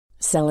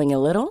Selling a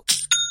little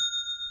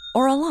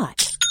or a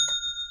lot?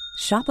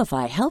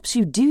 Shopify helps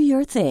you do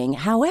your thing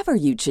however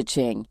you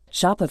cha-ching.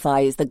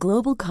 Shopify is the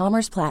global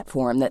commerce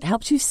platform that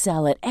helps you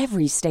sell at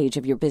every stage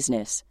of your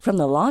business. From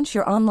the launch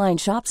your online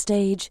shop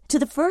stage to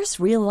the first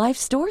real-life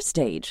store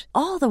stage,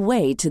 all the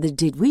way to the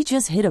did we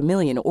just hit a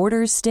million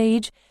orders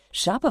stage.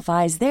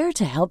 Shopify is there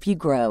to help you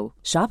grow.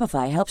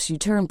 Shopify helps you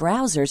turn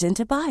browsers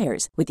into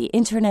buyers with the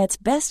internet's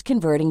best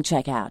converting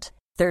checkout.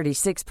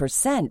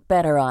 36%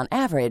 better on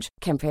average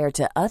compared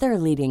to other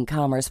leading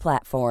commerce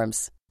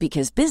platforms.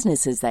 Because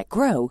businesses that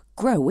grow,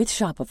 grow with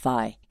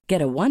Shopify.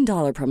 Get a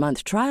 $1 per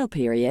month trial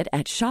period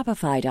at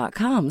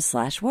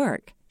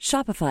shopify.com/work.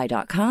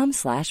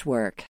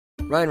 Shopify.com/work.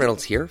 Ryan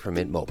Reynolds here from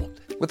Mint Mobile.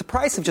 With the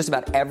price of just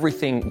about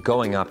everything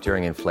going up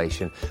during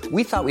inflation,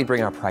 we thought we'd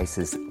bring our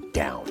prices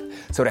down.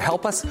 So to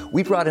help us,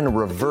 we brought in a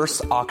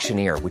reverse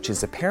auctioneer, which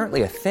is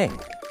apparently a thing.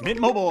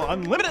 Mint Mobile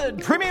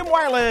Unlimited Premium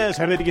Wireless.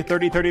 How to get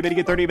 30, 30, bit to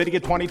get 30, bit to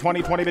get 20,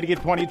 20, 20, bit to get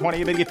 20,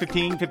 20, bit to get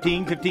 15,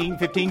 15, 15,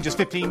 15, just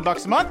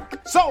 $15 a month?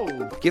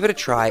 Sold! Give it a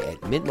try at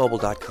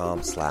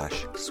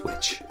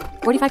mintmobile.com/switch.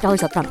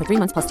 $45 up front for 3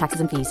 months plus taxes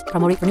and fees.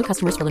 Promo rate for new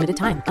customers for limited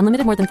time.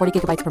 Unlimited more than 40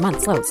 gigabytes per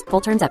month. Slows full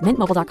terms at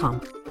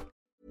mintmobile.com.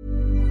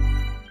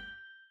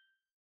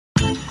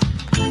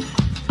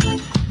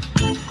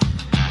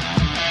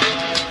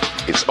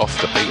 It's Off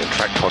the Beaten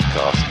Track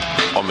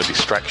podcast on the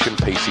Distraction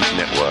Pieces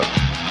Network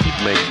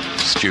with me,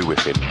 Stu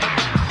Whiffen.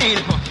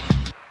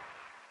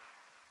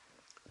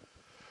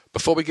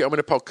 Before we get on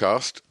with the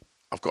podcast,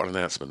 I've got an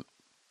announcement.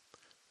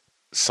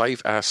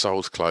 Save Our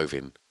Souls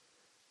Clothing.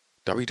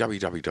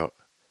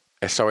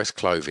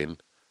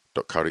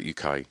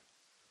 www.sosclothing.co.uk.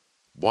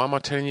 Why am I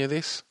telling you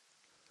this?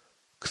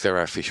 Because they're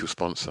our official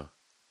sponsor.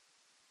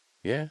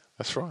 Yeah,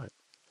 that's right.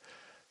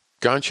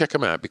 Go and check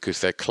them out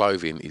because their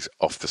clothing is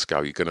off the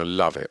scale. You're going to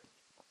love it.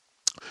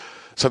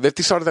 So they've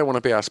decided they want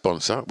to be our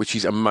sponsor, which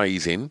is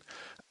amazing.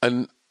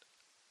 And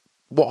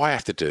what I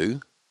have to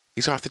do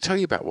is I have to tell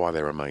you about why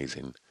they're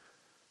amazing.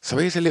 So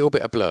here's a little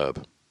bit of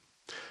blurb.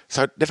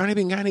 So they've only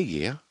been going a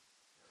year.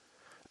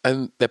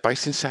 And they're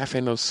based in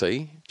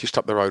Southend-on-Sea, just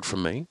up the road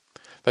from me.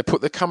 They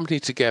put the company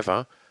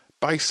together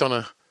based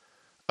on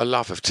a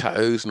love of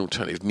tattoos and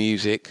alternative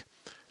music.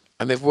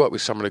 And they've worked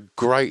with some of the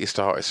greatest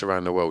artists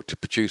around the world to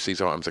produce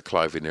these items of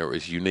clothing that are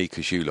as unique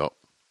as you lot.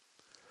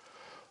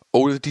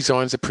 All of the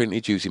designs are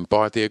printed using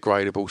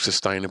biodegradable,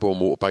 sustainable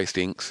and water-based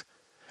inks.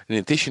 In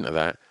addition to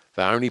that,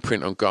 they only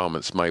print on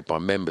garments made by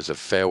members of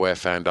Fair Wear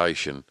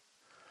Foundation.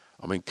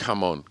 I mean,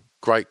 come on,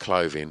 great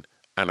clothing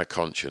and a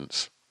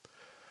conscience.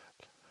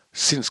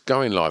 Since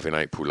going live in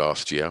April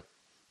last year,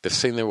 they've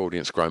seen their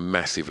audience grow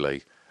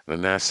massively and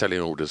are now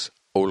selling orders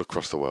all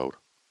across the world.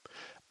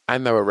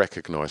 And they were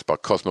recognised by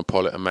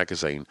Cosmopolitan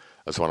magazine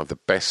as one of the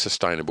best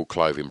sustainable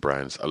clothing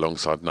brands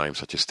alongside names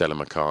such as Stella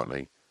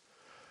McCartney.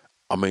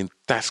 I mean,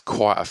 that's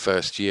quite a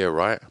first year,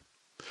 right?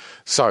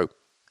 So,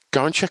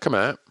 go and check them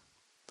out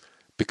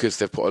because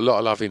they've put a lot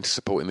of love into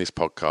supporting this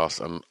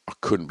podcast and I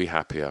couldn't be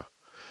happier.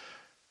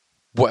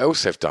 What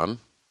else they've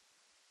done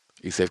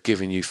is they've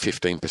given you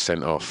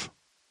 15% off.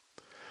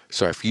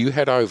 So if you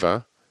head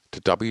over to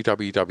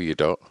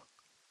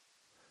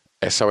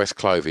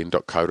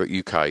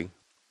www.sosclothing.co.uk,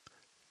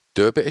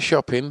 do a bit of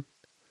shopping,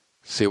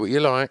 see what you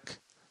like,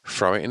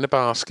 throw it in the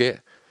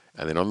basket,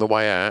 and then on the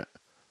way out,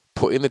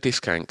 put in the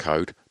discount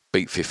code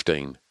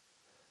BEAT15,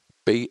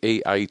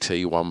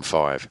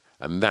 BEAT15,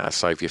 and that'll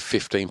save you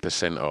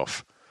 15%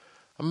 off.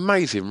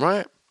 Amazing,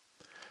 right?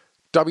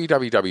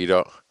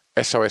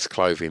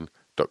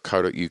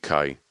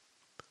 www.sosclothing.co.uk,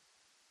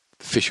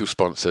 official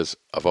sponsors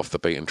of Off the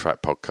Beaten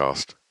Track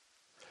podcast.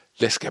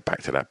 Let's get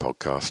back to that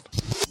podcast.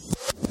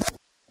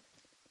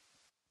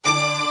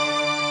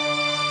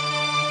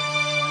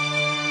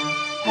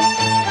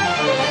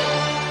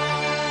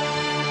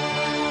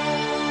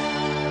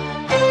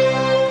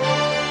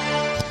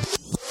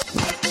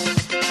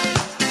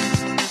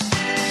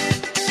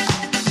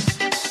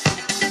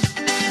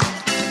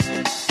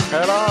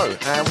 Hello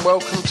and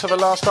welcome to the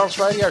Last Dance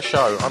Radio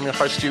Show. I'm your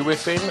host Stu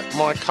Whiffen.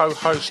 My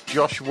co-host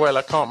Josh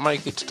Weller can't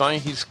make it today.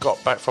 He's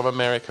got back from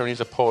America and he's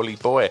a poorly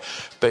boy.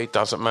 But it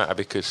doesn't matter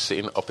because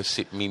sitting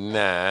opposite me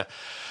now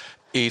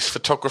is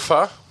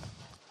photographer,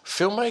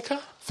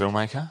 filmmaker,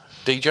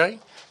 DJ,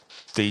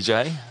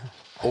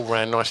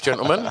 all-round nice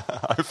gentleman.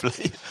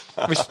 Hopefully.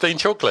 Mr. Dean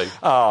Chalkley.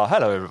 Oh,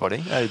 hello everybody.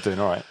 How you doing?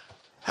 All right.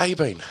 How you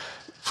been?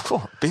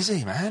 Oh,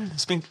 busy, man.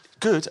 It's been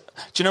good.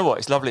 Do you know what?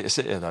 It's lovely to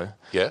sit here though.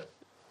 Yeah?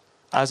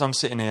 As I'm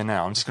sitting here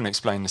now, I'm just going to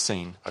explain the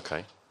scene.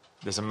 Okay.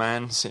 There's a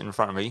man sitting in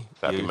front of me.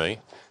 That'd be me.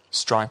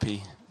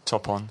 Stripy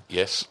top on.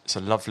 Yes. It's a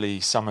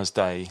lovely summer's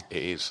day.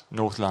 It is.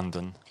 North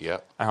London. Yeah.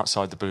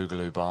 Outside the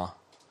Boogaloo Bar.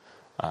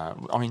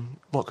 I mean,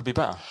 what could be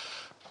better?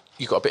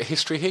 You got a bit of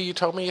history here, you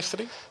told me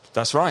yesterday?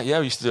 That's right, yeah.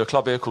 We used to do a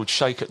club here called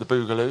Shake at the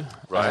Boogaloo.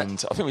 Right.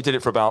 And I think we did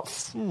it for about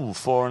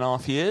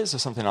 4.5 years or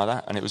something like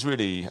that. And it was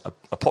really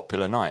a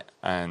popular night,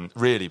 and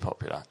really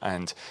popular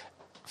and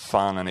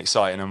fun and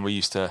exciting. And we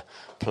used to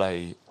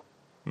play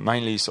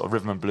mainly sort of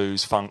rhythm and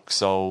blues, funk,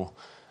 soul,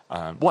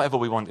 whatever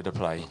we wanted to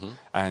play. Mm-hmm.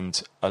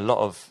 And a lot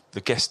of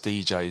the guest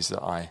DJs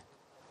that I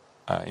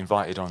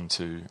invited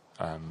onto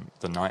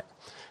the night.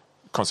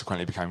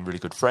 Consequently became really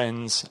good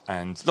friends,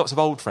 and lots of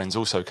old friends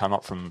also come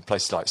up from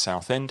places like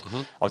Southend.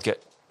 I'd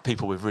get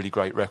people with really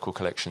great record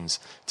collections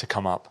to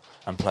come up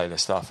and play their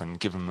stuff and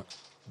give them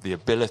the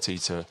ability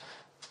to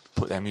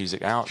put their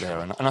music out there.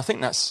 And I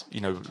think that's,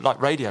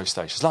 like radio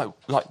stations,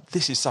 like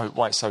this is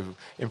why it's so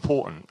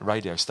important,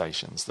 radio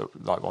stations,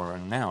 that like what we're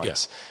on now. Yeah.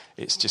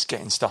 It's just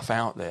getting stuff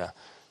out there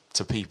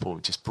to people,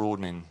 just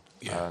broadening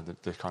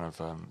the kind of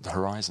the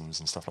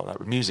horizons and stuff like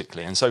that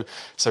musically. And so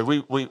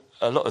we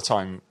a lot of the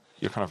time,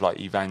 you're kind of like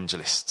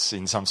evangelists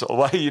in some sort of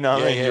way, you know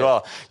what I mean?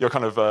 Yeah. You're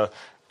kind of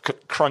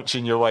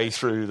crunching your way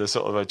through the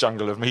sort of a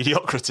jungle of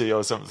mediocrity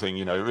or something,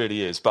 it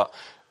really is. But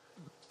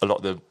a lot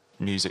of the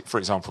music, for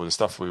example, the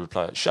stuff we would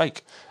play at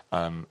Shake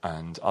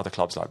and other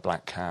clubs like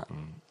Black Cat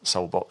and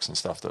Soul Box and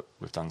stuff that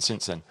we've done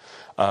since then,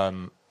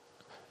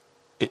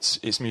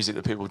 it's music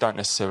that people don't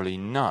necessarily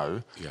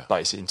know,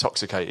 but it's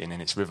intoxicating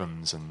in its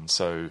rhythms, and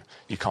so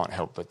you can't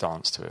help but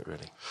dance to it,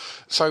 really.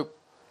 So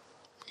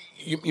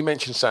you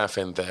mentioned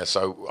Southend there,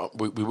 so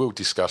we will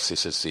discuss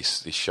this as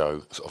this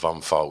show sort of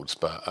unfolds,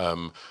 but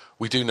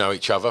we do know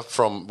each other.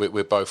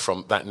 We're both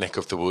from that neck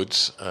of the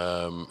woods.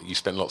 You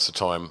spent lots of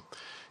time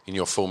in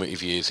your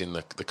formative years in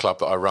the club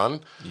that I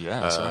run,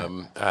 that's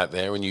right. out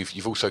there, and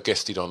you've also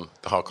guested on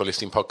the Hardcore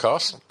Listening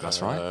podcast.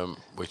 That's right,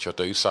 which I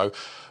do. So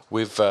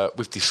we've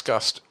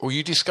discussed, or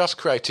you discussed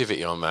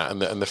creativity on that,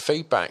 and the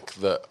feedback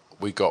that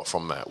we got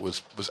from that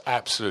was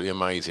absolutely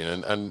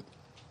amazing. And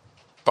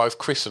both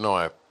Chris and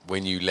I,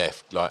 when you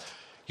left,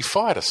 you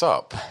fired us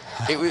up.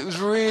 It was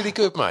really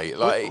good, mate.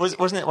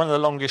 Wasn't it one of the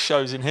longest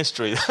shows in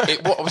history?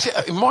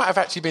 It might have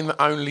actually been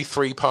the only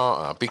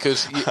three-parter,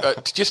 because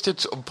just to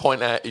sort of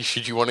point out,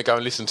 should you want to go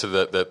and listen to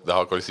the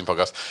Hardcore Listening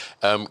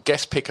podcast,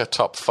 guest pick a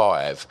top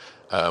 5,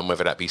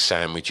 whether that be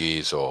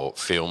sandwiches or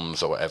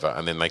films or whatever,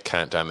 and then they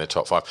count down their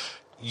top 5.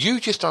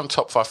 You just done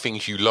top 5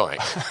 things you like.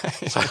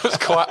 So it was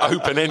quite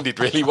open-ended,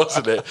 really,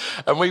 wasn't it?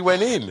 And we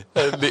went in,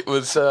 and it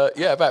was,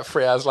 about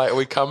 3 hours later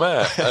we come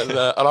out. And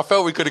I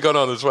felt we could have gone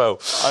on as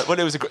well. Well,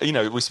 it was,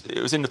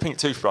 it was in the Pink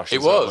Toothbrush.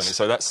 It was. was.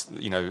 So that's,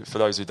 for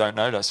those who don't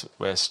know, that's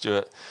where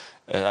Stuart,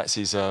 that's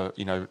his,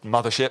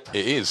 mothership.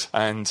 It is.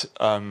 And,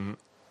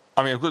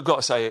 we've got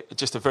to say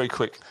just a very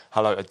quick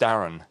hello to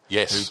Darren,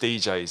 yes, who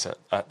DJs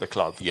at the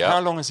club. Yeah. How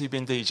long has he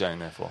been DJing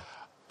there for?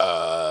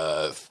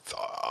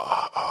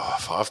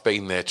 I've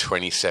been there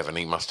 27.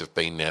 He must have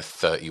been there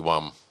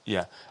 31.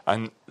 Yeah,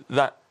 and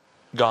that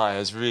guy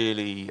has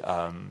really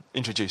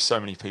introduced so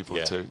many people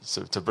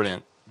to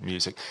brilliant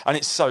music, and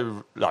it's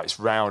so it's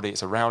rowdy.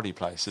 It's a rowdy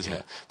place, isn't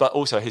it? But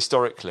also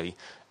historically,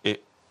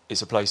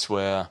 it's a place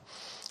where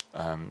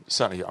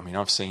certainly,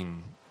 I've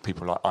seen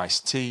people like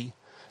Ice-T,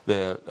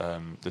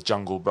 the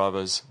Jungle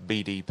Brothers,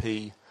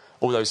 BDP,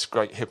 all those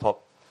great hip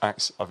hop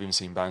acts. I've even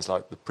seen bands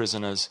like The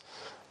Prisoners.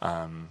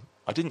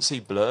 I didn't see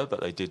Blur, but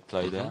they did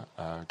play there.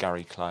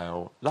 Gary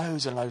Clayle,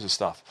 loads and loads of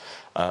stuff.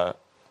 And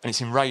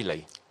it's in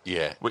Rayleigh,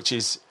 which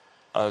is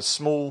a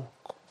small,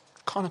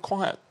 kind of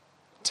quiet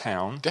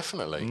town.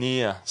 Definitely.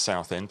 Near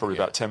Southend, probably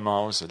about 10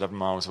 miles, 11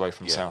 miles away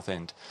from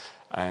Southend.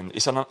 And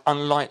it's an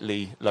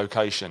unlikely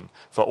location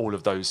for all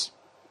of those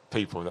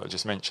people that I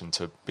just mentioned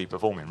to be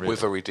performing, really.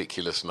 With a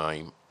ridiculous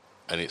name.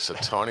 And it's a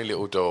tiny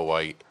little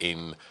doorway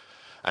in,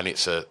 and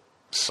it's a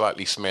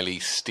slightly smelly,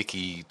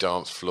 sticky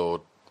dance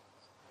floor,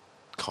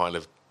 kind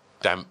of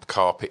damp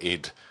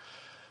carpeted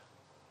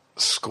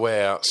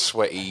square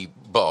sweaty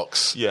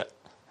box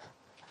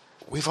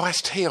with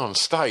Ice-T on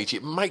stage.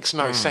 It makes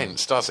no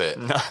sense, does it?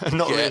 No,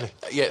 not really.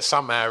 Yet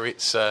somehow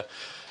it's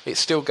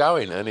still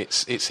going, and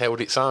it's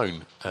held its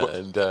own.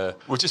 And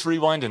we're just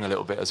rewinding a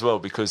little bit as well,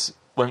 because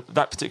when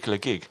that particular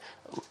gig,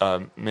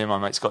 me and my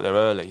mates got there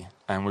early,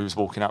 and we was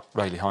walking up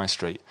Rayleigh High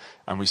Street,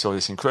 and we saw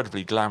this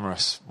incredibly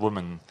glamorous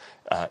woman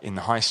in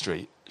the High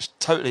Street,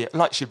 totally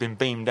like she'd been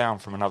beamed down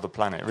from another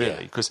planet,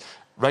 really, because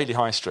Rayleigh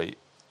High Street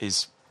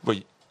is, well,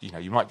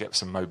 you might get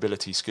some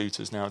mobility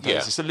scooters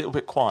nowadays. It's a little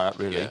bit quiet,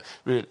 really,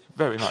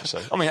 very much so.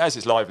 It has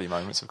its lively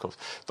moments, of course,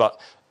 but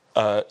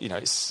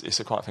it's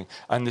a quiet thing.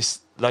 And this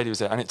lady was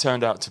there, and it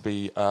turned out to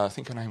be, I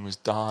think her name was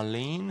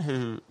Darlene,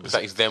 who was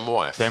that his then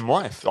wife? Then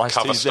wife,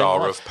 cover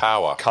star of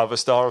Power. Cover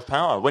star of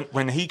Power.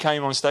 When he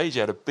came on stage, he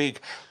had a big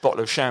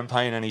bottle of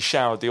champagne, and he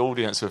showered the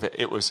audience with it.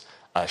 It was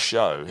a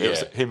show. It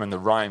was him and the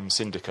Rhyme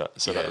Syndicate.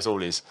 So that was all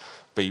his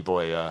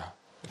b-boy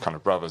kind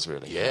of brothers,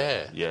 really.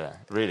 Yeah,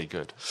 really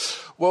good.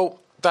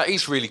 Well, that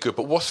is really good.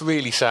 But what's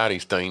really sad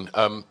is, Dean,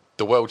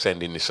 the world's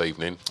ending this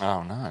evening.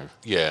 Oh no.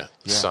 Yeah.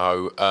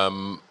 So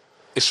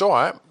it's all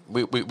right.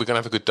 We're going to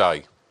have a good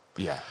day.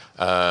 Yeah.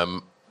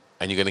 And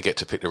you're going to get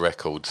to pick the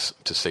records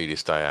to see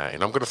this day out.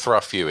 And I'm going to throw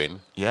a few in.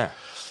 Yeah.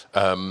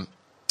 When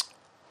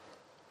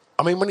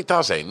it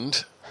does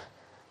end,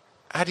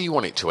 how do you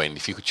want it to end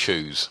if you could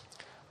choose?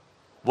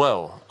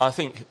 Well, I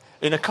think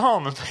in a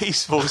calm and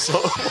peaceful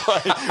sort of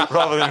way,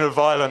 rather than a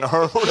violent,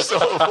 horrible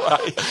sort of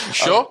way.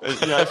 Sure.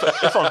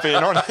 If I'm being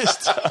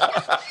honest.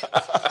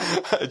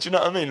 Do you know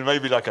what I mean?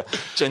 Maybe like a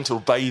gentle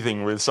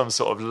bathing with some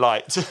sort of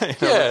light.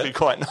 Would be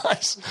quite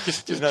nice.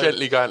 Just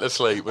gently going to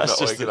sleep and not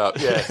waking up.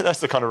 Yeah, that's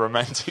the kind of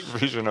romantic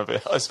vision of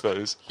it, I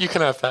suppose. You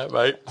can have that,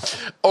 mate.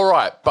 All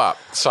right, but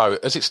so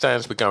as it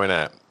stands, we're going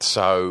out.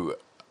 So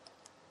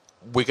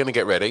we're going to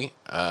get ready.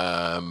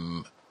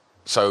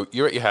 So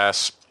you're at your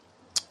house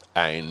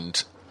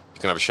and you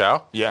can have a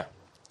shower. Yeah.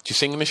 Do you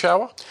sing in the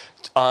shower?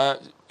 I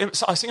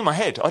sing in my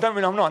head.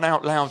 I'm not an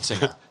out loud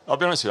singer. I'll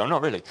be honest with you, I'm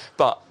not really.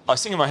 But I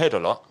sing in my head a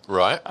lot.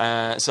 Right.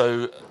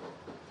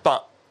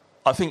 But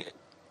I think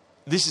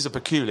this is a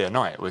peculiar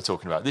night we're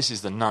talking about. This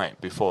is the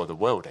night before the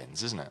world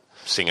ends, isn't it?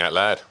 Sing out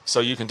loud. So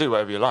you can do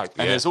whatever you like.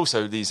 And Yeah. there's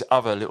also these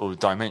other little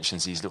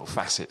dimensions, these little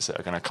facets that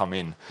are going to come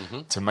in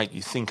to make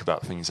you think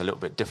about things a little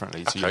bit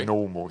differently to your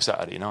normal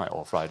Saturday night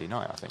or Friday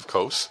night, I think. Of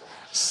course.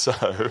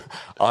 So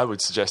I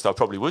would suggest I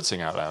probably would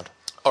sing out loud.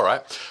 All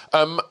right.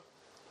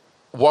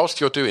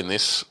 Whilst you're doing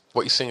this,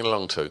 what are you singing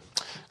along to?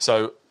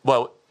 So,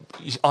 well,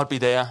 I'd be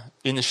there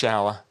in the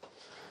shower,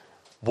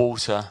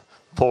 water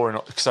pouring.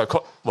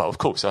 Well, of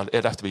course,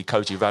 it'd have to be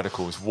Kojey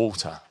Radical's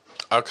Water.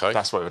 Okay.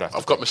 That's what it would have to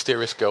I've got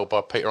Mysterious Girl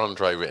by Peter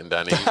Andre written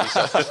down here.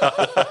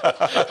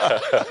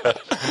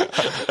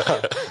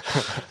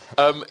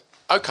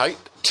 Okay,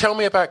 tell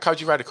me about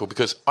Kojey Radical,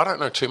 because I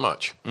don't know too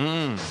much.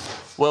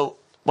 Well,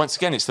 once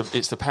again, it's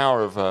the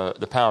power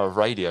of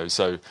radio.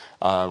 So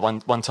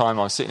one time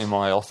I was sitting in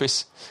my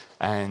office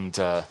and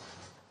I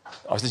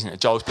was listening to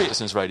Giles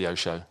Peterson's radio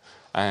show,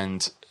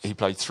 and he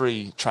played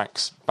 3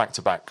 tracks back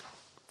to back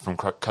from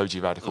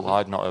Kojey Radical.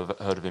 I'd not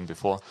heard of him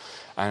before,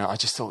 and I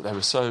just thought they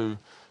were so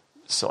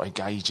sort of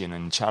engaging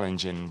and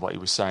challenging. What he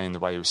was saying, the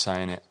way he was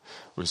saying it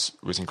was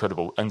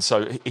incredible. And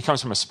so he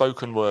comes from a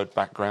spoken word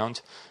background,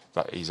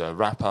 but he's a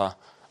rapper,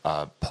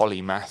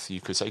 polymath,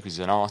 you could say, because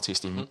he's an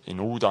artist in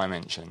all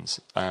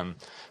dimensions.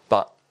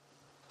 But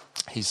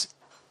it's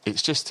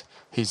just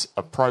his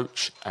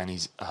approach and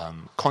his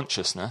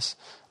consciousness,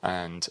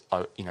 and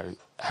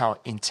how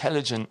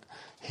intelligent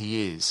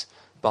he is,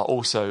 but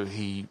also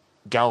he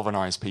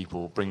galvanise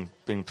people,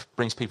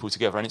 brings people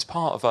together, and it's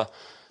part of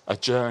a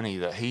journey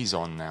that he's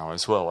on now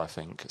as well, I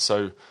think.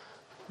 So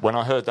when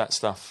I heard that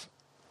stuff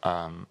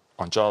on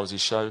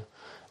Giles's show,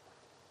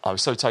 I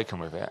was so taken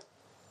with it.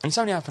 And it's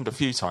only happened a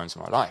few times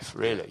in my life,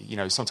 really.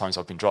 Sometimes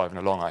I've been driving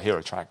along, I hear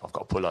a track, I've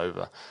got to pull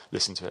over,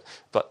 listen to it.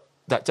 But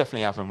that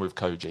definitely happened with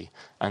Kojey.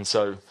 And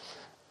so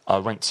I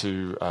went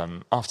to,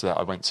 after that,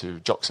 I went to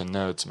Jocks and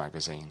Nerds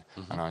magazine,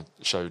 and I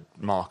showed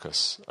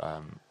Marcus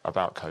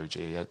about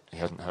Kojey. He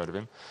hadn't heard of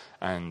him.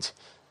 And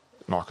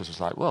Marcus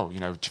was like, well, do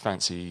you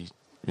fancy,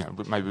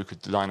 maybe we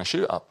could line a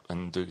shoot up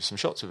and do some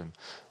shots with him.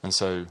 And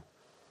so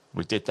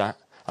we did that,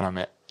 and I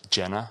met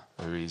Jenna,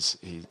 who is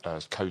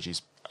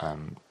Kojey's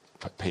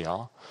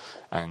PR,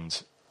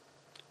 and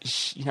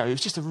it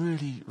was just a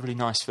really, really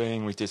nice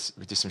thing. We did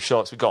some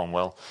shots. We got on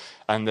well,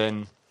 and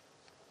then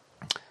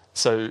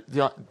so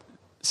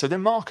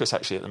then Marcus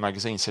actually at the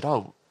magazine said,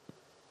 "Oh,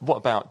 what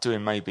about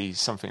doing maybe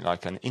something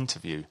like an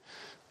interview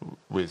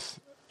with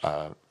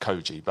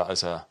Kojey, but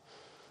as a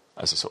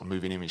sort of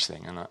moving image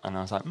thing?" And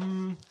I was like,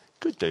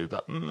 could do,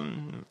 but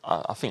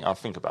I think I'll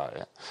think about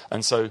it.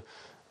 And so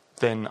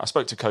then I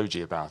spoke to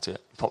Kojey about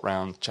it, popped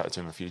round, chatted to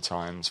him a few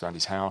times around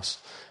his house,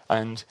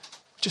 and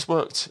just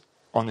worked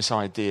on this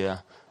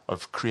idea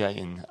of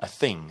creating a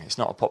thing. It's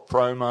not a pop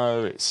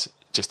promo, it's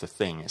just a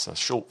thing. It's a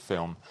short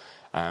film.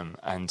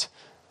 And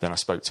then I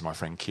spoke to my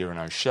friend Kieran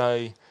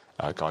O'Shea,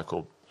 a guy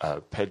called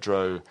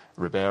Pedro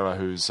Ribera,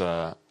 who's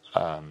a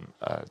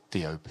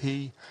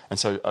DOP. And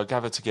so I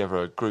gathered together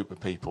a group of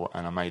people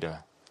and I made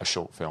a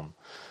short film.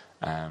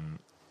 And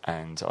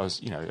I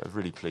was,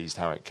 really pleased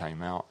how it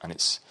came out. And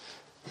it's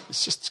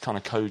just kind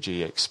of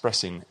Kojey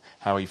expressing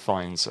how he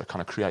finds a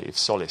kind of creative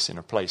solace in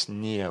a place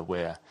near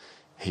where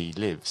he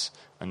lives.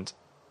 And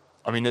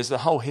I mean, there's the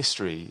whole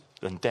history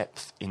and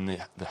depth in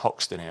the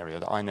Hoxton area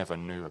that I never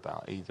knew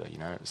about either.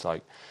 It's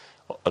like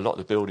a lot of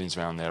the buildings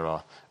around there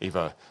are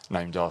either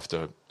named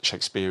after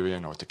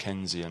Shakespearean or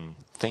Dickensian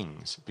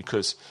things,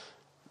 because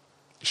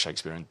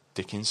Shakespeare and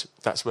Dickens,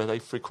 that's where they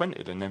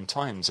frequented in them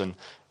times. And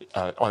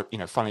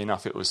funnily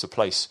enough, it was the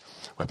place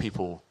where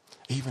people,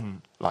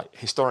 even like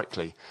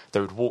historically, they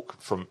would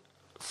walk from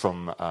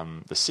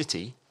the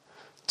city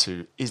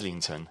to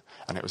Islington,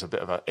 and it was a bit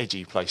of an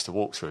edgy place to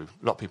walk through.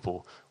 A lot of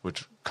people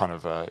would kind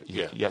of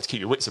you had to keep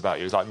your wits about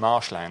you. It was like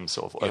marshland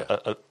sort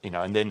of,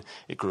 and then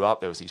it grew up.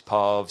 There was these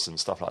paths and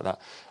stuff like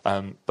that.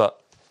 But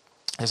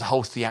there's a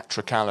whole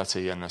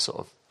theatricality and a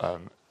sort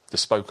of the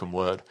spoken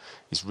word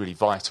is really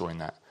vital in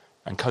that.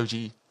 And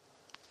Kojey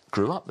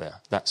grew up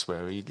there. That's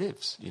where he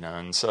lives,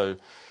 and so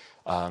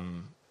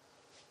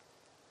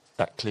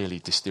that clearly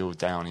distilled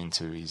down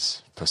into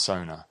his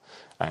persona.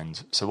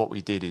 And so what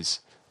we did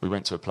is we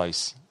went to a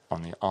place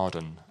on the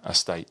Arden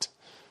estate,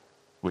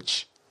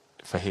 which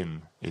for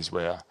him is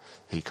where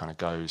he kind of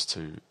goes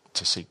to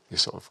seek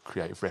this sort of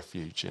creative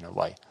refuge in a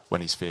way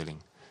when he's feeling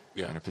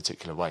in a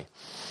particular way.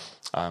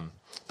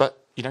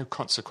 But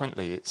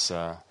consequently, it's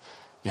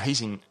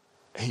he's in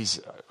he's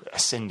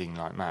ascending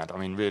like mad. I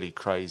mean, really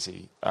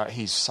crazy.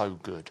 He's so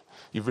good.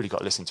 You've really got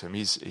to listen to him.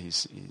 He's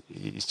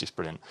just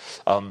brilliant.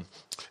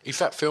 Is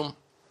that film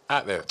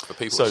out there for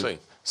people to see?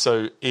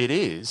 So it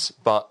is,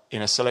 but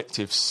in a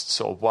selective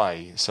sort of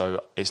way.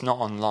 So it's not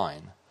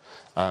online.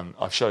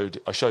 I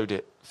showed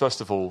it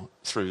first of all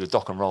through the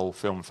Dock and Roll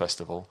Film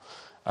Festival.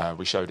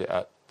 We showed it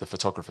at the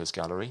Photographers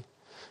Gallery,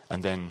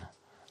 and then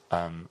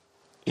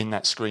in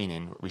that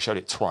screening we showed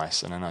it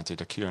twice, and then I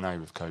did a Q&A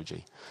with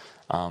Koji,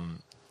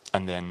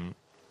 and then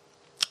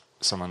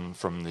someone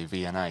from the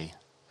V&A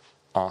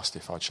asked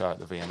if I'd show it at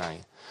the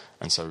V&A,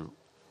 and so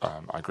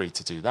I agreed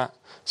to do that.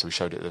 So we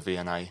showed it at the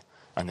V&A,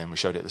 and then we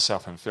showed it at the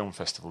Southend Film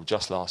Festival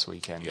just last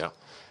weekend. Yeah.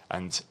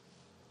 And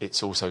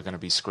it's also going to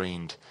be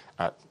screened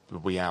at the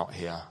We Out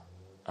Here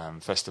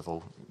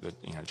festival,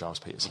 Giles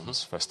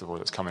Peterson's festival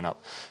that's coming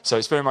up. So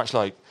it's very much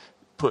like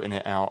putting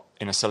it out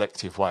in a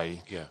selective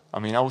way. Yeah. I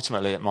mean,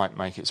 ultimately it might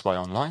make its way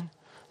online,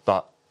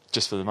 but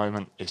just for the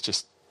moment, it's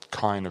just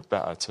kind of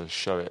better to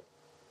show it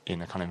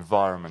in a kind of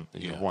environment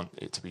that you want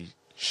it to be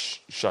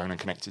shown and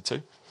connected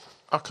to.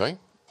 Okay.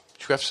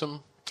 Should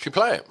we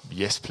play it?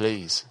 Yes,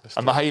 please.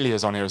 And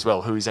Mahalia's on here as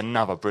well, who is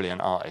another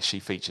brilliant artist. She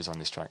features on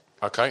this track.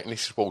 Okay, and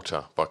this is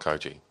Water by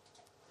Koji.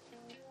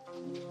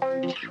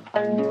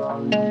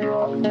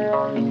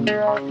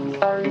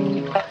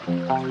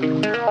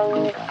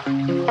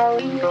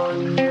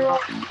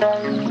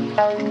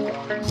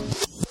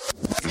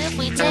 If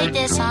we take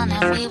this on,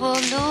 then we will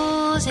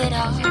lose it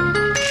all.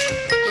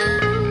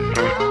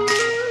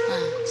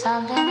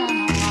 Something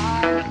in the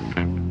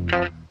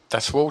water.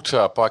 That's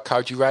Water by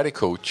Koji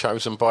Radical,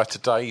 chosen by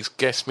today's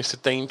guest,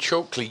 Mr. Dean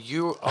Chalkley.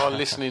 You are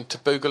listening to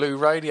Boogaloo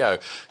Radio.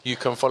 You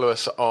can follow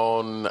us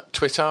on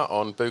Twitter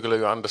on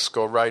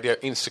Boogaloo_radio,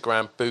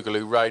 Instagram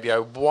Boogaloo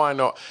Radio. Why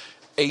not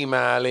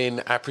email in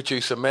our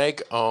producer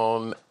Meg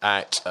on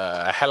at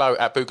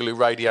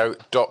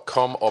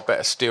hello@boogalooradio.com, or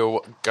better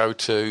still, go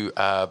to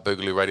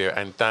Boogaloo Radio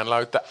and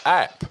download the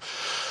app.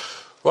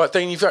 Right,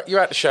 Dean, you're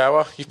out the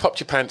shower. You've popped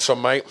your pants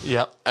on, mate.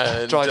 Yep.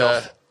 And dried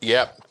off.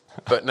 Yep.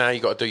 But now you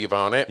got to do your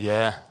barnet.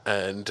 Yeah.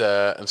 And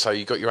so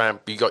you got your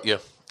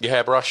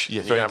hairbrush.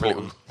 Yeah, very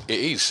important. It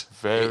is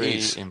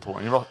Very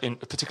important,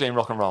 particularly in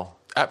rock and roll.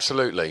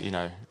 Absolutely.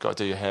 Got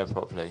to do your hair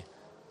properly.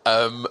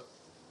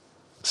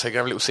 So you can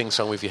have a little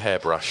sing-song with your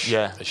hairbrush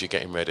as you're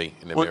getting ready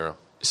in the mirror.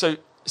 So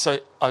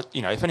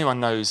if anyone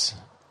knows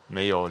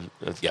me or,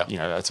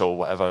 at all,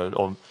 whatever,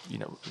 or,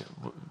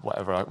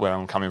 whatever, where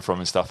I'm coming from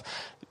and stuff,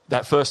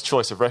 that first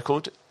choice of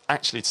record,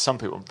 actually to some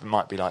people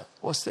might be like,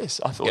 what's this?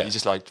 I thought you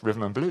just liked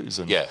rhythm and blues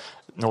and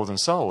northern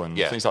soul and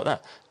things like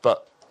that.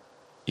 But,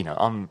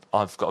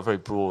 I've got a very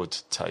broad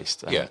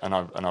taste and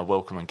I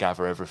welcome and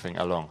gather everything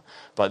along.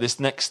 But this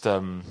next...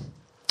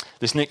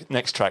 This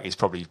next track is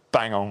probably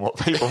bang on what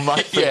people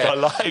might think I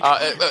like.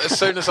 As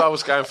soon as I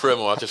was going through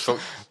them, I just thought,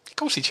 of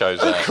course he chose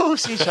that. Of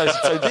course he chose it.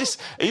 So this,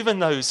 even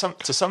though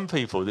to some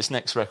people this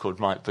next record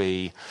might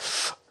be,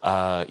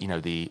 one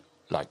of the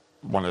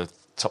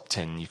top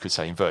 10, you could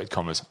say, inverted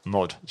commas,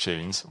 mod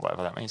tunes,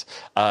 whatever that means.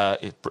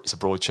 It's a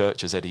broad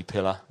church, as Eddie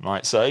Pillar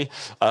might say.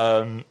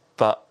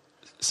 But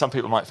some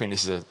people might think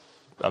this is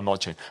a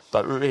mod tune.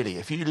 But really,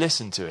 if you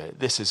listen to it,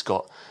 this has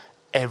got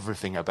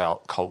everything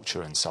about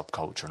culture and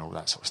subculture and all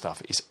that sort of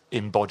stuff. It's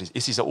embodied.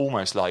 This is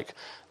almost like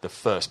the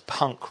first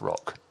punk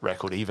rock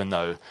record, even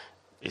though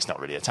it's not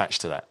really attached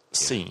to that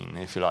scene,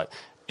 if you like.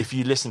 If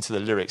you listen to the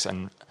lyrics,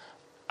 and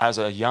as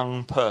a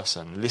young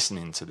person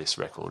listening to this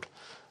record,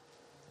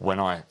 when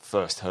I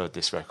first heard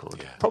this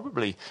record,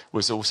 probably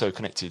was also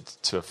connected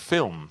to a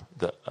film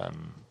that,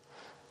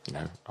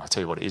 I'll tell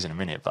you what it is in a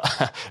minute.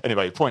 But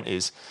anyway, the point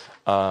is,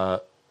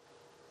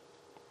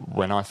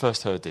 when I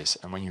first heard this,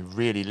 and when you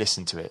really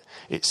listen to it,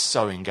 it's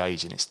so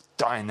engaging. It's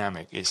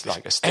dynamic. It's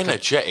like a stick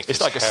energetic. It's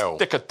like hell. A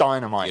stick of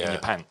dynamite in your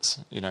pants.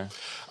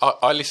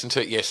 I listened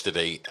to it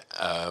yesterday,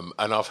 and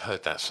I've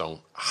heard that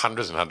song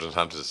hundreds and hundreds and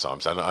hundreds of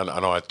times, and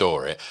I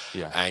adore it.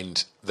 Yeah.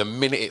 And the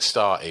minute it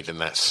started,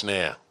 and that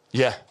snare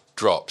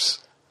drops,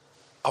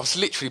 I was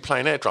literally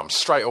playing air drums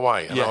straight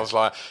away, and I was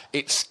like,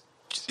 it's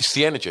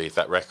the energy of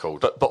that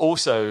record. But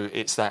also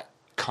it's that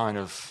kind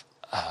of.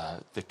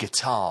 The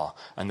guitar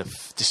and the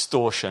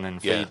distortion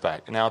and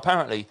feedback. Now,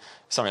 apparently,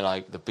 something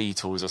like the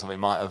Beatles or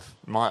something might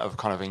have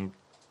kind of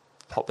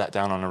popped that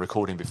down on a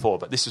recording before,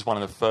 but this was one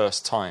of the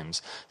first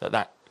times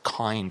that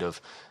kind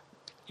of,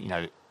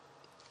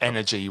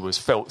 energy was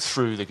felt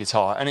through the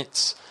guitar, and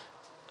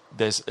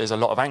there's a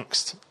lot of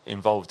angst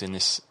involved in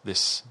this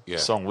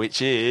song,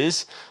 which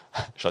is,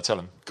 should I tell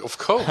them? Of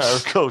course,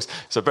 of course.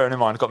 So bearing in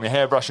mind, I've got my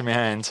hairbrush in my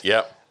hand.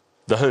 Yep.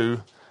 The Who,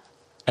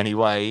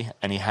 Anyway,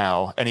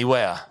 Anyhow,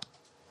 Anywhere.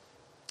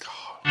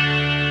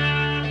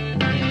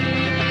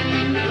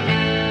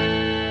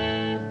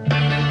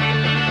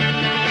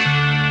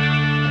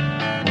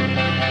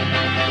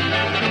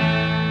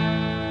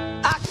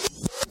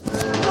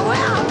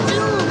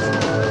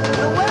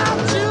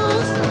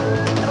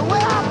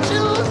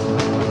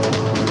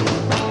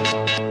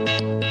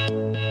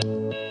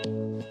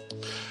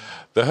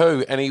 The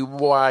Who, any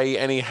way,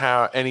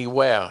 anyhow,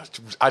 anywhere.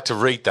 I had to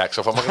read that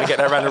because I'm not going to get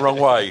that around the wrong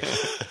way.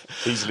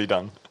 Easily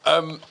done.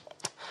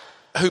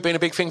 Who been a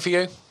big thing for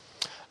you?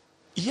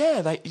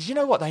 Yeah, you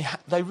know what,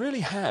 they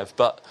really have.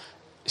 But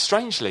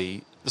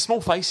strangely, the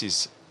Small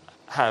Faces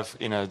have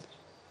in an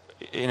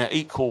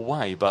equal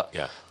way. But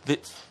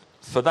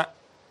for that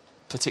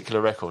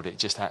particular record, it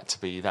just had to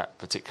be that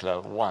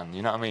particular one.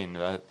 You know what I mean?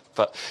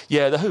 But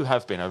yeah, the Who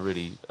have been a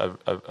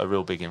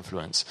real big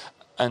influence.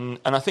 And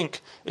I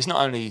think it's not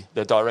only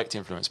the direct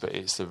influence, but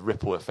it's the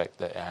ripple effect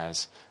that it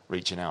has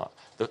reaching out.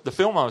 The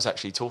film I was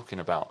actually talking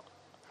about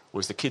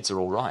was The Kids Are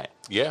All Right.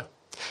 Yeah.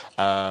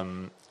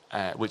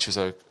 Which was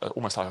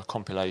almost like a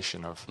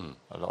compilation of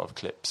a lot of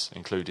clips,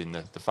 including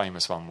the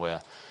famous one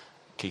where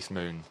Keith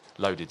Moon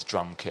loaded the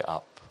drum kit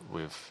up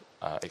with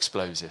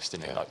explosives,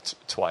 didn't it? Like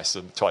twice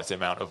the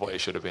amount of what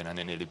it should have been, and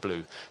it nearly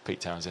blew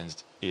Pete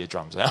Townshend's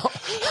eardrums out.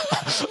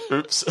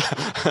 Oops.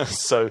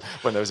 So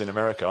when they was in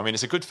America, I mean,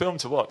 it's a good film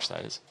to watch.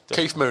 That is.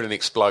 Keith Moon and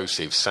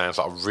explosives sounds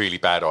like a really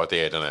bad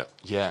idea, doesn't it?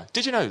 Yeah.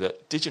 Did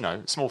you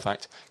know? Small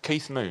fact: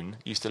 Keith Moon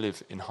used to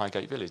live in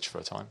Highgate Village for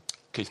a time.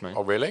 Keith Moon.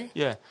 Oh, really?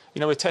 Yeah. You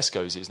know where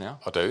Tesco's is now?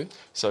 I do.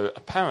 So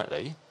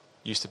apparently,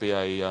 used to be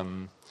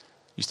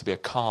a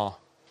car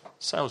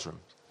sales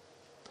room,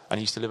 and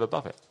he used to live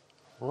above it.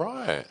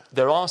 Right.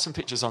 There are some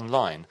pictures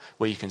online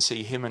where you can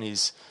see him and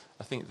his,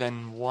 I think,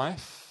 then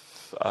wife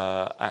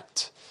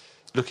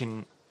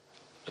looking.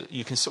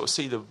 You can sort of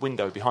see the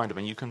window behind him,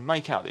 and you can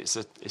make out that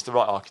it's the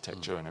right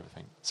architecture and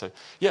everything. So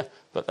yeah,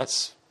 but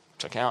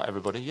check it out,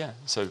 everybody. Yeah.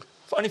 So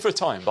only for a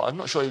time, but I'm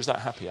not sure he was that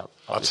happy up.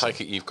 I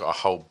take it you've got a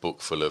whole book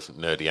full of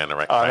nerdy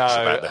anorak I facts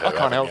know, about the Who. I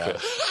can't help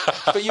it.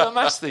 But you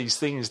amass these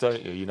things,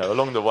 don't you? You know,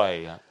 along the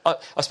way.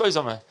 I suppose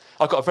I've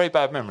got a very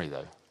bad memory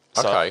though.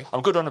 So Okay.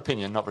 I'm good on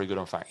opinion, not very good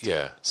on fact.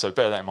 Yeah. So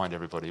bear that in mind,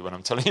 everybody, when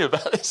I'm telling you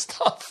about this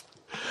stuff.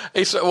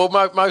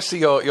 Most of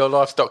your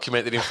life's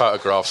documented in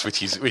photographs,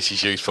 which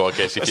is useful, I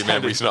guess, if your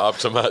memory's not up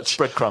to much.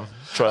 Breadcrumb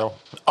trail.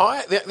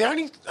 The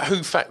only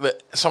Who fact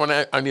that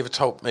someone only ever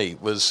told me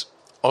was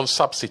on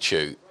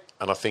Substitute,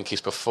 and I think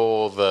it's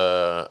before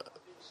the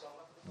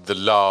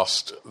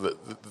last.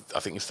 I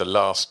think it's the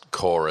last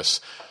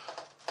chorus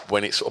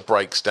when it sort of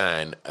breaks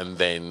down, and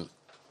then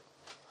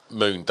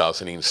Moon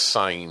does an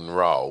insane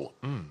roll,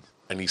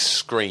 and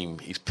he's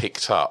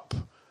picked up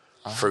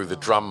through the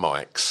drum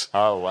mics.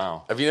 Oh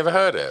wow! Have you never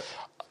heard it?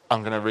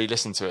 I'm going to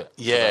re-listen to it.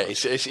 Yeah,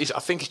 it's, I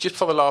think it's just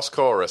for the last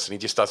chorus, and he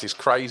just does this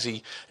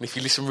crazy. And if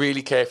you listen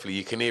really carefully,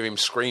 you can hear him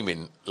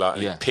screaming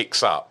and he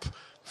picks up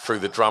through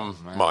the drum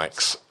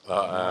mics.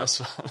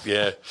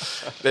 Yeah,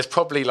 there's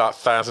probably like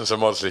thousands of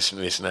mods listening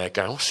to this now,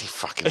 going, "What's he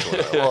fucking talking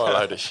about? What a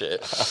load of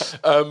shit."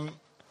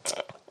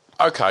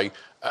 Okay,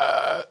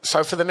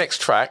 so for the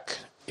next track,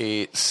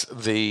 it's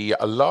the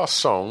last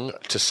song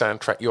to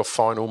soundtrack your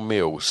final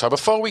meal. So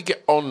before we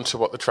get on to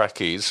what the track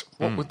is,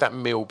 what would that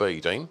meal be,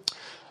 Dean?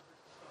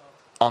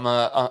 I'm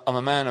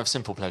a man of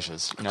simple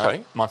pleasures. You know?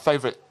 Okay. My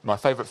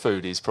favourite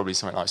food is probably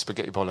something like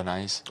spaghetti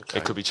bolognese. Okay.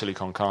 It could be chili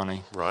con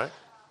carne. Right.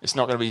 It's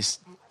not going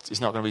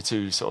to be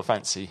too sort of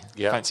fancy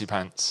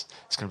pants.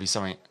 It's going to be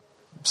something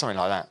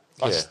like that.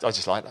 I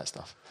just like that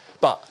stuff.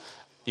 But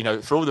you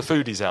know, for all the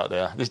foodies out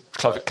there,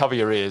 cover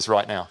your ears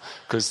right now,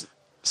 because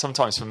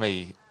sometimes for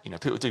me, you know,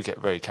 people do get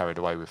very carried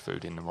away with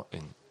food in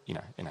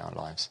our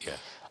lives.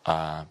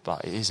 Yeah.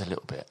 But it is a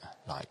little bit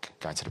like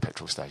going to the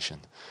petrol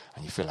station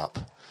and you fill up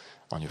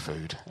on your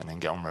food and then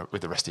get on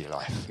with the rest of your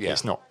life. Yeah.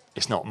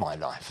 It's not my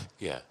life.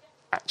 Yeah.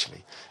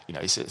 Actually, you know,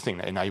 it's a thing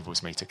that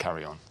enables me to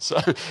carry on. So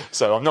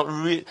I'm not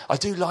really. I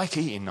do like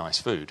eating nice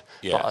food,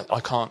 but I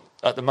can't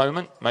at the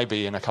moment.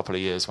 Maybe in a couple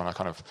of years when I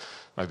kind of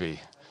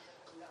maybe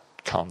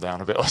calm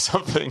down a bit or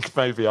something,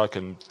 maybe I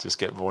can just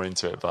get more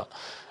into it. But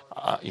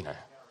you know,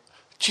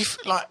 do you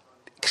like?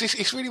 Because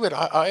it's really weird.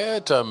 I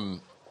heard it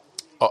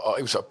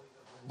was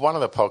one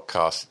of the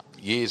podcasts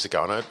years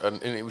ago,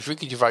 and it was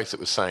Ricky Gervais that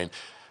was saying.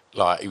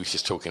 Like, he was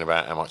just talking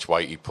about how much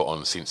weight he put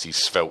on since his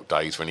svelte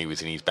days when he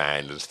was in his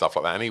band and stuff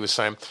like that. And he was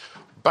saying,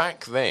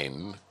 back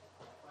then,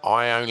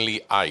 I only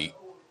ate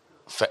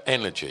for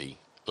energy.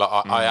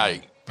 Like, I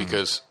ate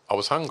because I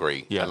was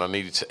hungry and I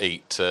needed to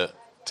eat to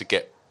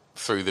get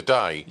through the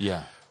day.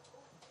 Yeah.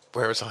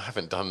 Whereas I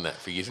haven't done that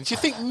for years. And do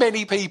you think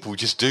many people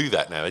just do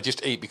that now? They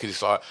just eat because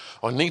it's like,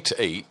 I need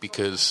to eat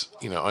because,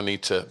 you know, I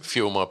need to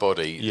fuel my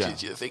body. Yeah.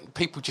 Do you think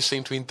people just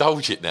seem to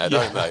indulge it now,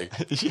 don't they?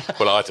 Yeah.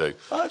 Well, I do.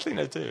 I think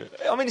they do.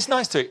 I mean, it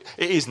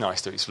is nice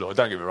to explore.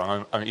 Don't get me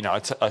wrong. You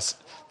know,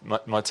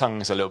 my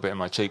tongue's a little bit in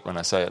my cheek when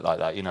I say it like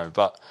that, you know,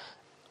 but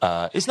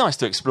it's nice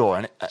to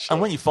explore.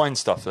 And when you find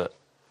stuff that,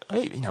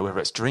 you know, whether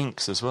it's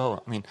drinks as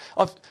well. I mean,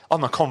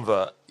 I'm a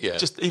convert. Yeah.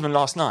 Just even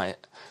last night,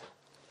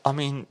 I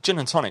mean, gin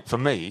and tonic for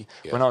me,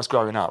 when I was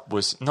growing up,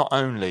 was not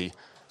only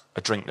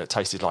a drink that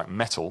tasted like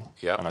metal,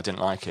 and I didn't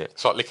like it.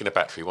 It's like licking a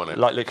battery, wasn't it?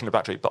 Like licking a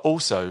battery, but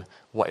also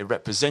what it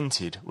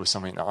represented was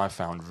something that I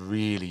found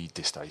really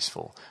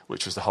distasteful,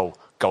 which was the whole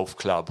golf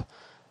club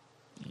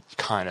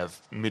kind of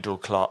middle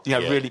class. You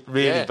know,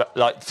 really,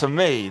 like for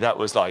me, that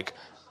was like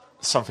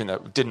something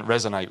that didn't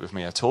resonate with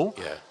me at all.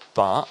 Yeah.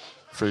 But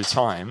through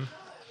time,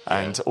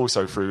 and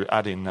also through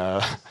adding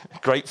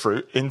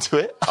grapefruit into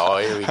it. Oh,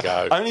 here we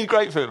go. Only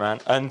grapefruit, man.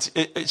 And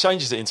it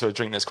changes it into a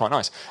drink that's quite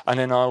nice. And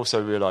then I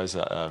also realised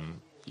that,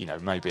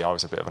 maybe I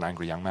was a bit of an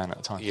angry young man at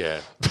the time.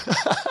 Yeah.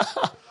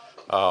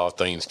 Oh,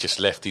 Dean's just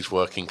left his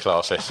working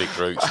class Essex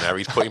roots now.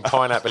 He's putting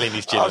pineapple in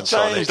his gin and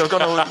tonic. I've changed. I've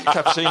gone all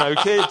cappuccino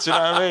kids, you know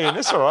what I mean?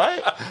 It's all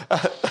right.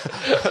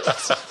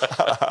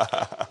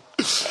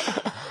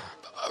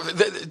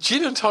 The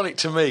gin and tonic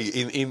to me,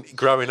 in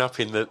growing up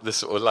in the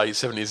sort of late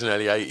 70s and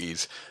early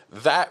 80s,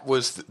 that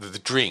was the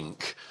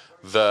drink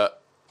that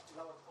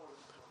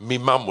me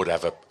mum would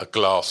have a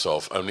glass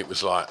of, and it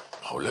was like,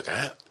 oh, look at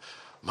that.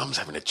 Mum's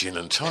having a gin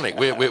and tonic.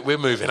 We're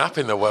moving up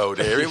in the world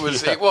here. It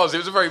was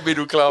a very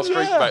middle class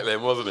drink back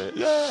then, wasn't it?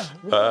 Yeah.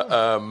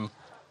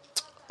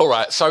 All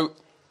right. So,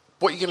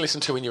 what are you going to listen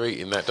to when you're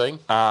eating that, Dean?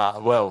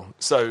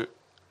 So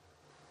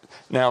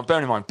now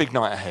bearing in mind, big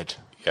night ahead.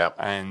 Yeah.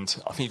 And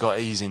I think you've got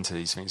to ease into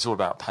these things. It's all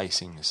about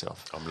pacing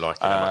yourself. I'm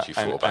liking how much you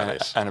thought about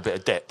this. And a bit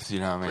of depth, you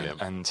know what I mean?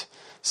 Brilliant. And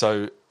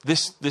so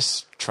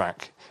this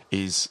track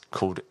is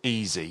called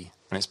Easy,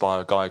 and it's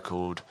by a guy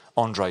called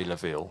Andre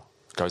Laville.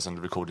 Goes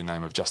under the recording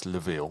name of just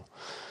Laville.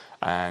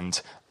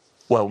 And,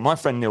 my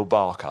friend Neil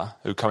Barker,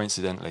 who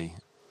coincidentally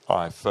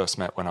I first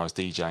met when I was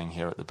DJing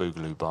here at the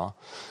Boogaloo Bar,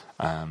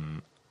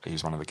 he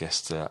was one of the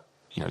guests there.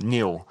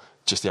 Neil,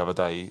 just the other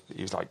day,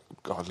 he was like,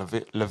 God,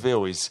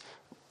 Laville is,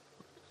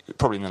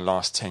 probably in the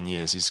last 10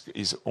 years,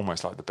 is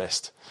almost like the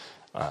best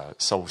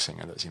soul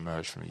singer that's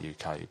emerged from the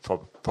UK,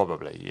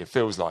 probably. It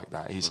feels like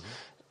that. He's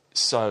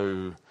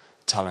so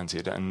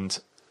talented, and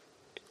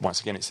once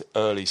again, it's the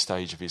early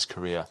stage of his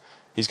career.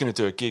 He's going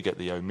to do a gig at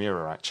the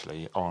O'Meara,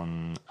 actually,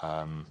 on,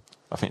 I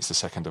think it's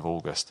the 2nd of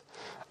August.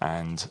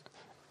 And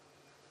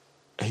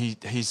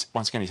he's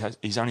once again,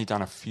 he's only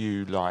done a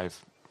few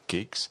live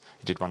gigs.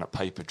 He did one at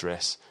Paper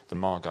Dress, the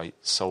Margate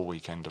Soul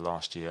Weekender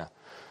last year.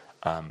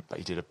 But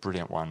he did a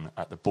brilliant one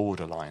at the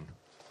Borderline.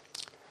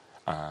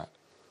 And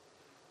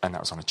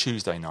that was on a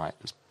Tuesday night.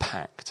 It was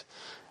packed.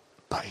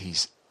 But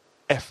he's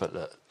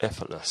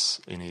effortless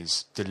in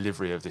his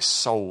delivery of this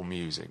soul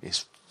music.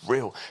 It's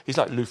real. He's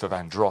like Luther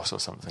Vandross or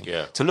something.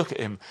 Yeah. To look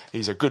at him,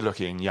 he's a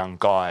good-looking young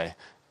guy,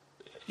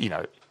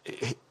 and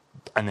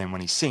then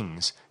when he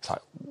sings, it's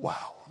like,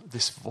 wow,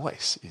 this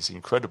voice is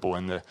incredible,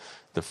 and the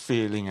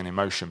feeling and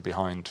emotion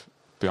behind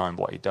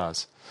what he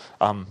does.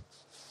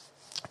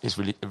 Is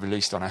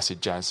released on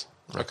Acid Jazz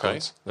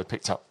Records. Okay. They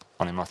picked up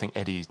on him. I think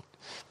Eddie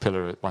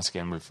Pillar, once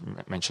again, we've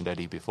mentioned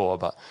Eddie before,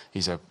 but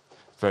he's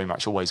very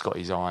much always got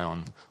his eye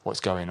on what's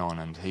going on,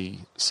 and he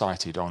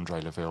cited Andre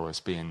Laville as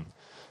being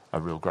a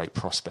real great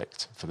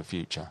prospect for the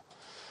future.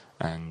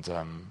 And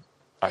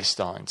it's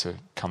starting to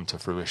come to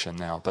fruition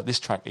now. But this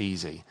track,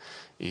 Easy,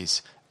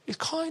 it's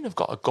kind of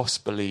got a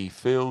gospel-y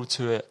feel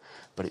to it,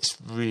 but it's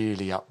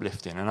really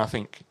uplifting. And I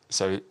think,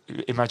 so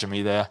imagine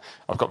me there,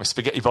 I've got my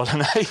spaghetti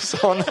bolognese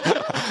on,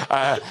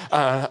 I've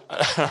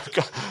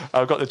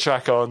got the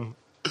track on.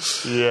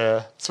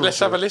 Yeah. Let's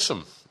have a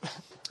listen.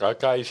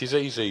 Okay, she's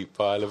Easy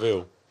by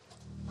Laville.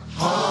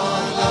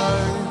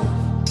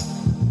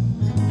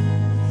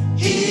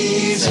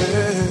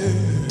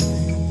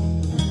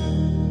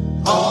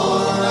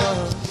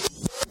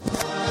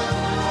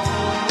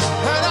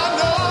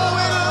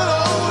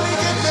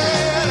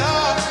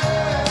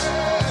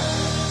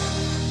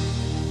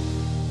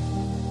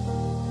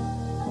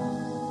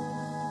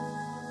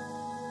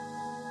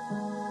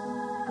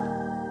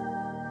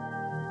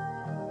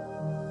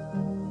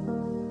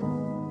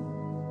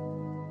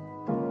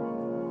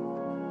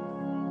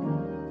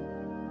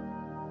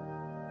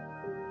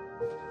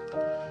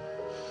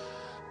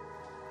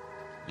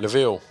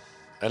 Laville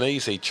and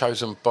Easy,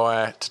 chosen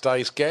by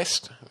today's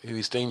guest, who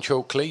is Dean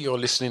Chalkley. You're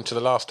listening to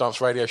the Last Dance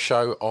Radio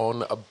Show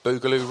on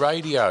Boogaloo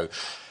Radio.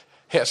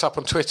 Hit us up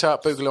on Twitter,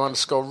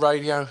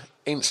 Boogaloo_radio,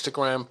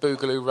 Instagram,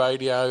 Boogaloo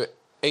Radio,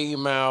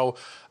 email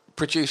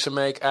producer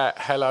Meg at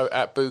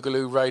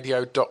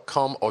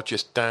hello@boogalooradio.com, or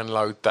just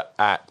download the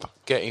app.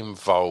 Get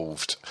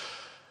involved.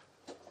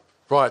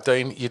 Right,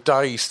 Dean, your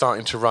day is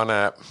starting to run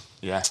out.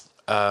 Yeah.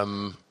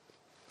 So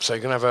you're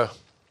going to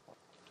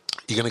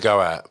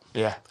go out.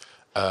 Yeah.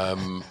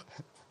 And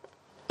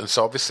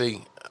so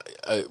obviously,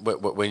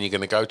 when you're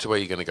going to go to where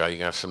you're going to go, you're going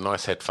to have some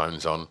nice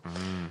headphones on,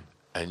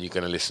 and you're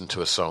going to listen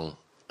to a song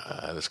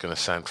that's going to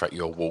soundtrack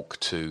your walk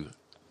to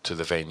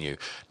the venue.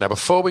 Now,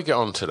 before we get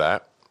on to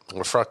that, I'm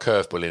going to throw a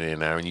curveball in here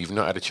now, and you've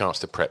not had a chance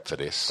to prep for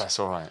this. That's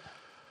all right.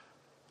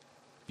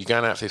 You're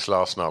going out for this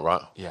last night,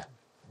 right? Yeah.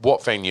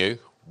 What venue?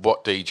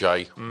 What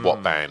DJ?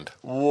 What band?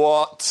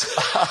 What?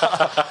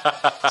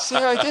 See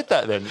how I did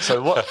that then?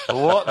 So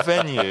what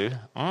venue?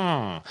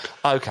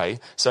 Okay,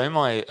 so in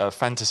my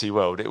fantasy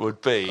world, it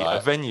would be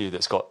a venue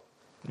that's got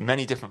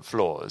many different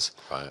floors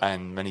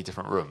and many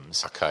different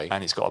rooms. Okay.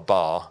 And it's got a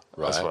bar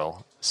as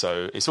well.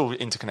 So it's all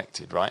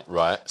interconnected, right?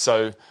 Right.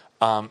 So,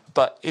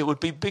 but it would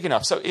be big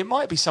enough. So it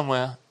might be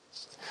somewhere,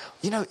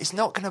 it's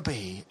not going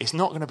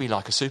to be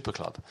like a super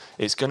club.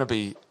 It's going to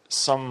be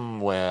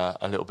somewhere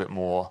a little bit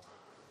more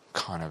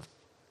kind of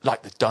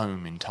like the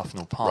Dome in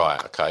Tufnell Park.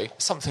 Right, okay.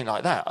 Something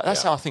like that.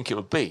 That's how I think it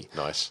would be.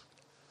 Nice.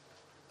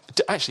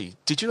 Actually,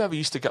 did you ever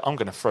used to go... I'm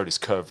going to throw this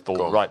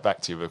curveball right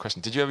back to you with a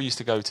question. Did you ever used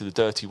to go to the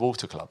Dirty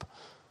Water Club?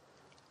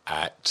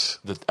 That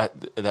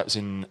was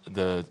in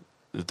the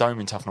Dome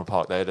in Tufnell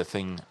Park. They had a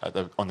thing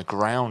on the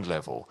ground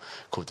level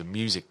called the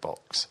Music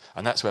Box,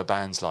 and that's where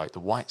bands like the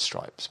White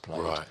Stripes played.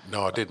 Right.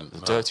 No, I didn't.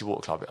 The Dirty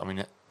Water Club. I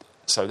mean,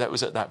 so that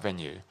was at that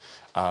venue,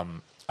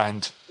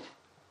 and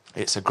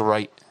it's a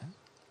great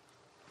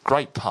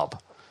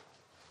pub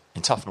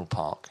in Tufnell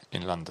Park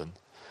in London.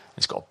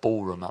 It's got a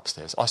ballroom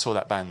upstairs. I saw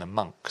that band, the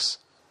Monks,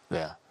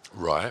 there.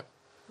 Right.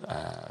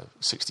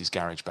 60s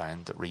garage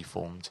band that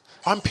reformed.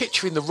 I'm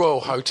picturing the Royal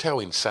Hotel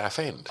in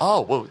Southend.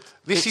 Oh, well...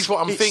 This is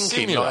what I'm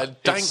thinking. Similar. Like a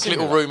dank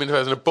little room and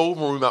a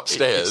ballroom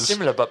upstairs. It's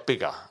similar but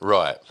bigger.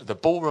 Right. The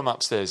ballroom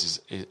upstairs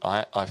is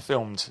I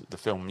filmed the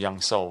film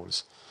Young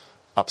Souls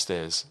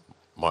upstairs.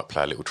 Might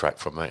play a little track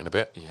from that in a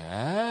bit.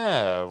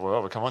 Yeah,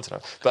 well, we'll come on to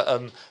that.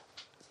 But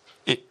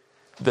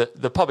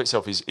the pub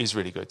itself is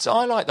really good. So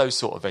I like those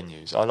sort of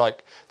venues. I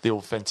like the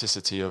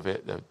authenticity of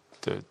it.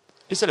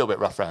 It's a little bit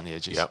rough around the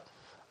edges. Yep.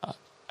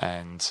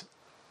 And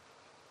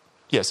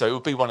yeah, so it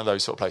would be one of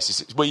those sort of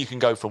places where you can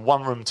go from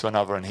one room to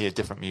another and hear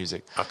different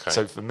music. Okay.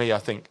 So for me, I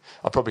think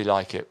I probably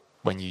like it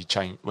when you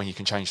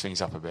can change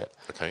things up a bit.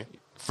 Okay.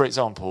 For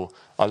example,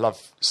 I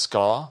love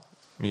ska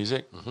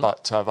music,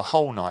 but to have a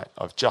whole night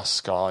of just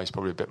ska is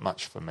probably a bit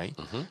much for me.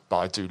 But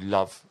I do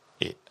love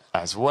it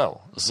as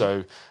well.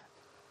 So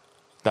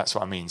that's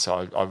what I mean.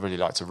 So I really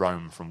like to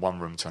roam from one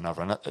room to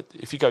another. And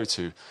if you go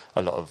to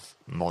a lot of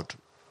mod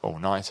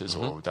all-nighters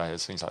or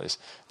all-dayers, things like this,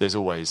 there's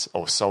always,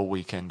 or soul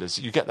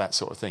weekenders, you get that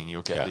sort of thing.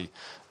 You'll get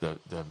the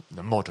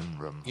modern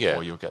room,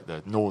 or you'll get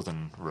the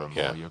northern room,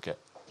 or you'll get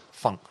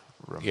funk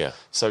room. Yeah.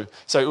 So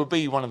it would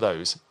be one of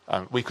those.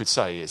 We could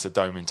say it's a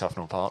Dome in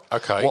Tufnell Park.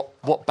 Okay.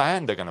 What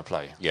band are going to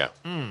play? Yeah.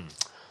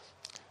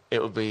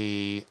 It would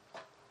be...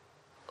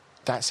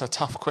 That's a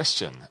tough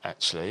question,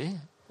 actually.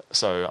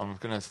 So I'm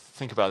going to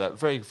think about that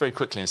very, very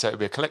quickly and say it would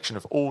be a collection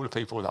of all the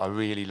people that I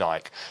really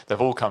like.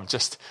 They've all come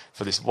just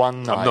for this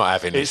one night. I'm not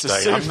having this,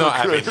 Dave. I'm not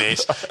having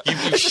this.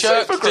 You've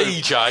shirked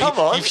DJ. Come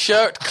on. You've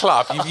shirked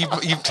club.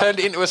 You've turned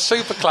it into a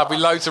super club with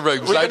loads of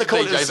rooms, loads of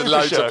DJs and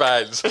loads of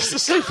bands. It's a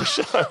super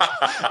show.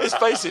 It's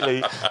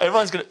basically,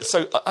 everyone's going to...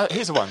 So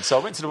here's the one. So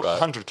I went to the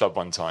 100 Club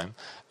one time,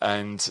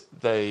 and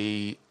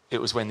it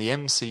was when the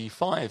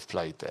MC5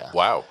 played there.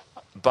 Wow.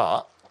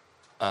 But...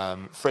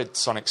 Fred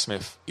Sonic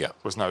Smith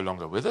was no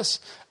longer with us,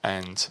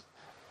 and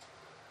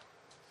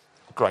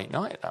great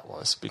night that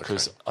was,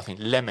 because I think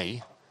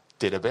Lemmy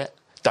did a bit,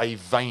 Dave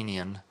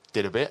Vanian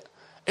did a bit.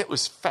 It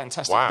was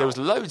fantastic. Wow. There was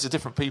loads of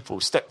different people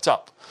stepped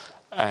up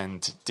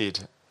and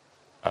did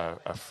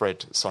a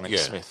Fred Sonic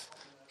Smith.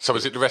 So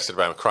was it the rest of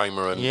the band,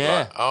 Kramer and...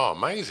 Yeah. Oh,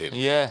 amazing.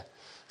 Yeah.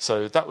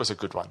 So that was a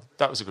good one.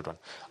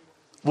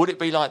 Would it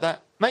be like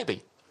that?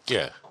 Maybe.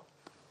 Yeah.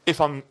 If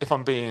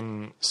I'm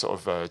being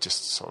sort of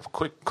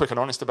quick and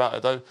honest about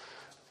it, though,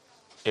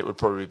 it would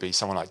probably be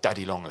someone like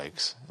Daddy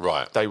Longlegs.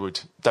 Right. They would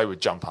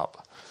jump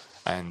up,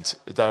 and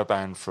they're a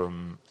band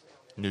from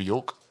New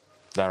York.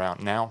 They're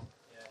out now.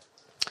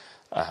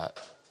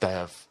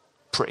 They're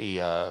pretty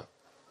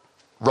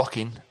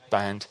rocking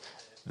band.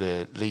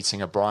 The lead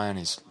singer Brian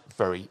is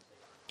very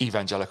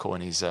evangelical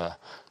in his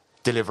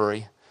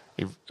delivery.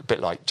 A bit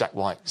like Jack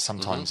White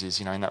sometimes is,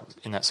 in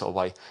that sort of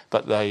way.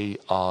 But they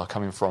are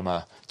coming from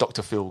a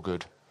Dr.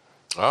 Feelgood.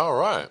 Oh,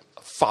 right.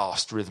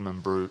 Fast rhythm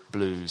and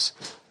blues,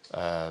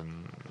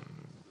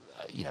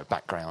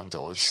 background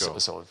or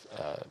sort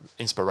of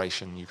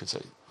inspiration, you could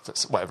say,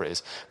 whatever it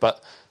is.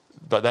 But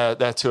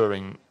they're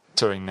touring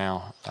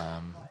now.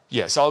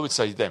 So I would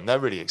say them. They're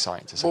really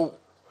exciting to see. Well,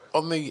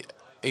 on the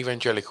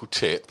evangelical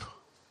tip...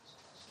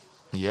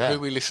 Yeah. Who are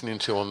we listening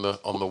to on the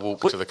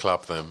walk to the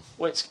club then?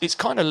 Well, it's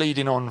kind of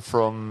leading on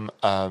from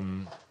the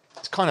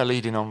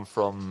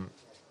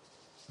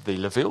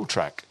LaVille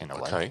track in a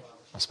way,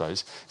 I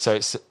suppose. So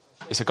it's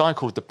a guy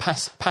called the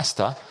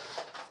Pastor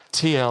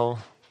T.L.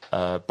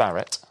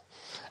 Barrett,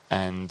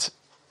 and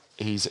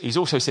he's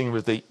also singing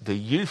with the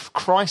Youth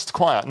Christ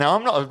Choir. Now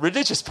I'm not a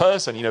religious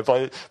person,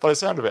 by the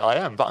sound of it I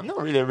am, but I'm not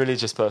really a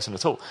religious person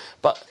at all.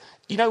 But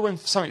when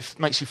something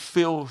makes you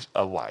feel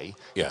a way,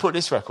 you put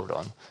this record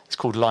on. It's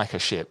called Like a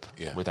Ship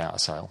Without a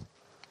Sail.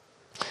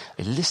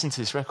 You listen to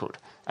this record,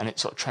 and it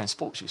sort of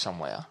transports you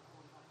somewhere.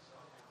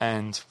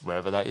 And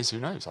wherever that is, who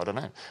knows? I don't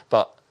know.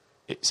 But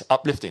it's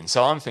uplifting.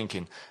 So I'm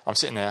thinking, I'm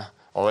sitting there,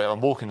 or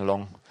I'm walking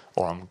along,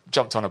 or I'm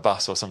jumped on a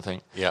bus or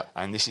something. Yeah.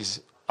 And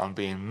I'm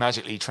being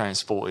magically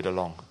transported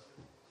along.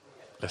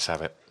 Let's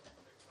have it.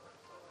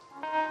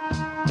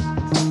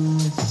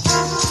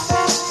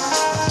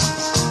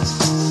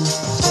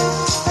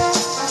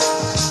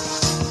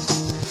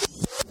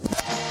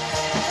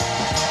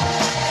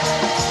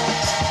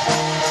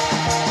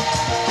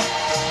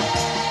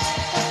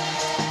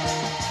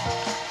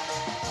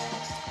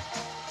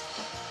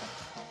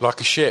 Like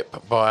a Ship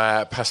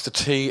by Pastor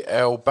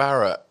T.L.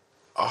 Barrett.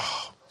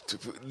 Oh,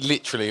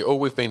 literally, all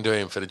we've been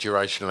doing for the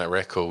duration of that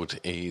record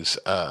is...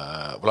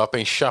 I've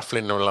been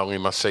shuffling along in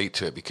my seat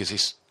to it because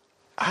it's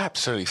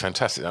Absolutely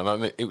fantastic. And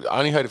I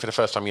only heard it for the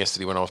first time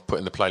yesterday when I was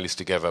putting the playlist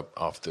together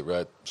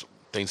after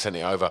Dean sent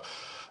it over.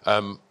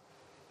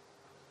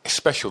 It's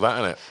special,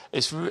 that,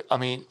 isn't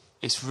it?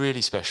 It's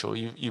really special.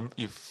 You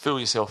feel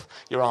yourself,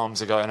 your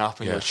arms are going up,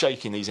 and you're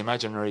shaking these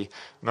imaginary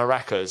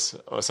maracas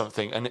or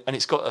something, and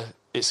it's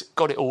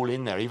got it all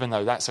in there. Even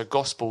though that's a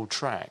gospel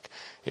track,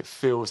 it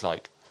feels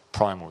like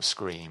Primal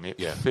Scream. It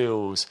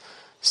feels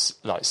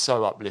like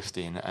so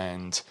uplifting,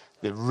 and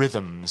the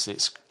rhythms.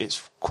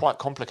 It's quite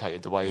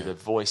complicated the way the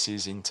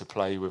voices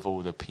interplay with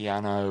all the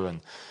piano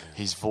and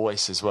his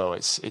voice as well.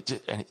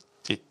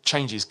 It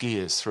changes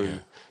gears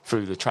through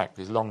the track.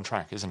 It's a long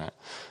track, isn't it?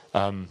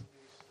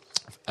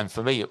 And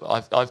for me,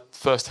 I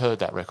first heard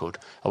that record.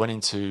 I went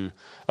into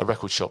a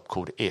record shop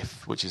called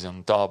If, which is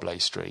on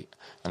Darblay Street,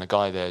 and the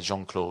guy there,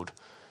 Jean-Claude,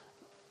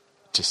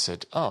 just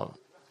said, "Oh,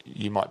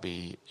 you might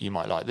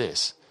like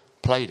this."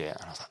 Played it,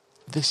 and I was like,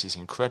 "This is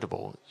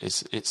incredible."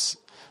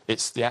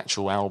 It's the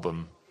actual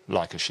album,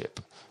 Like a Ship,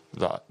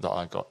 that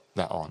I got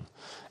that on,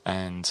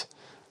 and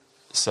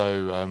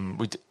so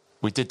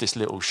we did this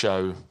little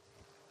show.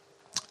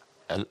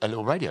 A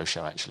little radio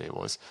show, actually, it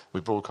was.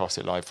 We broadcast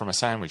it live from a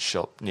sandwich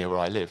shop near where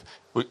I live.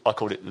 I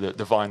called it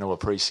the Vinyl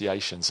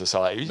Appreciation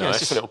Society. Nice. It's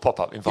just a little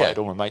pop-up. Invited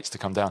all my mates to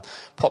come down,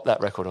 pop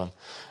that record on.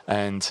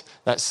 And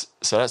that's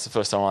the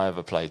first time I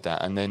ever played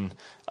that. And then,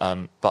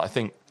 but I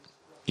think,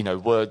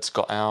 words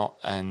got out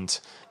and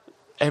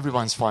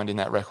everyone's finding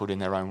that record in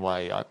their own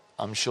way.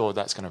 I'm sure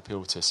that's going to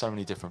appeal to so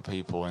many different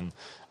people. And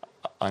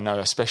I know,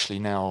 especially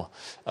now,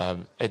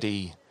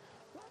 Eddie...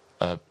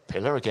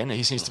 Pillar again.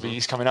 He seems to be.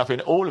 He's coming up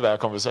in all of our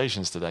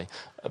conversations today.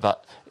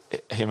 But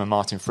him and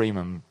Martin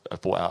Freeman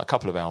have brought out a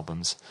couple of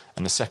albums,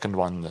 and the second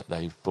one that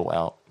they brought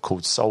out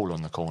called Soul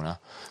on the Corner.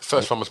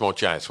 First one was more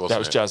jazz, wasn't it? That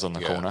was Jazz on the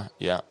Corner,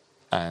 yeah.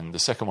 And the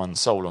second one,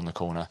 Soul on the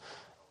Corner.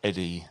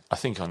 Eddie, I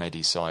think on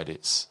Eddie's side,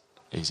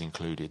 he's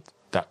included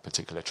that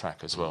particular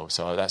track as well.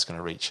 So that's going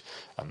to reach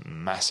a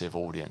massive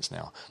audience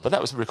now. But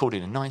that was recorded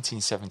in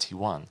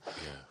 1971.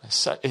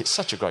 Yeah. It's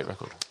such a great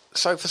record.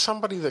 So for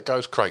somebody that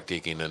goes crate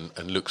digging and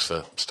looks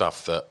for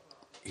stuff that,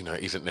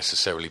 isn't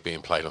necessarily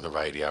being played on the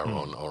radio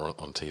or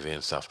on TV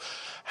and stuff,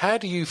 how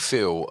do you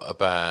feel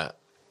about...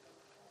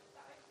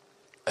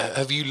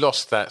 have you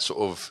lost that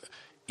sort of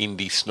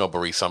indie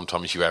snobbery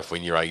sometimes you have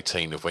when you're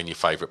 18 of when your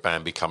favourite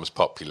band becomes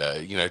popular?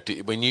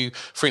 When you...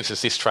 For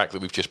instance, this track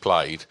that we've just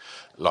played,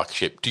 Like a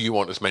Ship, do you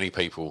want as many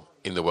people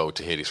in the world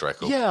to hear this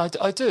record? Yeah,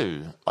 I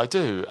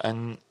do.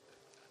 And...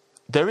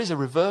 there is a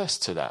reverse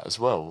to that as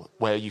well,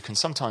 where you can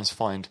sometimes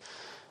find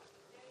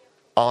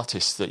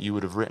artists that you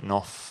would have written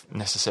off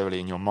necessarily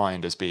in your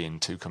mind as being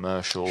too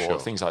commercial or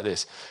things like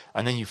this,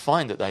 and then you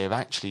find that they have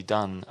actually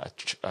done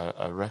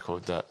a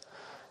record that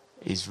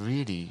is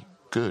really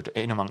good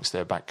in amongst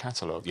their back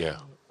catalogue. Yeah,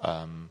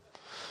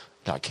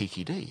 like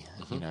Kiki D.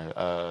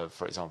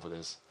 For example,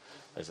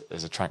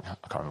 there's a track,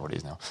 I can't remember what it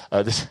is now.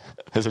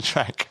 There's a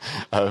track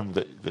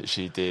that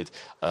she did.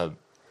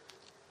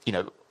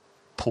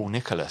 Paul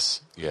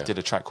Nicholas did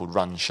a track called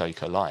Run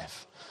Shaker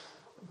Life.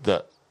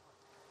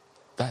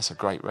 That's a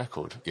great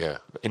record. Yeah.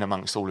 In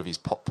amongst all of his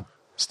pop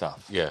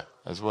stuff. Yeah.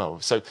 As well.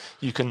 So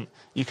you can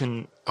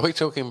Are we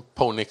talking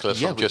Paul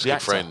Nicholas from Just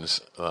Good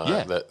Friends?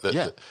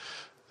 That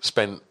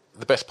spent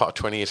the best part of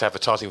 20 years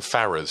advertising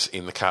Farrah's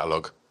in the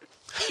catalogue.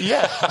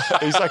 Yeah,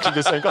 exactly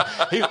the same guy.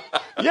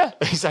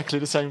 Exactly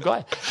the same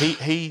guy.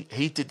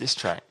 He did this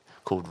track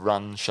called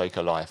Run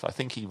Shaker Life. I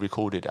think he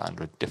recorded it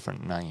under a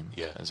different name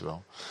as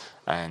well.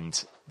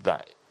 And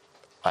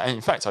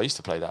in fact, I used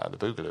to play that at the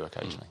Boogaloo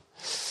occasionally.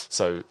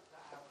 So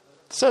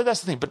that's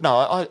the thing. But no,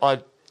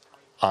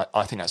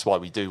 I think that's why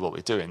we do what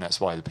we're doing.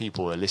 That's why the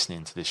people who are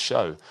listening to this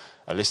show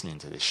are listening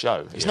to this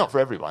show. It's not for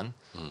everyone.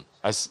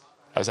 As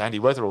Andy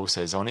Weatherall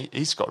says on it,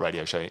 he's got a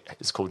radio show.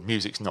 It's called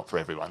Music's Not for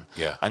Everyone.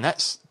 Yeah. And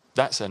that's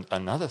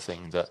another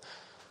thing that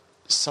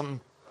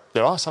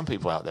there are some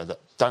people out there that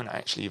don't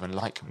actually even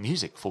like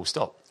music, full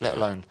stop, let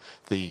alone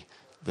the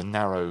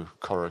narrow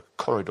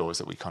corridors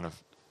that we kind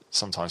of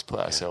sometimes put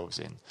ourselves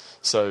in.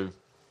 So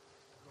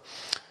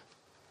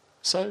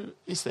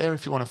it's there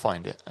if you want to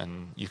find it,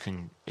 and you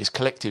can. It's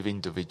collective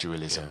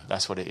individualism. Yeah.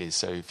 That's what it is.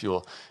 So if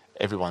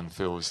everyone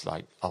feels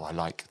like, oh, I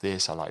like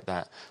this, I like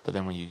that, but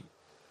then when you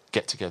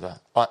get together,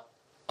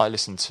 I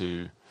listen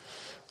to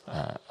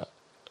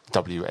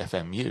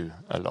WFMU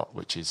a lot,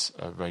 which is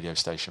a radio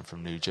station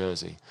from New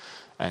Jersey,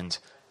 and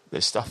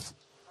there's stuff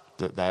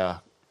that they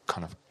are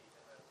kind of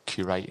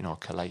curating or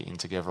collating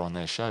together on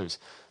their shows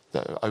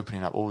that are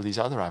opening up all these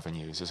other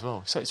avenues as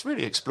well. So it's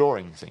really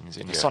exploring things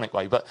in a sonic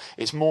way, but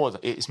it's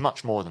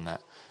much more than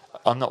that.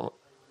 I'm not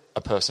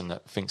a person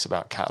that thinks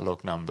about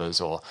catalogue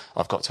numbers or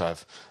I've got to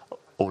have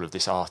all of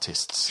this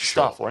artist's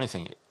stuff or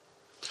anything.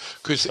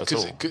 Because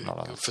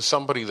for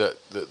somebody that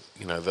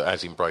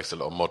has embraced a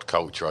lot of mod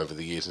culture over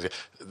the years,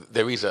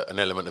 there is an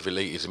element of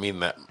elitism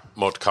in that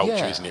mod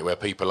culture, isn't it, where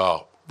people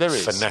are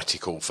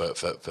fanatical for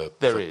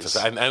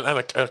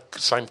and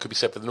same could be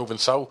said for the Northern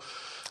Soul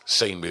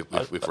scene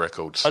with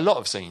records. A lot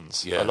of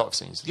scenes. Yeah,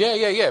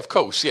 of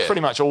course. Yeah,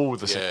 pretty much all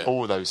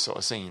those sort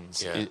of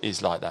scenes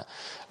is like that.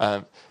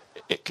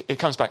 it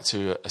comes back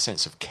to a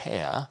sense of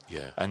care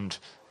and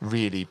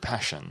really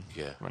passion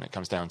when it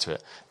comes down to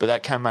it. But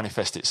that can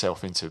manifest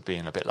itself into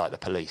being a bit like the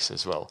Police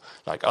as well.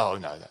 Like, oh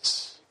no,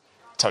 that's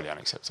totally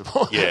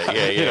unacceptable.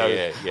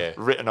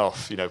 Written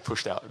off,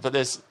 pushed out. But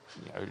there's,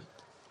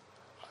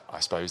 I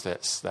suppose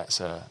there's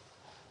a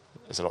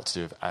lot to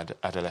do with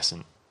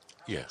adolescent.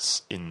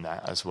 Yes, in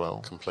that as well.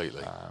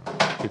 Completely.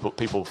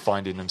 People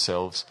finding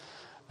themselves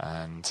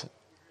and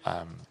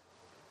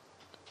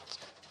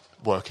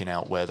working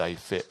out where they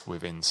fit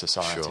within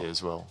society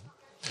as well.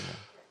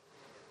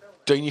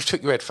 Dean, you've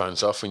took your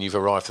headphones off and you've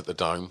arrived at the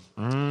Dome,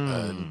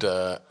 and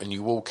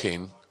you walk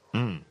in.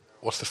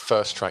 What's the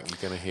first track you're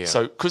going to hear?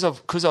 So,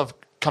 because I've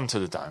come to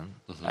the Dome,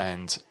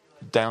 and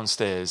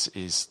downstairs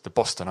is the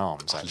Boston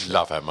Arms. Actually, I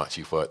love how much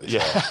you've worked this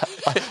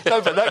out.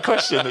 No, but that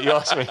question that you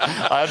asked me,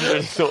 I hadn't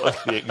really thought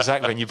of the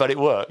exact venue, but it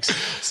works.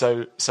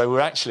 So we're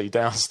actually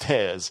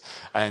downstairs,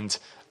 and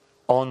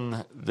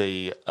on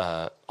the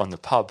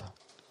pub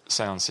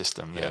sound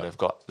system there,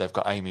 they've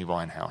got Amy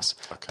Winehouse,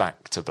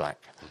 Back to Black,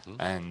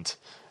 and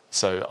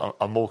so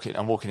I'm walking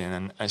in,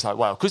 and it's like,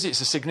 wow, because it's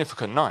a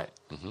significant night,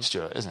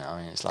 Stuart, isn't it?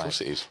 I mean, it's like, of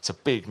course it is. It's a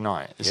big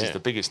night. This is the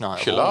biggest night.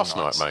 It's your last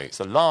night, mate. It's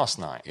the last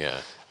night.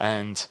 Yeah.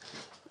 And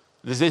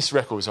there's this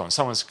record's on.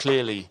 Someone's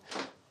clearly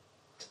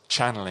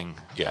channeling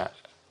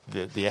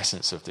the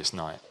essence of this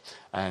night,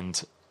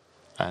 and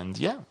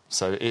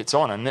so it's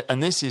on,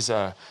 and this is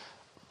a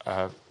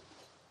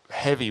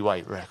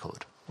heavyweight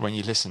record. When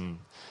you listen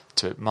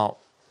to it, Mark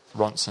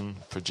Ronson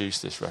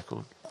produced this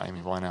record.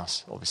 Amy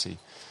Winehouse, obviously,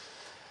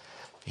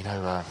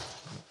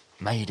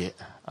 made it.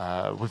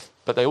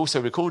 But they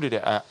also recorded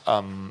it at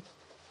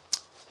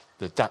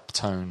the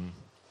Daptone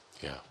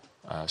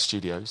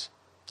studios,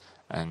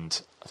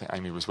 and I think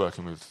Amy was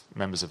working with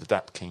members of the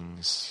Dap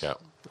Kings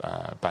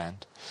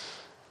band.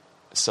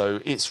 So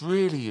it's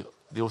really,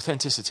 the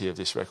authenticity of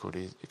this record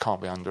it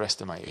can't be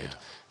underestimated.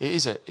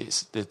 It's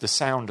the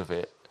sound of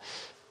it.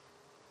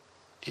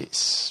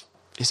 It's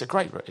a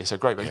great record.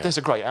 There's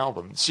a great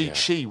album.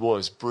 She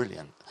was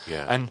brilliant.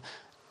 Yeah. And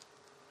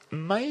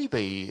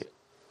maybe,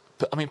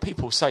 but I mean,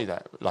 people say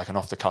that like an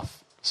off the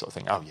cuff sort of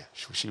thing. Oh yeah,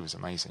 she was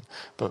amazing.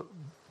 But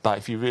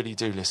if you really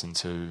do listen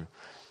to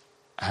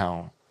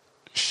how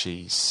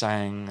she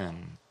sang,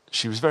 and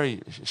she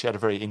had a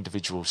very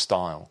individual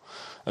style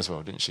as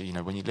well, didn't she?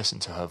 When you listen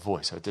to her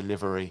voice, her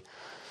delivery,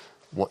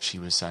 what she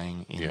was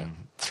saying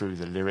through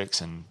the lyrics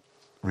and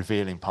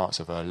revealing parts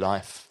of her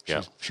life,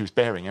 she was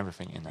bearing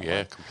everything in that way.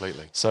 Yeah,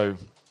 completely. So,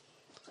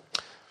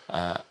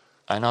 and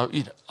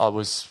I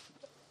was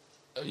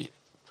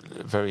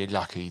very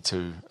lucky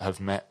to have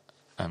met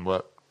and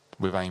worked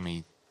with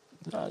Amy,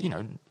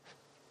 and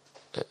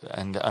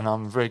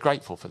I'm very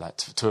grateful for that,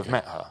 to have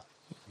met her.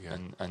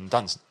 And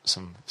done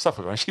some stuff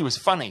with her. And she was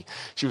funny.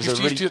 She was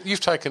you've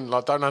taken,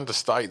 like, don't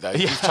understate that.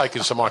 You've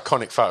taken some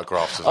iconic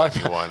photographs of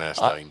Amy Winehouse,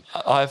 Dean.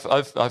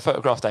 I've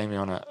photographed Amy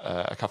on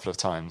a couple of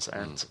times,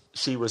 and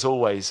she was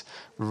always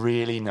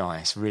really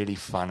nice, really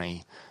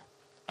funny,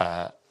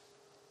 a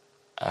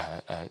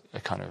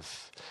kind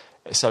of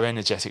so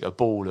energetic, a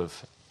ball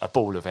of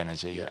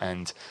energy,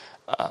 and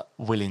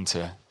willing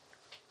to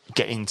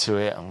get into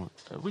it. And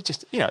we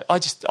just, I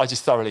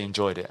just thoroughly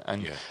enjoyed it,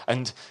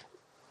 and.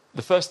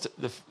 The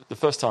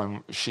first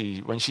time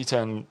when she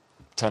turned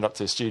up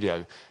to the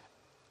studio,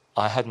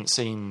 I hadn't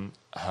seen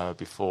her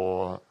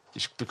before,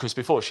 because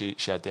before she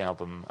had the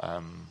album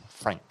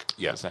Frank,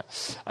 wasn't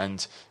it?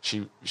 And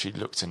she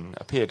looked and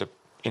appeared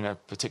in a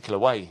particular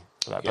way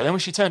for that. But then when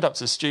she turned up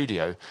to the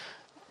studio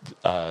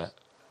for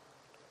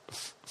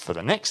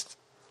the next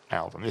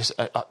album,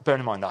 bearing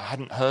in mind that I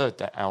hadn't heard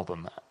that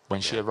album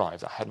when she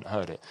arrived, I hadn't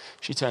heard it.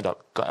 She turned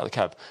up, got out of the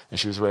cab, and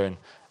she was wearing,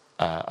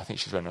 I think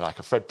she was wearing like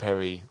a Fred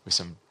Perry with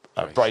some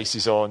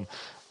braces on,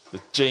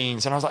 the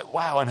jeans, and I was like,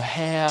 wow, and her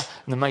hair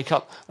and the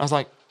makeup. And I was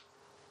like,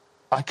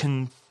 I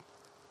can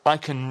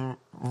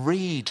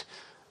read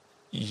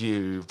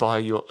you by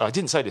your. I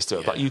didn't say this to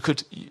her, but you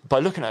could, by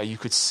looking at her, you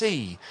could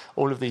see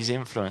all of these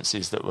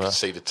influences that were. You could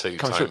see the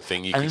two-tone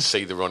thing. You could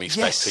see the Ronnie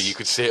Spector. You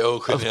could see it all.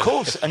 Of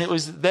course, and it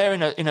was there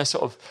in a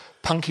sort of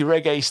punky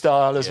reggae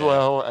style as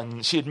well.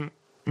 And she had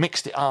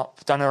mixed it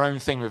up, done her own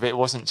thing with it. It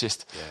wasn't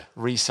just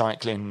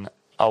recycling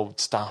old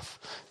stuff.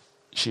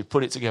 She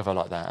put it together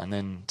like that, and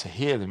then to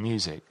hear the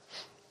music,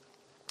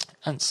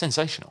 and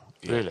sensational,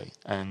 really.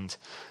 And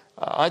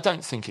I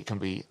don't think it can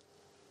be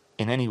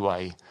in any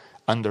way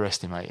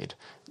underestimated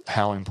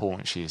how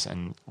important she is,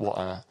 and what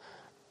a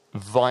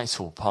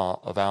vital part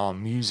of our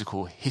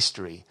musical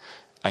history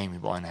Amy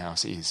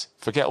Winehouse is.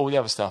 Forget all the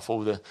other stuff,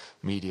 all the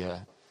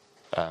media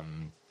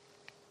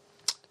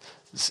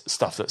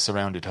stuff that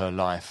surrounded her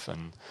life,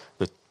 and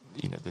the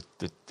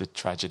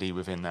tragedy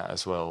within that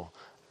as well.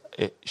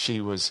 She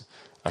was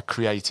a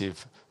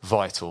creative,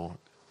 vital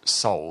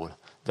soul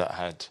that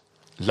had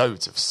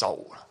loads of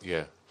soul.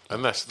 Yeah,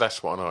 and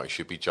that's what an artist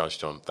should be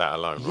judged on, that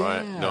alone,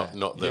 right?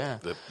 Not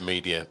the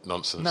media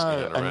nonsense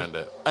around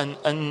it.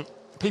 And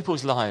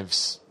people's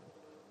lives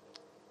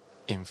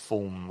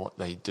inform what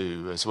they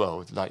do as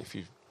well. Like if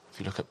you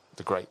look at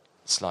the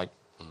greats like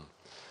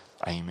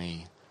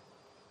Amy,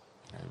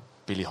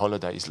 Billie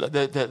Holiday's.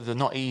 They're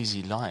not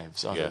easy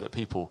lives, are they? That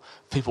people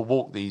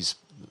walk these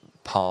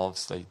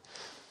paths.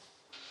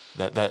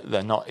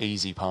 They're not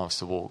easy paths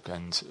to walk,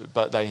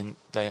 but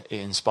it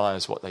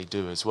inspires what they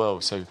do as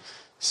well. So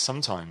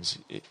sometimes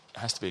it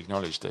has to be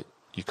acknowledged that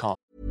you can't.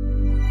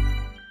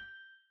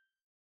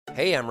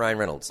 Hey, I'm Ryan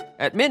Reynolds.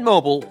 At Mint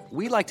Mobile,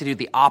 we like to do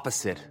the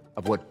opposite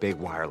of what Big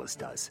Wireless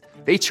does.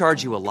 They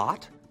charge you a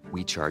lot,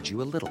 we charge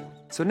you a little.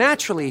 So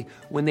naturally,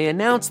 when they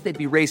announced they'd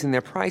be raising their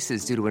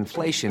prices due to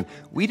inflation,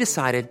 we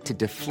decided to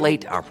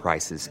deflate our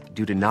prices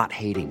due to not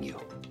hating you.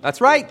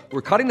 That's right.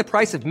 We're cutting the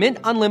price of Mint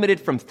Unlimited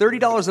from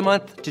 $30 a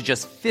month to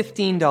just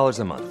 $15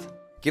 a month.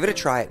 Give it a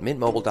try at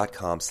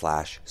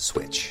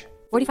mintmobile.com/switch.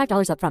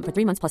 $45 up front for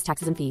 3 months plus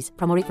taxes and fees.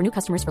 Promo rate for new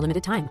customers for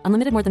limited time.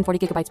 Unlimited more than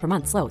 40 gigabytes per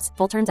month. Slows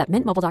full terms at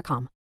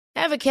mintmobile.com.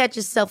 Ever catch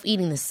yourself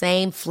eating the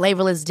same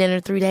flavorless dinner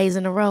 3 days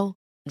in a row?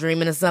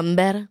 Dreaming of something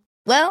better?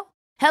 Well,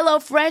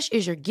 HelloFresh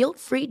is your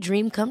guilt-free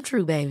dream come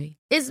true, baby.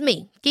 It's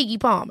me, Keke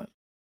Palmer.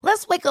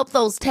 Let's wake up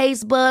those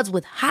taste buds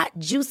with hot,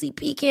 juicy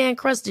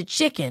pecan-crusted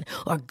chicken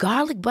or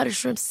garlic butter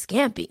shrimp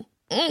scampi.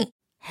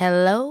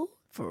 Hello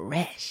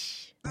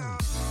Fresh.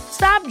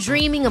 Stop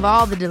dreaming of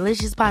all the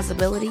delicious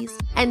possibilities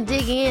and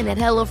dig in at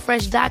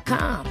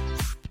HelloFresh.com.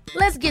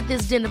 Let's get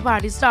this dinner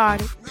party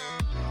started.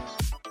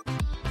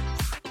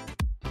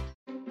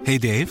 Hey,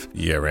 Dave.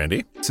 Yeah,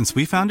 Randy. Since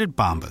we founded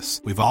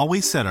Bombas, we've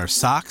always said our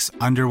socks,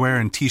 underwear,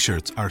 and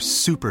T-shirts are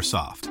super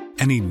soft.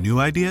 Any new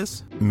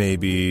ideas?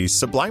 Maybe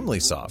sublimely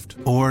soft.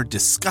 Or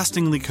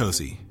disgustingly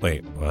cozy.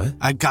 Wait, what?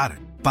 I got it.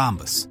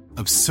 Bombas.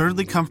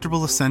 Absurdly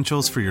comfortable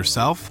essentials for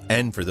yourself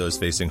and for those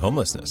facing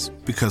homelessness.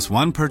 Because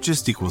one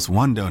purchased equals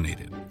one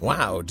donated.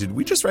 Wow, did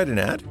we just write an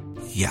ad?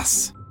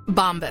 Yes.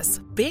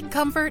 Bombas. Big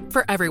comfort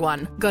for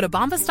everyone. Go to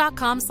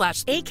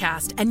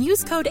bombas.com/ACAST and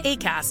use code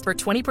ACAST for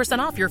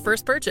 20% off your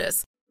first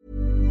purchase.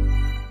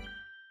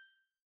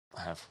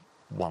 I have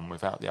one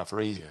without the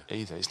other either.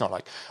 It's not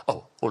like,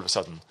 all of a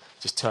sudden,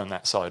 just turn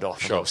that side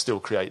off and it'll still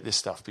create this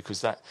stuff,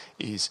 because that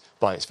is,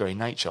 by its very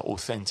nature,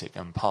 authentic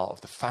and part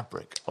of the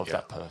fabric of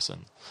that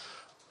person.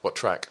 What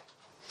track?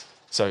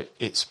 So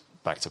it's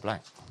Back to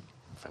Black.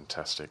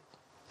 Fantastic.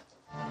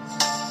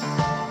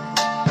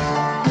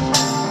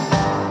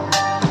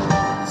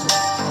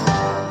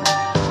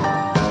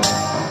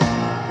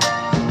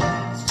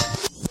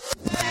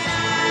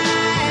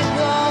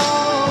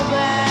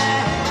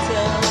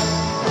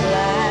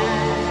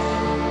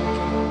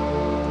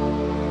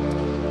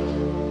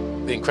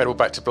 Incredible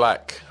Back to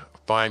Black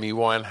by Amy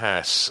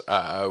Winehouse.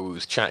 I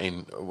was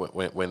chatting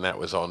when that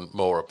was on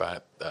more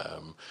about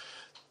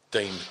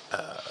Dean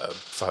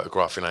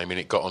photographing Amy, and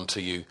it got onto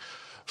you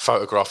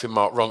photographing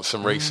Mark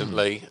Ronson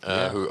recently,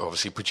 who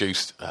obviously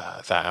produced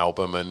that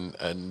album,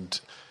 and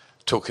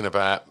talking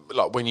about,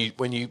 like, when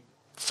you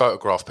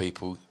photograph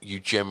people, you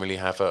generally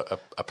have a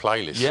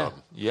playlist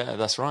on. Yeah,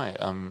 that's right.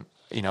 I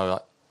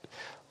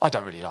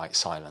don't really like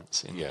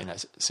silence in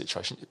that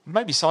situation.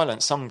 Maybe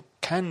silence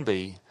can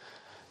be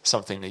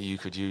something that you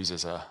could use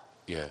as a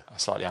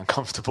slightly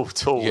uncomfortable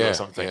tool or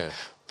something. Yeah.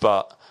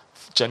 But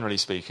generally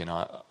speaking,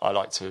 I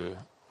like to,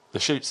 the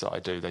shoots that I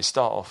do, they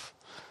start off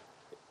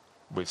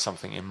with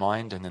something in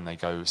mind and then they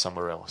go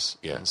somewhere else.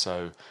 Yeah. And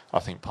so I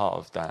think part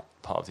of the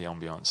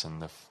ambience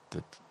and the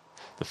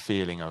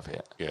feeling of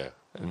it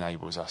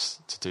enables us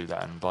to do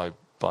that. And by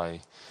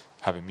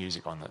having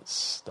music on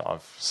that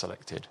I've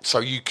selected. So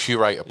you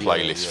curate a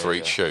playlist for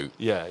each shoot?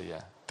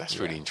 Yeah. That's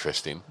really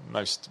interesting.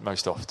 Most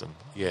often.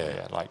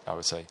 Yeah, like I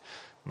would say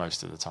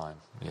most of the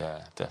time.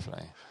 Yeah,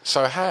 definitely.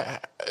 So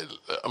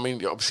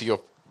obviously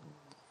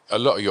a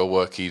lot of your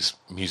work is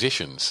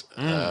musicians.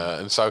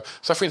 And so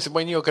for instance,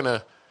 when you're going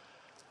to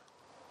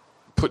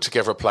put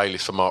together a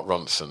playlist for Mark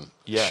Ronson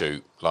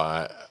shoot,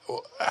 like,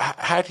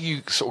 how do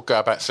you sort of go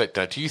about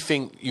selecting that? Do you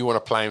think you want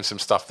to play him some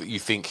stuff that you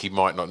think he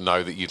might not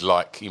know that you'd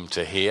like him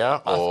to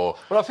hear? Or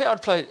I think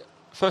I'd play...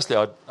 Firstly,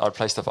 I'd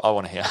play stuff I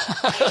want to hear.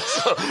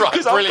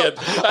 Right, brilliant.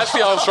 That's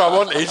the answer I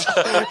wanted.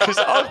 Because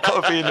I've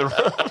got to be in the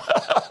room.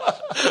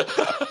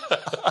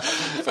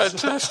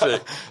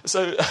 Fantastic.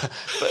 So,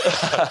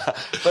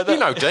 but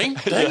Dean?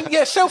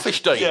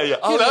 Selfish Dean. Yeah.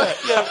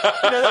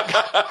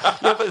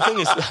 But the thing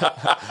is,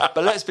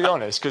 but let's be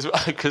honest,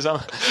 because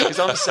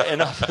I'm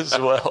setting up as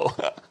well.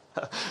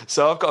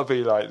 So I've got to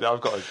be like, I've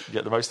got to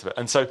get the most of it.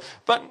 And so,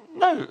 but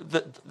no,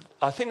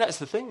 I think that's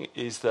the thing,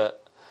 is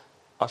that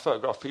I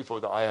photograph people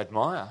that I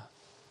admire,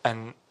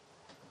 and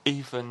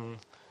even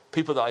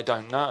people that I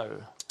don't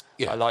know.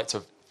 I like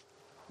to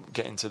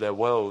get into their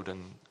world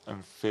and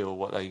feel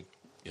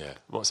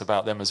what's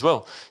about them as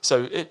well.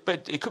 So,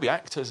 but it could be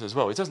actors as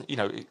well. It doesn't,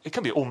 it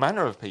can be all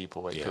manner of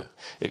people. It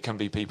can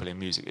be people in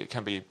music. It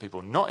can be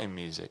people not in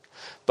music.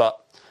 But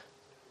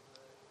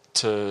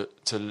to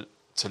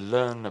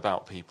learn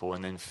about people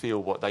and then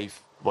feel what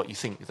you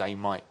think they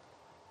might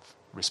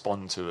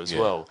respond to as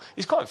well.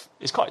 It's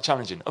quite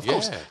challenging. Of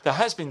course, there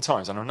has been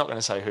times, and I'm not going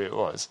to say who it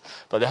was,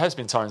 but there has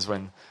been times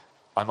when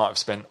I might have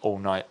spent all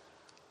night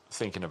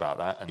thinking about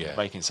that and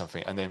making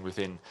something, and then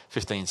within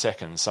 15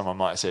 seconds, someone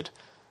might have said,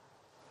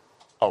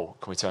 "Oh,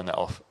 can we turn that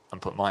off and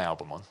put my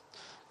album on?"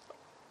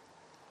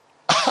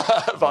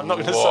 but I'm not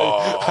going to say.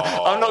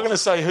 I'm not going to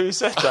say who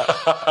said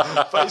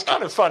that. But it's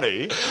kind of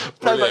funny.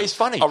 Brilliant. No, but it's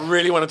funny. I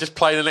really want to just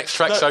play the next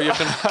track so you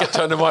can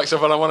turn the mics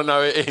off, and I want to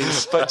know who it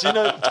is. But do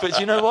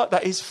you know what?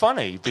 That is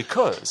funny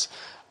because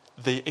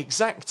the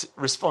exact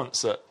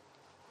response that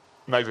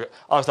maybe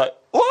I was like,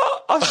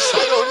 "What?" I was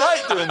sat all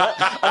night doing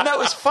that, and that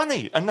was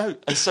funny. And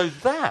so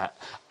that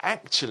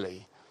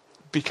actually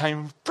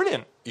became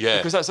brilliant. Yeah.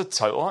 Because that's a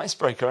total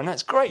icebreaker, and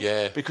that's great.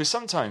 Yeah. Because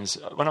sometimes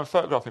when I'm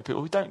photographing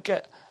people, we don't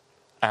get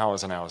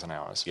hours and hours and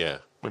hours. Yeah.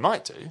 We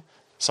might do.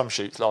 Some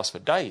shoots last for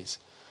days.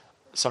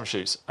 Some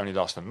shoots only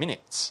last for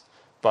minutes.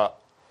 But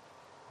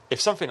if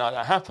something like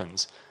that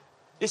happens,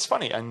 it's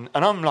funny. And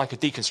I'm like a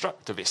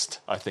deconstructivist,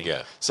 I think.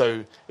 Yeah.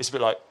 So it's a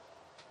bit like,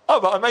 oh,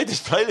 but I made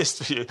this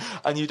playlist for you,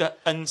 and you don't.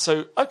 And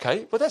so,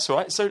 okay, well that's all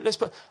right. So let's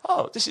put.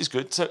 Oh, this is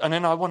good. So, and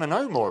then I want to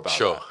know more about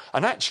Sure. that.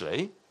 And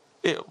actually,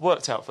 it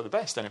worked out for the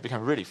best, and it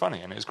became really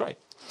funny, and it was great.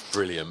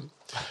 Brilliant.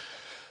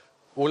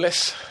 Well,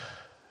 let's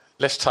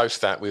toast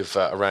that with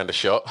a round of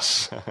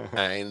shots.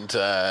 And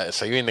so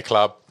you're in the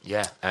club,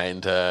 Yeah.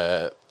 and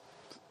you're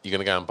going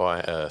to go and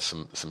buy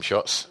some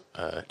shots.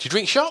 Do you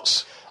drink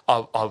shots?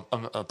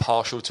 I'm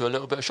partial to a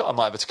little bit of shot. I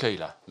might have a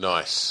tequila.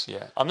 Nice.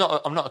 Yeah, I'm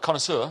not a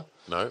connoisseur.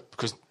 No.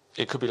 Because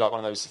it could be like one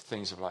of those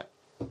things of like,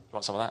 you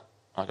want some of that?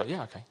 I go,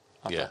 yeah, okay.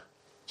 Yeah.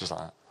 Just like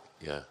that.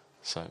 Yeah.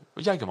 So,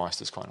 but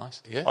Jägermeister's quite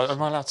nice. Yes.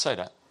 Am I allowed to say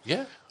that?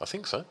 Yeah, I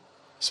think so.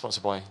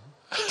 Sponsored by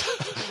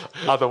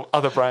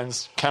other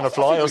brands can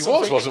apply or We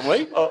something. wasn't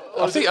we?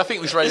 I think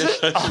it was radio.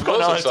 I've got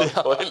no idea.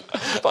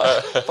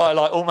 But I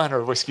like all manner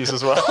of whiskies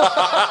as well.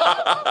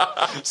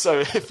 So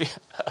if you...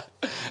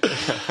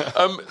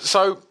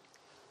 So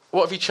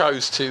what have you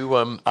chose to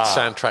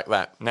soundtrack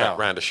that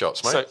round of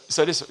shots, mate?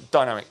 So this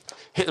dynamic,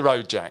 Hit the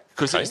Road, Jack,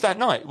 because it's that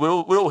night. We're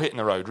all hitting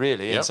the road,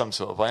 really, in some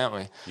sort of way, aren't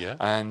we? Yeah.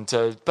 And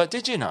but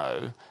did you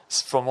know,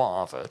 from what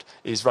I've heard,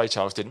 is Ray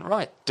Charles didn't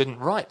write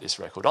this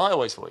record. I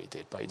always thought he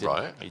did, but he didn't.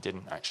 Right. He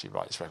didn't actually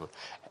write this record.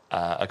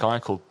 A guy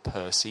called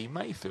Percy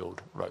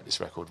Mayfield wrote this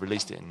record,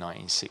 released it in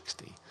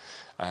 1960,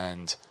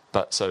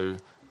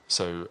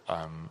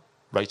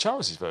 Ray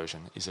Charles's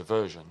version is a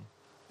version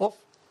of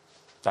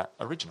that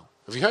original.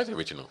 Have you heard the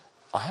original?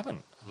 I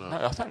haven't.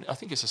 No, I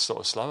think it's a sort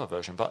of slower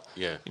version, but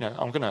yeah.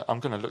 I'm gonna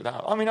look that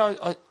up. I mean,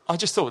 I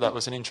just thought that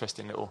was an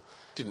interesting little.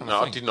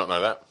 I did not know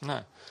that.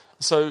 No,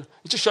 so it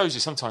just shows you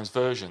sometimes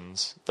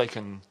versions they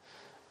can,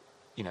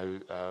 they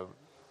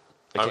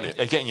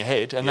get in your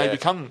head and they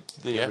become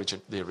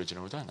the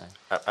original, don't they?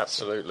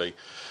 Absolutely.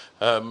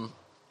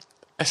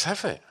 Let's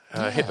have it.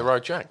 Hit the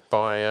Road, Jack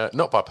by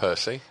not by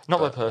Percy,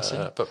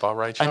 but by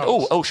Ray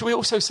Charles. And should we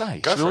also say?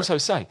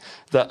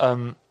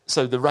 That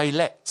so the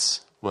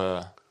Raylettes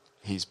were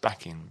his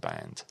backing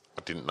band.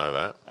 I didn't know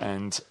that.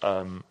 And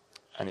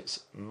it's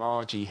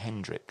Margie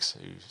Hendricks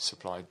who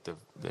supplied the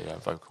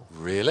vocal.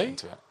 Really?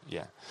 Into it.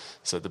 Yeah.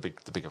 So the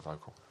bigger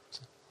vocal.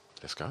 So.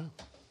 Let's go.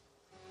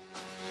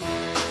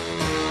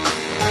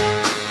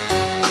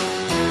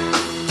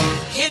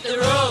 Hit the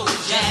road,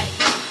 Jack.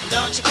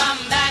 Don't you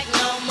come back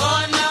no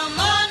more, no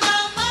more,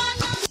 no more,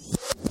 no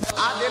more.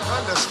 I didn't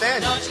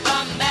understand. Don't you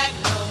come back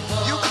no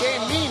more. You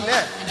can't mean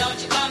that. Don't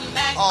you come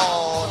back.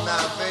 Oh,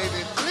 now,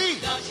 baby, please.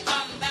 Don't you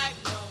come back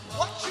no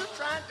more. What you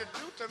trying to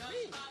do to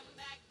me?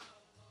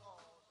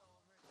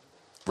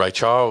 Ray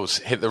Charles,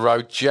 Hit the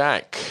Road,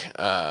 Jack,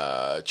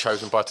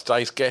 chosen by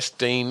today's guest,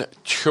 Dean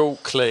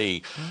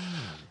Chalkley.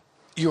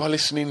 You are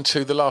listening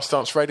to the Last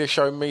Dance Radio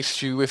Show, me,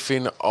 Stu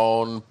Whiffin,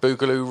 on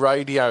Boogaloo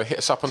Radio. Hit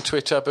us up on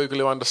Twitter,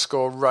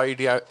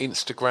 Boogaloo_radio,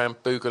 Instagram,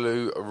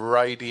 Boogaloo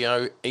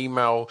Radio,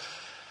 email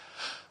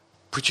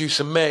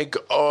producer Meg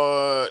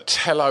or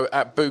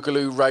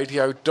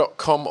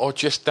hello@boogalooradio.com, or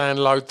just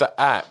download the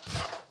app.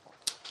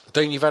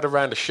 Dean, you've had a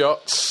round of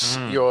shots.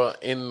 You're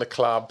in the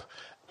club,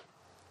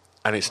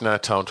 and it's now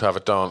time to have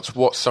a dance.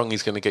 What song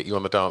is going to get you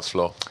on the dance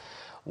floor?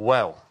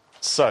 Well,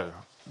 so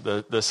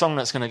the song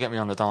that's going to get me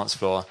on the dance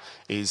floor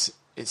is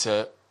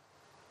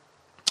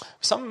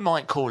some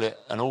might call it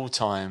an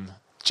all-time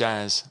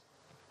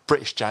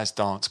British jazz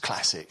dance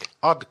classic.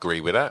 I'd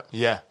agree with that.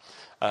 Yeah.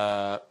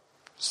 The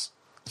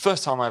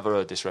first time I ever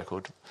heard this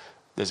record,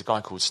 there's a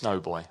guy called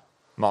Snowboy,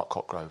 Mark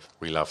Cotgrove.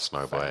 We love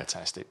Snowboy.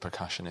 Fantastic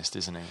percussionist,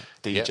 isn't he?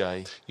 DJ.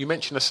 Yep. You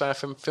mentioned the South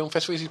Film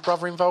Festival. Is his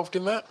brother involved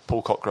in that?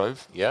 Paul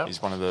Cotgrove. Yeah. He's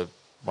one of the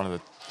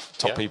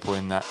top people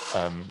in that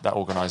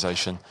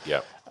organisation.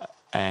 Yeah.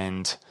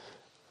 And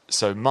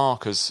so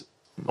Mark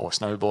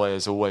Snowboy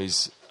has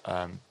always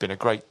been a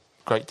great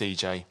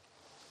DJ.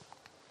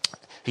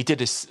 He did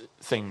this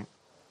thing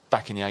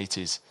back in the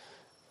 80s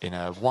in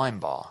a wine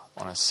bar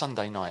on a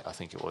Sunday night, I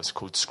think it was,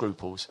 called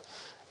Scruples,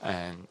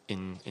 and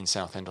in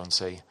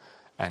Southend-on-Sea.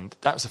 And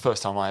that was the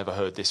first time I ever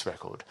heard this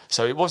record.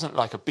 So it wasn't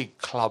like a big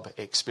club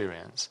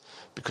experience,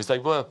 because they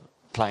were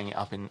playing it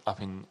up in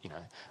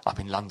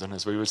London,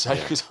 as we would say.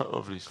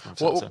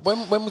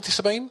 When would this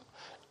have been?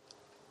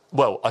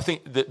 Well, I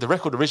think the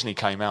record originally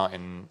came out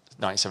in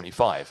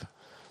 1975,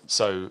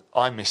 so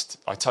I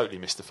totally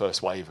missed the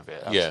first wave of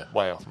it. That was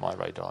way off my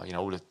radar.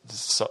 All the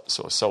sort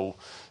of soul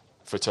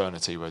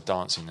fraternity were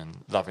dancing and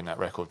loving that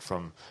record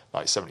from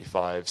like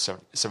 75,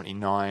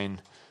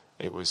 79.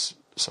 It was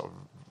sort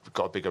of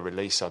got a bigger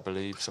release, I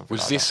believe.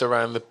 Was this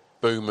around the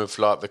boom of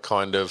like the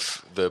kind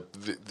of the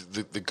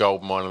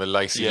Goldmine and the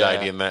Lazy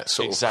Lady and that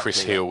sort of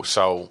Chris Hill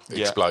soul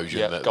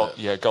explosion?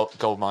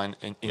 Goldmine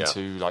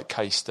into like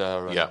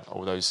K-Star and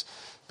all those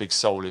big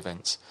soul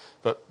events.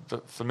 But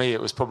for me,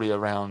 it was probably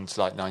around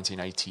like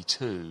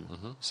 1982,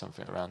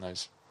 something around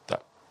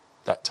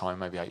that time,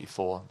 maybe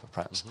 84,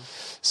 perhaps.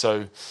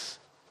 So,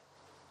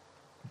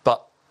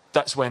 but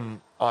that's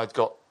when I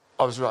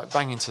was right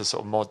bang into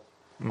sort of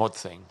mod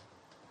thing,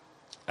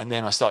 and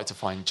then I started to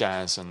find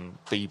jazz and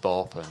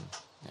bebop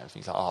and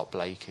things like Art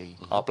Blakey.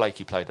 Art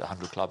Blakey played at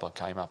 100 Club. I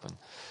came up and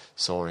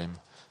saw him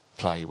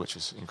play, which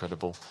was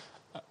incredible.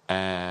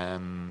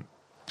 Getting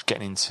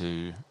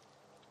into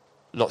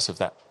lots of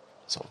that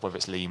sort of, whether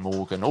it's Lee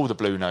Morgan, all the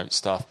Blue Note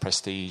stuff,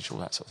 Prestige, all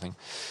that sort of thing,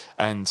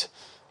 and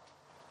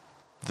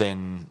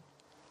then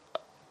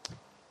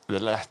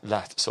the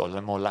sort of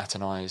the more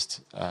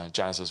Latinized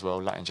jazz as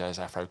well, Latin jazz,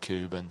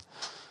 Afro-Cuban,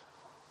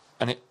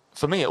 and it.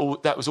 For me,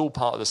 that was all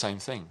part of the same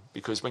thing,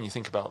 because when you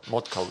think about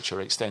mod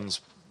culture, it extends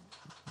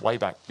way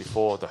back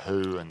before the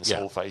Who and the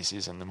Soul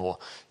Faces and the more,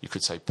 you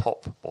could say,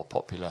 pop or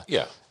popular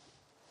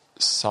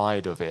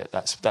side of it.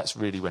 That's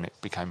really when it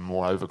became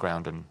more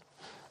overground and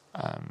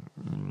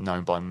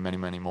known by many,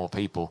 many more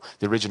people.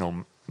 The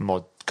original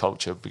mod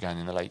culture began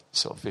in the late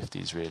sort of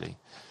 50s, really,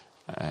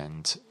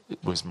 and it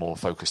was more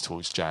focused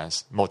towards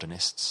jazz,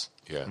 modernists,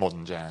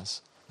 modern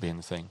jazz being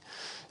the thing.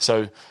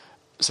 So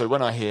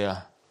when I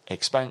hear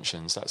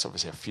Expansions, that's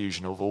obviously a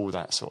fusion of all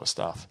that sort of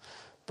stuff,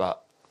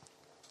 but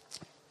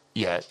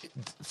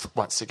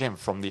once again,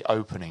 from the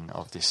opening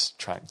of this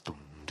track,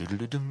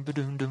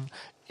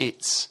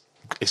 it's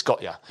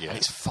got you, and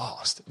it's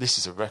fast. This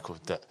is a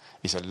record that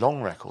is a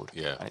long record,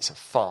 and it's a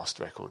fast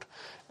record.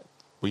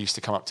 We used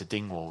to come up to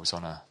Dingwalls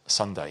on a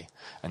Sunday,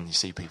 and you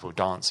see people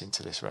dancing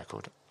to this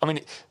record. I mean,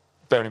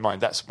 bearing in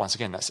mind, that's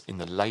in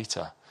the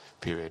later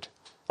period.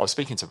 I was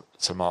speaking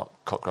to Mark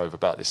Cockgrove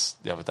about this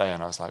the other day,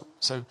 and I was like,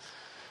 so,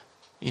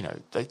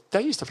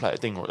 they used to play at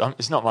Dingwalls.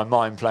 It's not my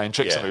mind playing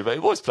tricks on me, but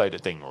it was played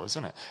at Dingwalls,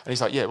 wasn't it? And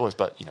he's like, yeah, it was,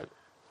 but,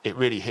 it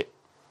really hit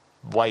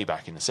way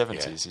back in the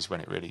 70s is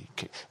when it really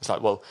kicked. It's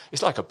like, well,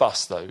 it's like a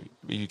bus, though.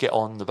 You get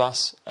on the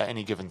bus at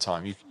any given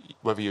time,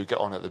 whether you get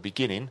on at the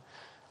beginning,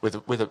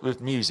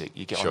 with music,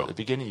 you get on at the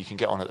beginning, you can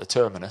get on at the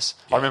terminus.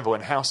 I remember when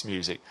house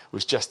music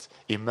was just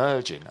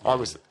emerging. I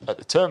was at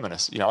the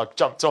terminus, I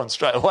jumped on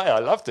straight away. I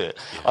loved it.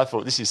 I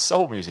thought, this is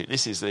soul music.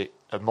 This is a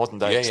modern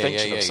day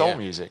extension of soul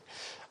music.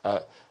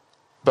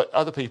 But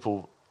other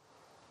people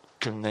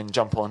can then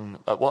jump on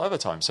at whatever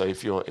time. So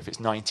if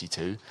it's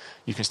 92,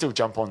 you can still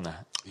jump on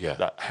that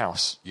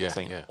house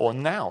thing. Yeah. Or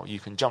now you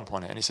can jump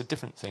on it, and it's a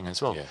different thing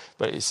as well. Yeah.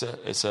 But it's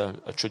a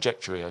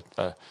trajectory,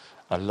 a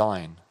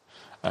line,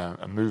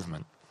 a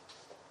movement.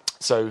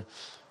 So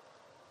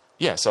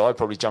I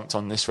probably jumped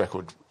on this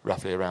record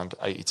roughly around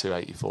 82,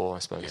 84, I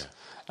suppose. Yeah.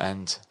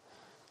 And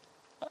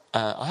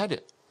I had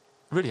it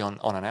really on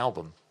an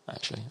album,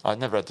 actually. I'd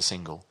never had the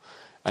single.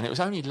 And it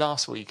was only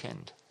last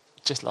weekend,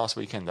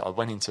 that I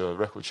went into a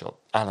record shop,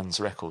 Allen's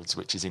Records,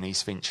 which is in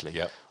East Finchley,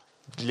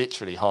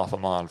 literally half a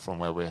mile from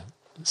where we're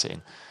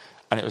sitting.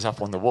 And it was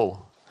up on the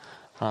wall.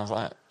 And I was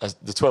like,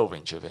 the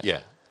 12-inch of it.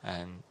 Yeah.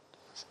 And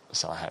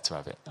so I had to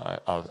have it.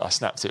 I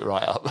snapped it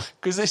right up,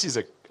 because this is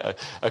a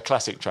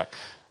classic track.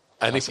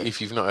 And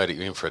if you've not heard it,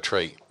 you're in for a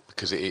treat,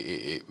 because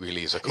it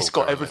really is a cool. It's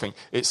got everything.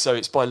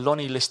 It's by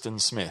Lonnie Liston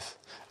Smith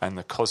and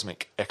the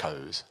Cosmic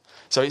Echoes.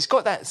 So it's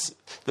got that.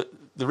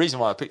 The reason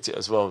why I picked it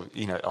as well,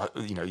 you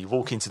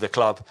walk into the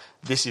club,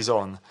 this is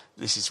on.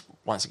 This is,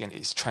 once again,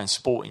 it's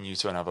transporting you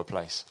to another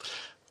place.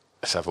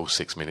 Let's have all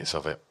 6 minutes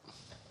of it.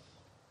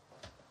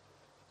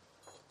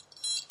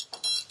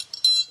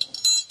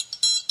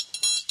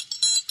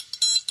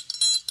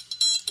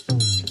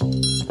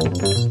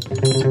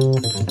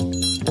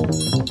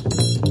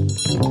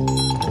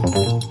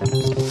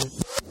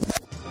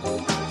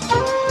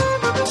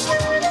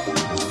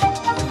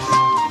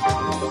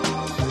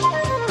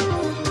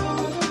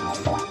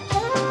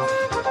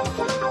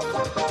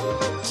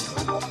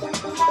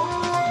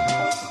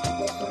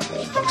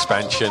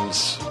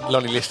 Expansions,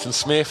 Lonnie Liston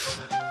Smith.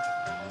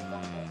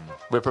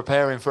 We're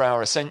preparing for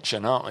our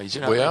ascension, aren't we? Do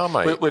you know we are,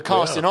 mate. We're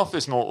casting off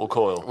this mortal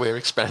coil. We're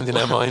expanding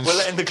our minds. We're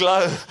letting the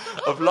glow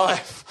of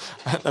life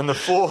and the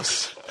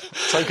force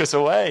take us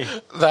away.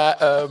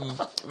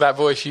 That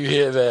voice you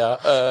hear there,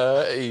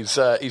 he's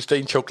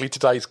Dean Chalkley,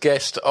 today's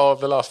guest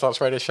of the Last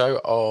Dance Radio Show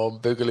on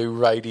Boogaloo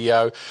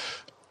Radio.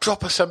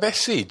 Drop us a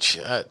message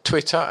at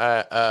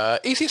Twitter.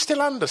 Is it still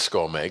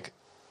 _ Meg?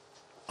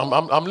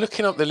 I'm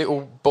looking up the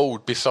little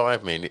board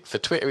beside me, and for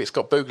Twitter it's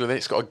got Boogaloo, and then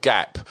it's got a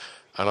gap,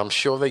 and I'm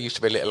sure there used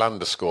to be a little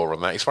underscore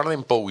on that. It's one of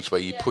them boards where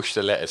you push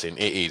the letters in.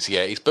 It is,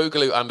 it's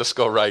Boogaloo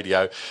 _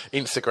 Radio.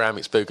 Instagram,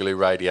 it's Boogaloo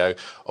Radio,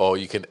 or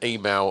you can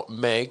email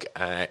Meg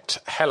at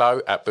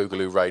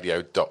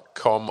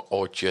hello@boogalooradio.com,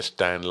 or just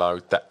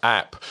download the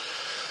app.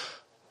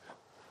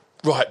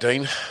 Right,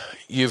 Dean,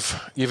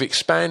 you've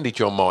expanded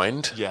your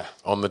mind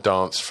on the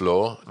dance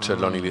floor to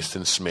Lonnie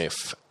Liston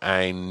Smith,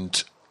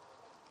 and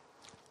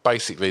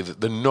basically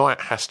the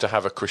night has to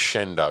have a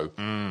crescendo.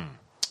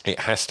 It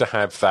has to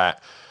have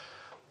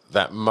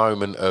that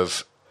moment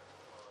of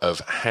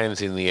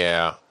hands in the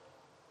air,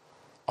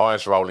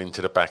 eyes rolling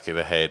to the back of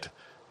the head,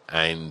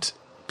 and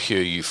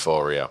pure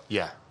euphoria.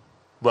 Yeah.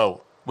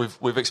 Well,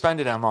 we've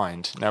expanded our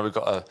mind. Now we've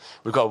got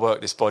to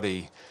work this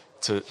body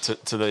to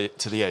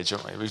the edge,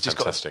 haven't we? We've just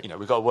Fantastic. got to,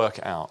 we've got to work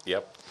it out.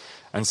 Yep.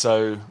 And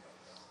so,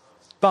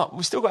 but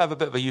we still got to have a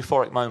bit of a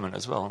euphoric moment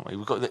as well, haven't we?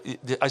 We've got,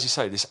 as you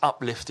say, this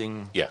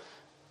uplifting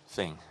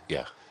thing.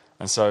 Yeah.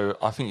 And so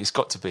I think it's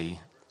got to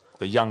be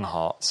the Young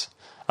Hearts,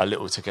 A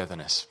Little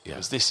Togetherness. Yeah.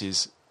 Because this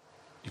is,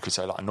 you could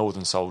say, like a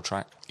Northern Soul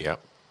track. Yeah.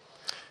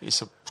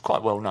 It's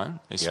quite well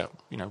known. It's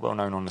well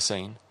known on the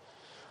scene,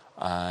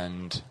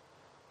 but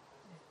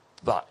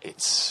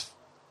it's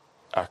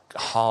a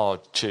hard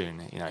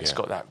tune. It's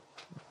got that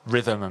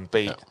rhythm and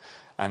beat,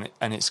 and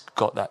it's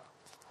got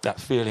that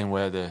feeling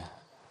where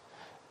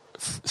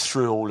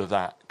through all of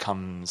that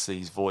comes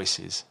these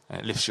voices,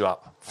 and it lifts you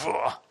up.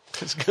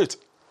 It's good.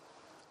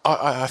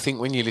 I think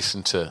when you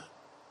listen to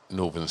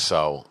Northern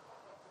Soul,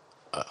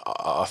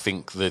 I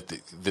think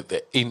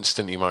the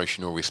instant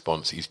emotional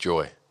response is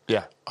joy.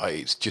 Yeah,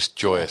 it's just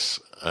joyous,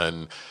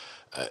 and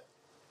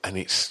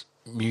it's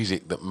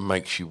music that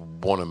makes you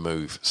want to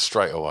move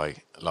straight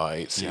away.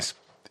 Like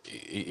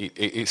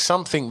it's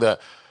something that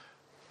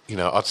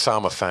I'd say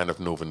I'm a fan of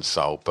Northern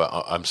Soul, but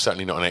I'm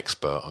certainly not an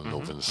expert on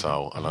Northern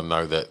Soul, and I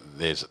know that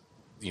there's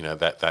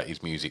that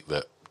is music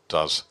that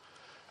does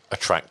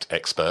attract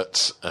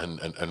experts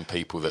and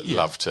people that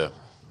love to.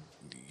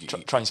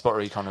 Train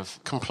spottery kind of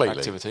completely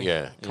activity.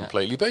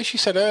 Completely. But as you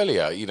said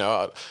earlier,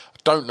 I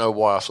don't know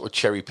why I sort of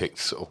cherry picked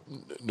sort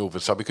of Northern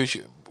Soul, because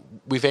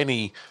with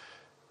any,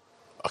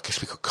 I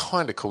guess we could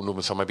kind of call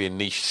Northern Soul maybe a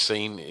niche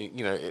scene.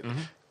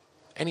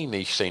 Any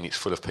niche scene, it's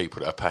full of people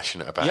that are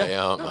passionate about it,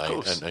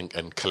 aren't they?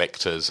 And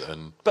collectors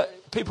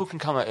But people can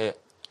come at it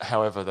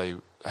however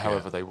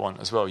they want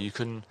as well. You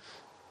can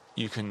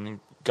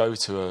go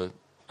to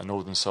a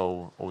Northern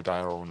Soul all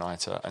day or all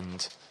nighter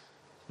and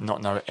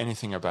not know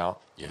anything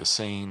about the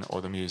scene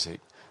or the music,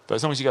 but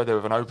as long as you go there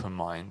with an open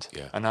mind,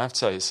 and I have to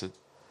say it's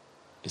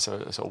a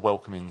sort of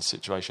welcoming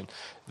situation.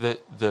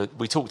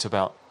 We talked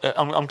about.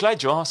 I'm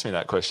glad you asked me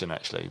that question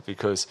actually,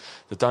 because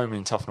the Dome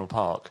in Tufnell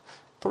Park,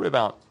 probably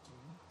about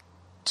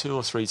 2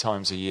 or 3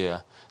 times a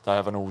year, they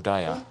have an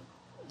all-dayer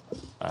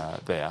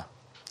there,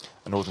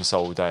 a Northern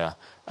Soul all-dayer,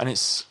 and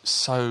it's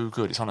so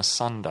good. It's on a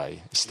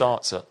Sunday. It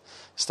starts at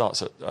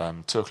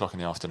 2:00 in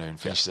the afternoon,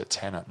 finishes at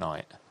 10 at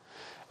night,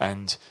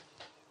 and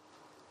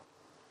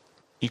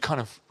you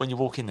kind of, when you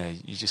walk in there,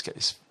 you just get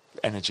this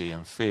energy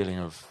and feeling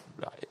of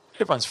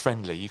everyone's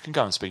friendly. You can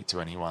go and speak to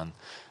anyone.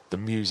 The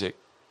music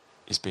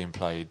is being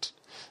played,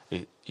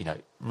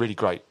 really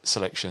great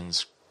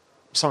selections.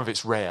 Some of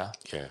it's rare,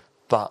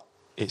 but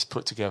it's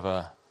put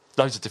together.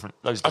 Loads of different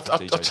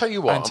DJs. I'll tell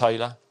you what, and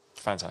Taylor,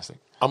 fantastic.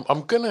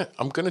 I'm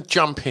gonna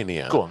jump in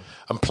here. Go on.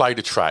 And play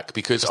the track,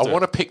 because I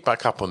want to pick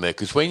back up on there,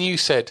 because when you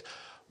said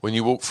when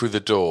you walk through the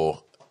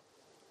door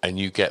and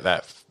you get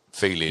that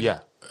feeling,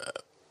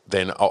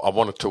 then I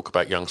want to talk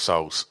about Young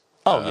Souls.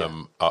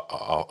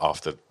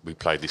 After we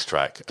play this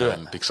track,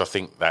 because I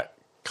think that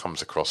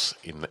comes across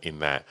in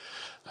that.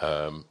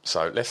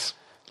 So let's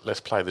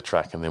play the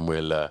track, and then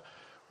we'll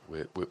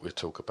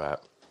talk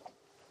about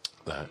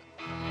that.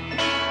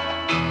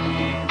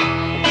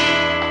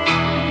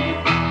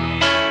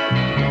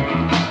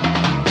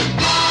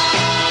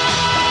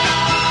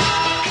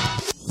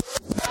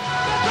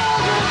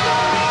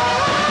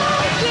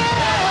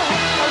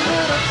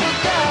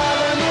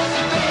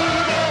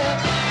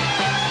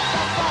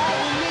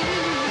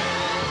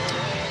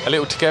 A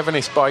Little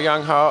Togetherness by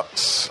Young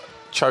Hearts,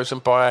 chosen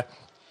by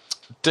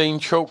Dean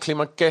Chalkley,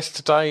 my guest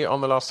today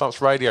on the Last Dance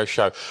radio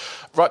show.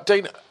 Right,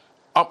 Dean,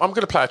 I'm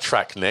going to play a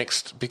track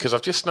next, because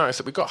I've just noticed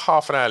that we've got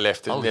half an hour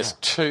left, and there's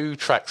 2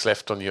 tracks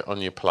left on your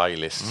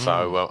playlist.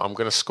 So I'm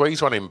going to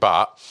squeeze one in,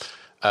 but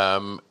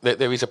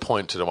there is a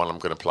point to the one I'm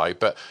going to play.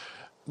 But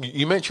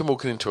you mentioned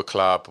walking into a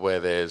club where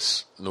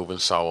there's Northern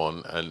Soul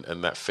on,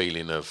 and that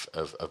feeling of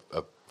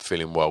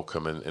feeling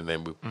welcome, and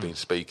then we've been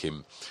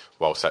speaking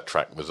whilst that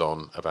track was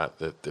on about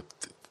the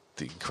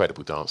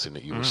incredible dancing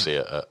that you will see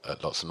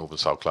at lots of Northern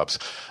Soul clubs.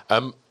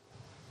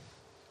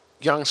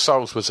 Young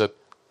Souls was a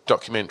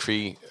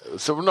documentary,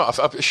 so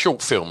not a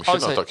short film,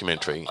 not a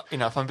documentary.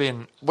 If I'm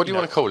being, what do you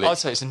want to call it? I'd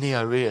say it's a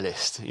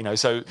neo-realist.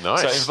 So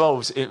Nice.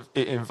 so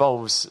it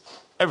involves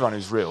everyone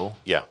who's real.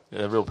 Yeah,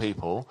 they're real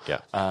people. Yeah.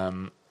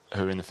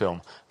 Who are in the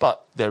film,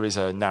 but there is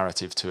a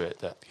narrative to it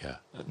that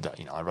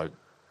I wrote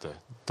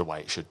the way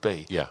it should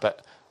be. Yeah.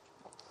 But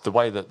the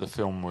way that the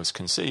film was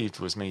conceived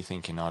was me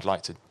thinking I'd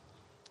like to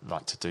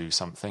do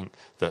something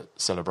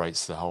that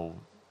celebrates the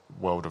whole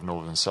world of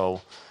Northern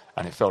Soul,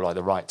 and it felt like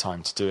the right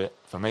time to do it.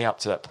 For me, up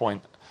to that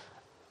point,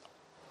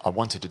 I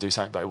wanted to do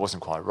something, but it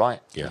wasn't quite right,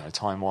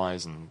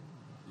 time-wise and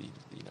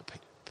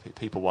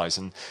people-wise.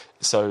 And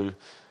so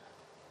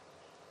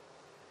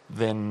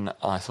then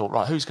I thought,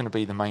 right, who would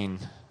be the main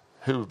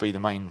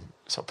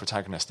sort of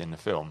protagonist in the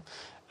film?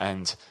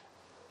 And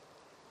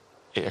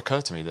it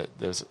occurred to me that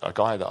there's a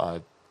guy that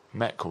I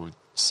met called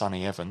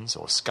Sonny Evans,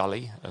 or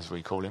Scully, as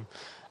we call him,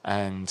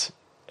 and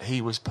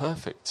he was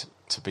perfect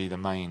to be the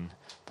main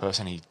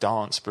person. He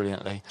danced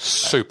brilliantly.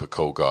 Super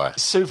cool guy.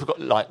 Super cool,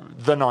 like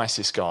the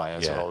nicest guy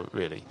as well,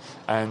 really.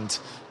 And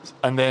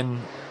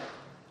then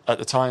at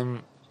the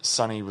time,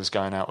 Sonny was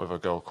going out with a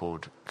girl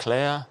called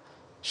Claire.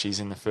 She's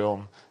in the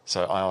film.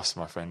 So I asked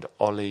my friend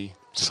Ollie.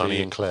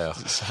 Sonny and Claire.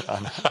 I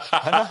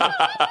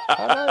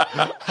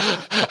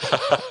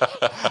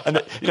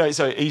know. And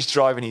so he's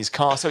driving his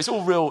car. So it's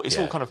all real. It's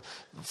all kind of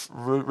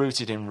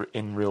rooted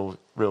in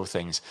real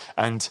things.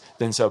 And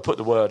then so I put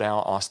the word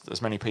out, asked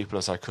as many people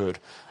as I could,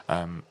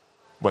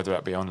 whether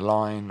that be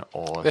online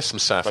or. There's some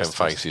Southend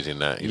faces in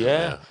that. Isn't Yeah.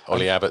 there?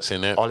 Ollie Abbott's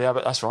in it. Ollie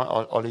Abbott, that's right.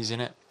 Ollie's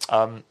in it.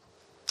 A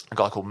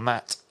guy called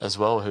Matt as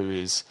well, who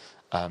is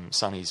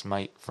Sonny's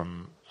mate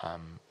from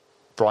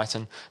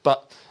Brighton.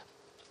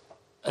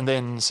 And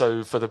then,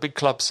 so for the big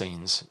club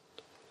scenes,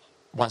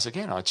 once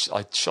again, I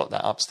shot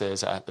that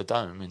upstairs at the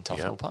Dome in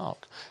Tufnell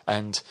Park.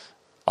 And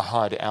I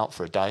hired it out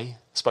for a day,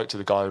 spoke to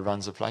the guy who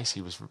runs the place.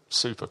 He was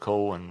super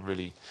cool and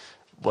really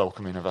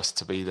welcoming of us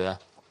to be there.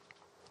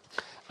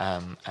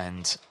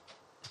 And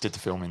did the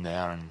filming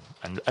there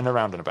and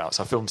around and about.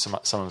 So I filmed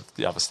some of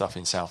the other stuff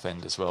in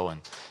Southend as well, and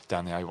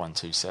down the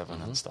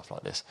A127 and stuff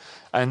like this.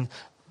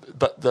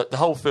 But the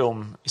whole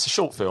film, it's a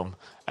short film,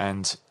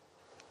 and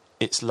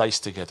it's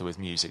laced together with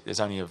music.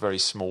 There's only a very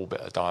small bit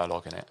of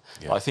dialogue in it.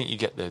 Yeah. But I think you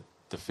get the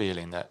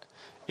feeling that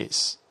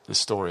it's the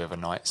story of a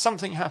night.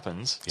 Something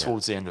happens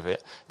towards the end of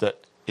it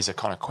that is a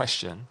kind of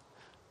question,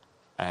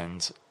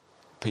 and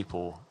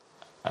people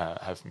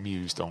have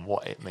mused on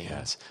what it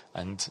means,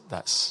 and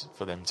that's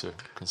for them to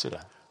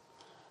consider.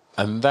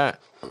 And that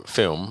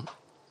film,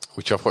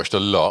 which I've watched a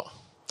lot,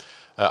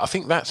 I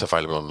think that's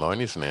available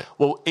online, isn't it?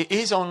 Well, it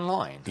is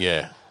online.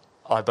 Yeah.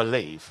 I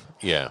believe.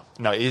 Yeah.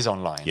 No, it is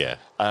online. Yeah.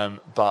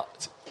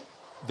 But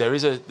there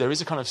is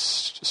a kind of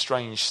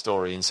strange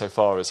story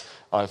insofar as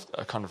I've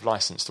kind of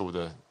licensed all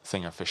the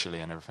thing officially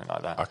and everything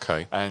like that.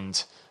 Okay.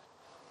 And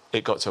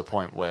it got to a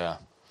point where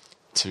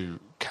to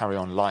carry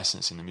on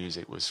licensing the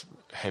music was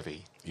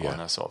heavy on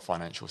a sort of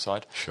financial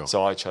side. Sure.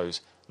 So I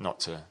chose not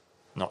to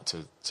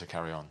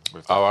carry on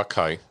with that. Oh,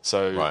 okay.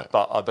 So, right.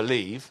 But I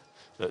believe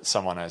that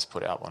someone has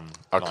put it up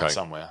online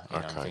somewhere,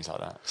 and things like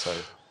that. So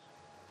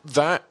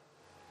that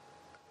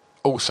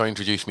also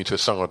introduced me to a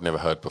song I'd never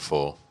heard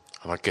before,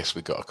 and I guess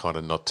we got a kind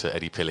of nod to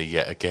Eddie Pilley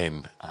yet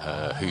again,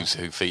 who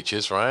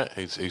features, right?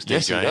 Who's DJing?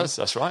 Yes, he does.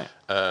 That's right.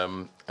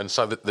 And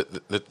so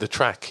the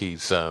track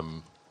is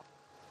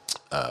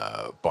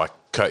by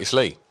Curtis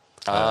Lee.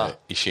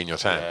 Is She in Your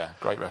Tan? Yeah,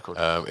 great record.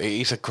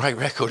 It's a great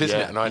record, isn't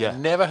it? And I'd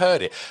never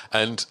heard it,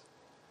 and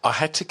I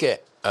had to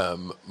get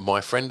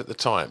my friend at the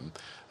time,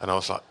 and I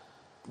was like,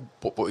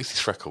 "What is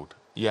this record?"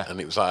 Yeah,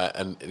 and it was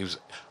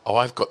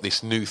I've got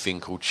this new thing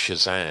called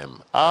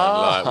Shazam,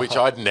 which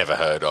I'd never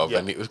heard of,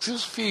 and it was a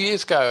few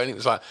years ago, and it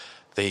was like,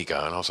 there you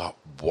go, and I was like,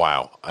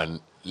 wow,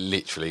 and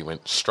literally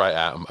went straight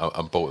out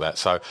and bought that.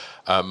 So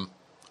I'm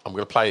going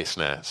to play this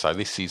now. So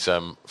this is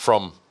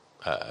from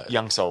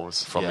Young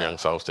Souls, from Young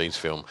Souls, Dean's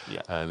film,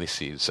 yeah. And this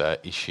is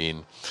She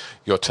in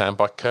Your Tan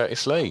by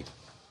Curtis Lee.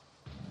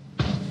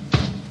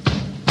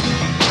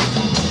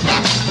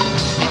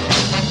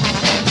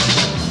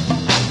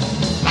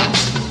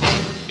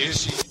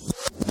 Is she?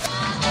 My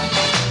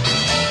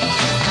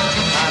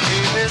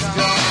baby's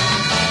gone.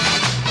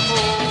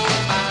 Oh,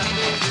 my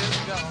baby's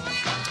gone.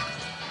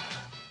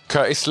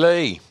 Curtis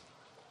Lee.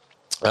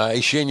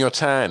 Is She in Your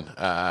Tan?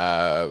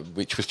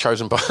 Which was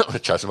chosen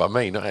by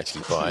me, not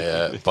actually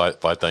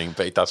by Dean,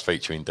 but it does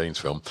feature in Dean's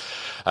film.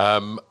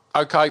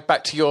 Okay,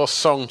 back to your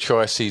song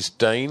choices,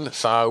 Dean.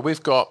 So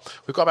we've got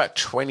about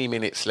 20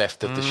 minutes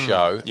left of the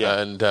show,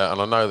 and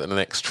I know that the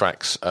next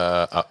track's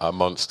a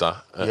monster,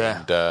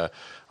 and I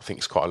think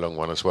it's quite a long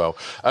one as well.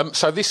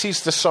 So this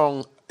is the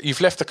song.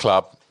 You've left the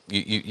club.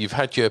 You've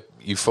had your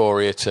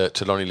euphoria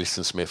to Lonnie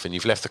Liston Smith, and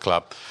you've left the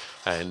club,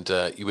 and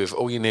you're with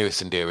all your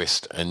nearest and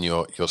dearest, and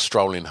you're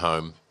strolling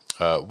home.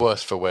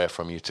 Worse for wear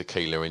from your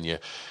tequila and your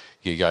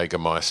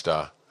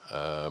Jägermeister.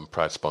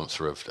 Proud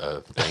sponsor of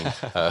Dean.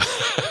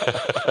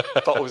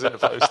 Bottles in the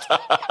post.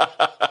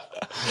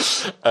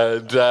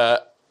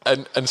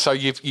 And so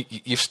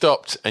you've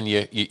stopped, and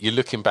you're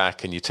looking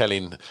back, and you're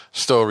telling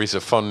stories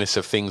of fondness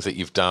of things that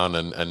you've done,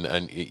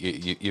 and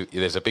you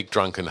there's a big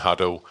drunken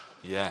huddle.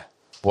 Yeah.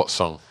 What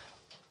song?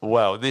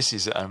 Well, this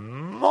is a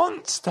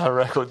monster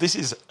record. This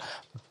is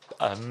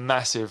a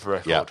massive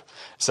record. Yep.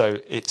 So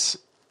it's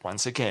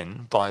once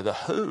again by The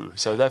Who.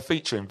 So they're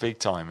featuring big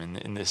time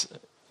in this.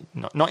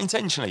 Not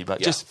intentionally, but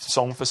just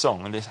song for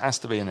song, and this has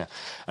to be in it.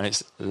 And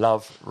it's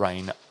Love,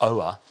 Rain,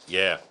 O'er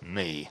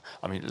Me.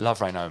 I mean,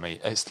 Love, Rain, O'er Me.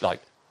 It's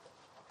like,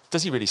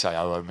 does he really say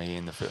 "Oh me"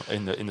 in the film,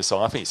 in the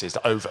song? I think it says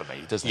 "over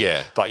me," doesn't it?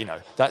 Yeah. But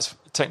that's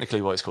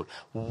technically what it's called.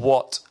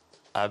 What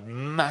a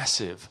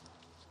massive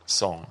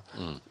song!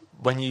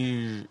 When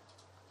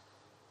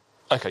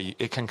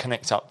it can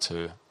connect up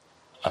to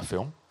a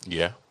film.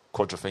 Yeah.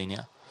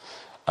 Quadrophenia.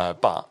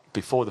 But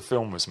before the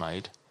film was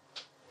made,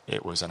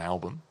 it was an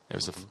album. It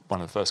was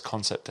one of the first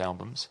concept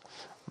albums.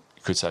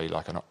 You could say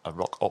like a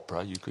rock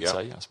opera, you could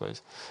say, I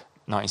suppose.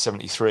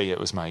 1973 it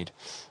was made,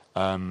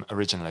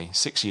 originally,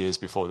 6 years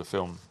before the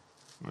film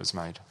was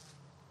made.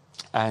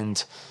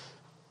 And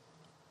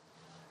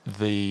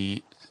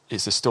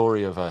it's the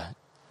story of a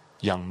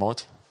young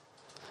mod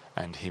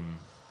and him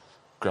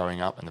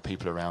growing up and the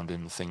people around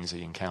him, the things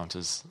he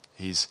encounters,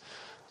 his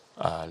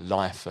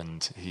life,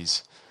 and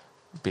he's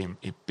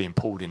being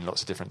pulled in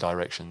lots of different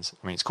directions.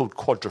 I mean, it's called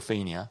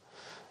Quadrophenia.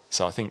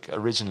 So I think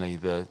originally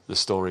the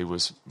story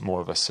was more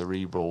of a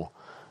cerebral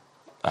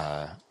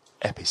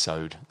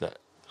episode that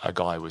a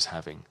guy was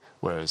having,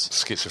 whereas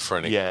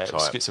schizophrenic. Yeah,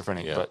 type.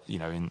 schizophrenic, Yeah.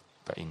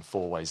 but in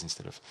 4 ways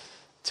instead of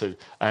 2.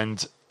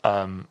 And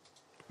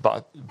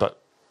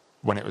but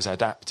when it was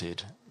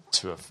adapted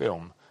to a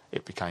film,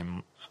 it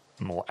became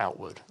more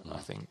outward. I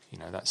think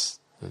that's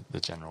the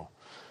general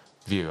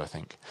view. I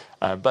think,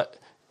 but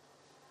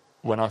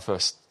when I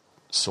first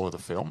saw the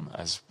film,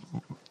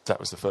 that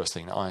was the first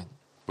thing that I.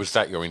 Was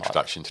that your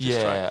introduction to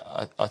this track?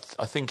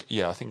 I think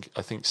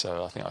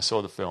so. I think I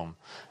saw the film,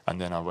 and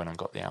then I went and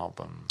got the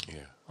album.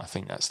 Yeah, I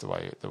think that's the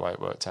way it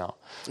worked out.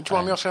 Do you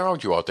mind me asking how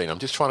old you are, Dean? I'm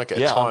just trying to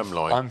get a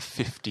timeline. I'm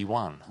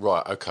 51.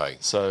 Right. Okay.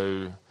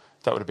 So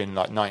that would have been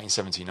like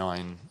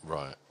 1979.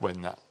 Right.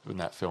 When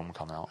that film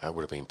came out. That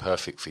would have been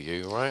perfect for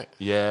you, right?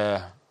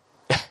 Yeah.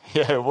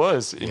 Yeah, it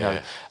was. You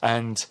know,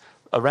 and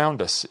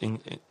around us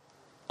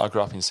I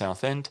grew up in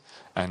Southend,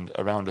 and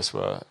around us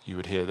you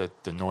would hear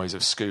the noise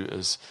of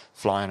scooters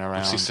flying around.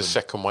 Was this the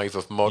second wave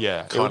of mod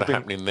kind of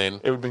happening then?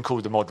 It would have been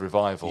called the mod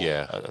revival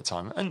at the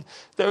time. And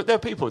there are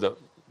people that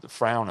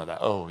frown at that.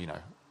 Oh,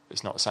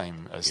 it's not the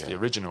same as the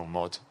original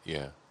mod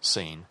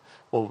scene.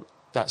 Well,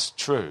 that's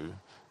true.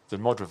 The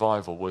mod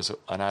revival was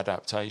an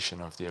adaptation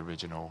of the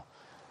original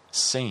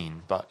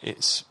scene, but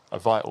it's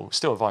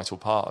still a vital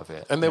part of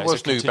it. And there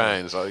was new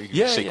bands like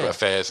Secret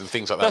Affairs and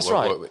things like that. That's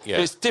right.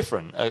 It's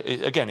different.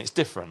 It's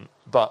different.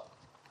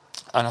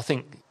 And I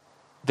think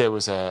there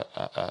was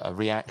a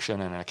reaction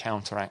and a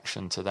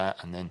counteraction to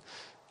that, and then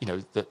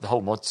the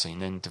whole mod scene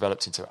then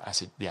developed into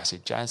the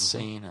acid jazz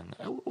scene and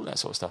all that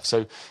sort of stuff.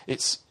 So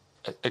it's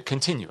a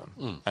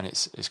continuum, and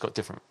it's got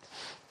different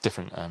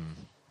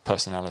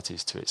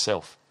personalities to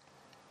itself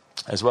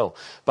as well.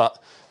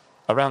 But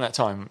around that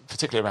time,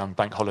 particularly around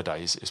bank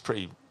holidays, it's a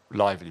pretty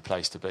lively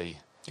place to be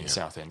in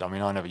Southend. I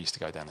mean, I never used to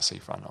go down the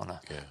seafront on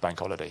a bank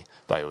holiday,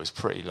 but it was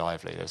pretty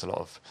lively. There was a lot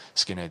of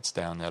skinheads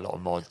down there, a lot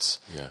of mods,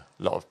 a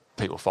lot of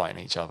people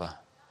fighting each other,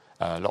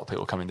 a lot of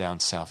people coming down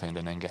to Southend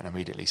and then getting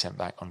immediately sent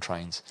back on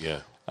trains.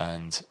 Yeah,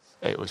 and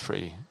it was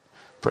pretty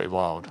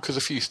wild. Because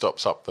a few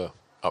stops up the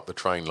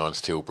train line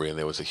to Tilbury, and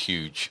there was a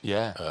huge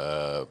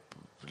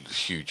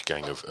huge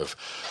gang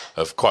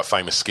of quite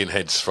famous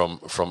skinheads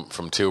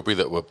from Tilbury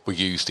that were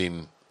used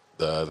in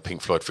the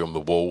Pink Floyd film The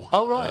Wall.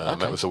 Oh right, okay.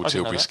 That was all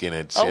Tilbury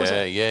skinheads. Oh,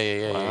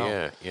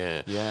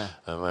 yeah.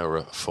 And they were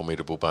a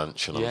formidable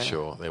bunch, and I'm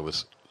sure there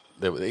was.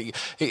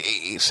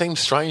 It seems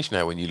strange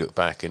now when you look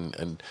back,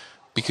 and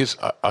because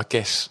I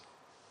guess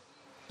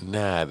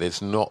now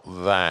there's not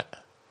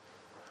that.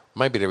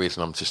 Maybe there is,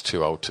 and I'm just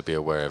too old to be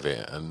aware of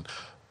it.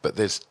 But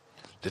there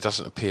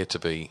doesn't appear to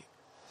be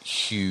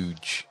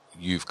huge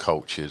youth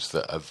cultures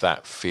that are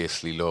that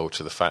fiercely loyal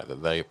to the fact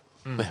that they're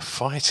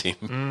fighting.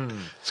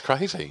 It's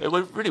crazy. It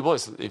really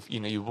was. If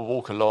you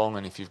walk along,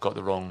 and if you've got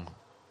the wrong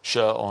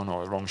shirt on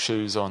or the wrong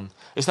shoes on,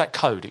 it's that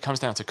code. It comes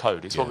down to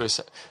code. It's what we were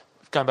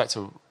going back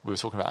to. We were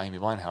talking about Amy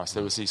Winehouse.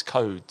 There was these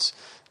codes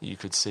that you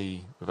could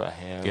see with her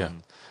hair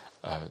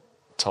and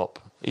top.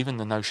 Even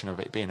the notion of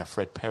it being a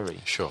Fred Perry,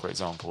 for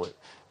example, it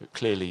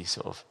clearly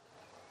sort of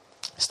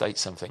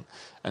states something.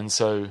 And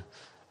so.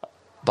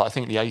 But I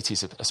think the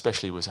 80s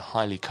especially was a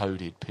highly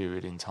coded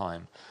period in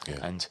time. Yeah.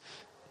 And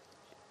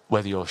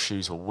whether your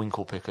shoes were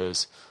winkle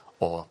pickers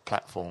or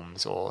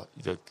platforms or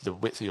the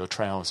width of your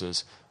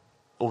trousers,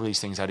 all these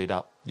things added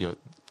up.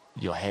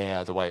 Your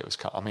hair, the way it was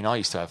cut. I mean, I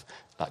used to have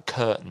like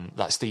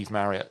Steve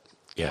Marriott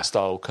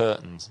style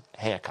curtains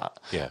haircut.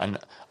 Yeah. And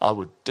I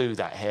would do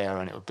that hair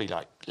and it would be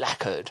like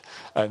lacquered.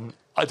 And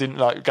I didn't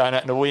like going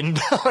out in the wind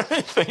or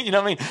anything, you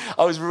know what I mean?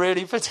 I was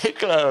really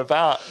particular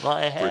about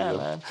my hair,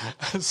 man.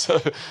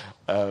 So,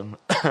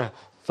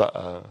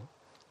 but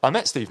I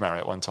met Steve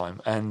Marriott one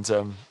time, and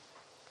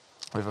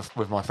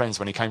with my friends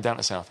when he came down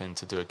to Southend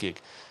to do a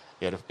gig.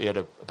 He had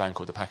a band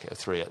called The Packet of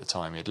Three at the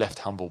time. He had left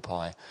Humble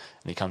Pie,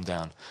 and he come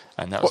down,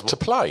 and that was to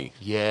play.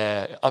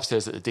 Yeah,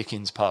 upstairs at the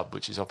Dickens pub,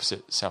 which is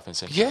opposite Southend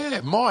Central.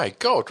 Yeah, my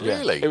God,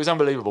 really? Yeah, it was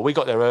unbelievable. We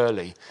got there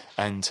early,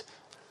 and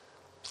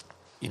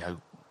we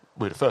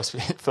were the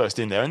first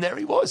in there, and there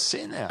he was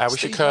sitting there. How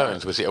was your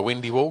curtains? Was it a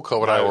windy walk, or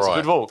were they all right? It was a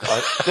good walk.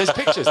 There's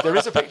pictures. There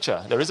is a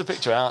picture. There is a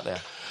picture out there,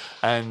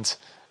 and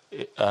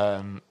it's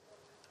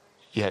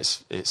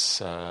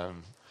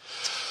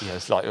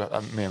like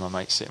me and my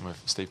mate sitting with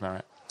Steve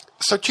Marriott.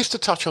 So just to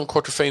touch on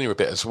Quadrophenia a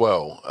bit as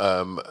well,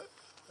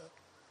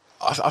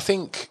 I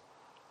think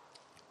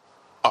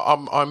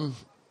I'm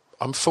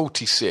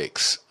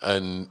 46,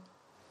 and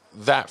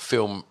that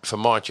film for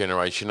my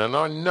generation, and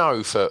I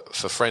know for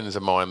friends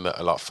of mine that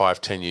are like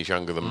 5-10 years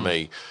younger than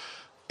me,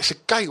 it's a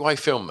gateway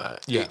film.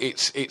 That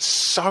it's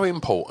so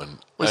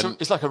important. Well,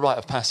 it's like a rite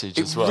of passage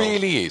as well. It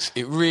really is.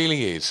 It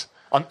really is.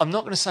 I'm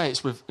not going to say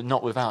it's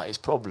not without its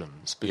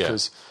problems,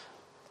 because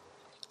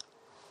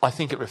I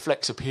think it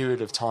reflects a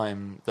period of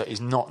time that is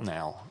not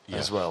now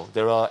as well.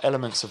 There are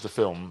elements of the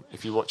film,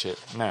 if you watch it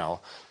now,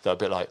 that are a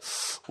bit like,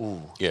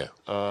 ooh,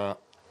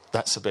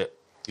 that's a bit,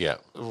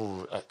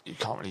 ooh, you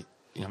can't really,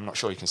 I'm not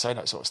sure you can say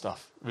that sort of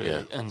stuff,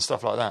 really, and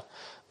stuff like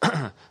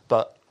that.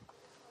 but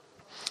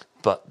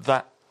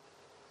that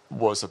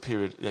was a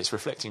period, it's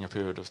reflecting a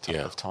period of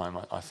time,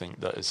 I think,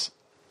 that is...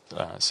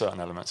 certain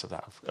elements of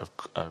that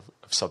have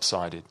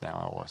subsided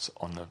now, or it's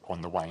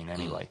on the wane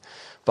anyway.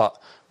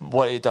 But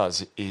what it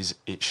does is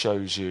it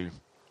shows you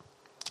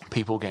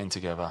people getting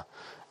together,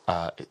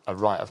 a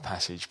rite of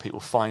passage, people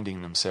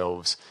finding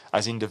themselves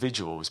as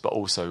individuals, but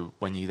also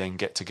when you then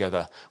get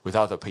together with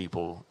other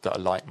people that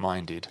are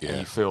like-minded, and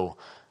you feel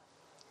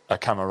a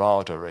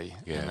camaraderie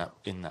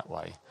in that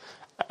way.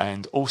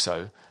 And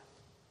also,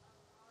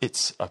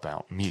 it's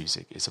about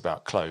music, it's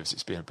about clothes,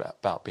 it's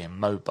about being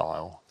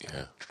mobile,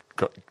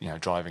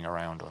 driving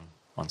around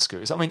on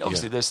scooters. I mean,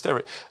 obviously, there's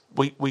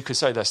we could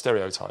say they're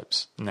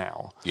stereotypes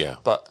now,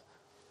 but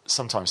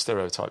sometimes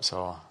stereotypes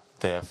are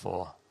there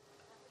for,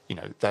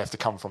 they have to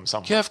come from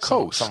somewhere. Yeah, of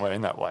course. Somewhere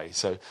in that way.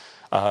 So,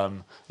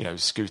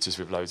 scooters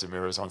with loads of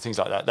mirrors on, things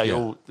like that, they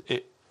all,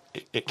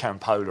 it can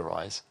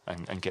polarise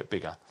and get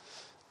bigger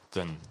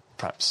than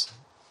perhaps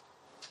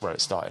where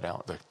it started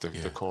out,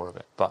 the core of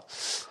it. But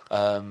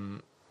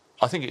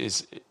I think it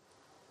is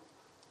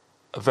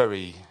a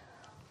very...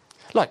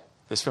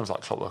 There's films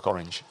like Clockwork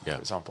Orange, for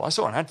example. I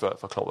saw an advert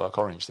for Clockwork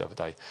Orange the other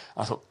day,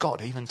 and I thought,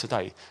 God, even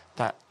today,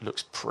 that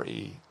looks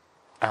pretty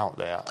out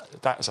there.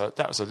 That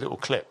was a little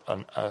clip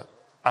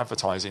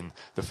advertising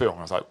the film.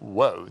 I was like,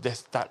 whoa,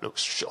 that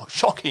looks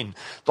shocking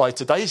by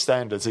today's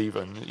standards,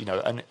 even,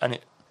 and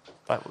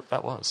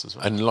that was as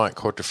well. And like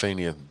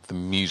Quadrophenia, the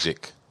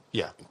music,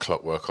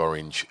 Clockwork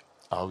Orange,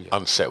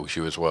 unsettles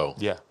you as well.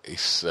 Yeah,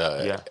 it's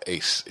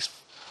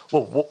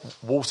well,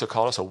 Walter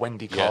Carlos, or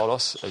Wendy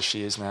Carlos, as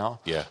she is now.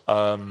 Yeah.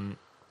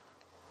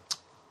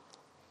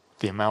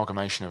 The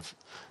amalgamation of...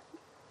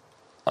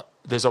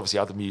 there's obviously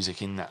other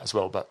music in that as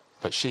well, but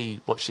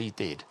what she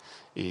did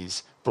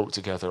is brought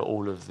together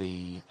all of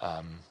the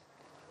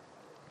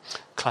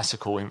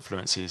classical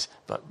influences,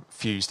 but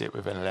fused it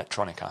with an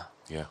electronica.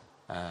 Yeah.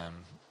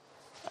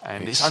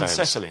 And it's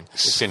unsettling.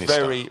 It's sinister.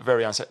 Very,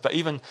 very unsettling. But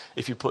even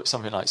if you put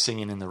something like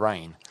Singing in the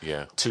Rain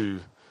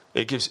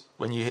it gives,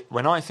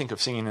 when I think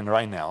of Singing in the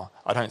Rain now,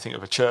 I don't think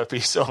of a chirpy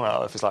song.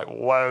 It's like,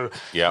 whoa,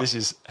 this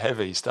is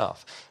heavy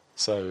stuff.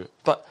 So,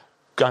 but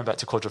going back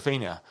to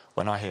Quadrophenia,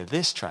 when I hear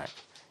this track,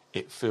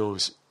 it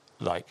feels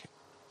like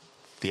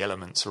the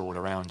elements are all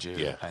around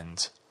you,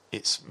 and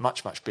it's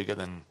much, much bigger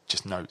than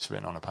just notes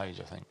written on a page,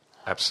 I think.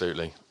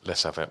 Absolutely.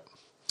 Let's have it.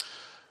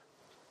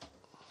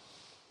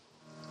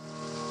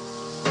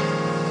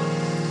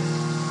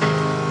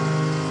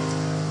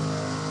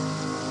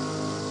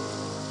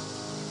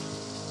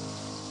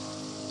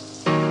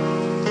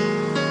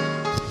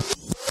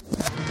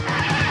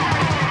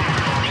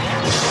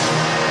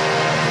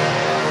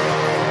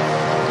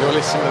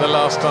 Listening to the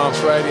Last Dance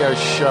radio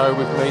show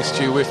with me,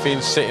 Stu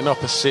Whiffin. Sitting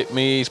opposite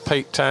me is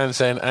Pete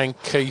Townsend and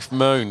Keith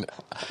Moon.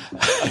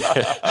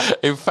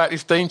 In fact,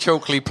 it's Dean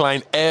Chalkley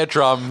playing air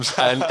drums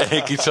and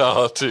air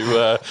guitar to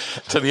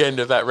the end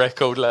of that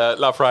record,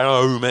 Love Rain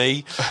On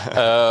Me,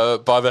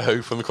 by The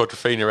Who from the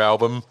Quadrophenia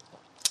album.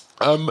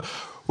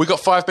 We've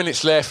got 5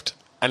 minutes left,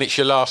 and it's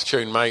your last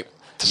tune, mate.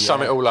 To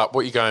sum it all up,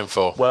 what are you going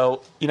for?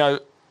 Well,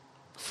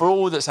 for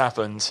all that's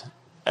happened,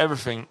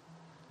 everything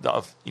that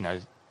I've,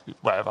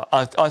 whatever,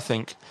 I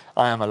think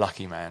I am a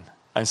lucky man.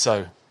 And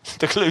so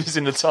the clue's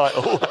in the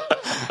title.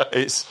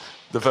 It's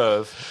the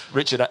Verve.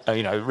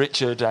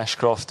 Richard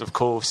Ashcroft, of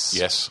course.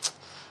 Yes.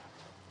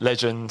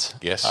 Legend.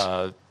 Yes.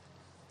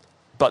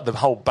 But the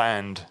whole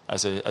band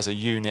as a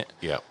unit,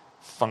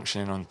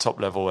 functioning on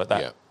top level at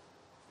that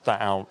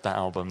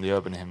album, the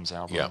Urban Hymns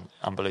album,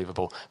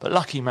 unbelievable. But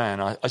Lucky Man,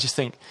 I just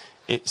think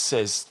it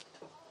says,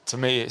 to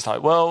me, it's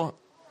like, well,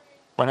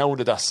 when all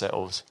the dust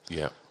settles,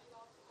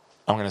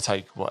 I'm going to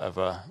take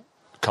whatever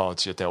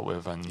cards you're dealt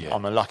with, and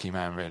I'm a lucky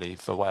man, really,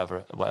 for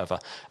whatever.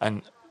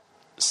 And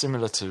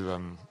similar to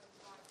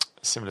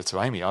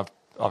Amy, I've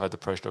had the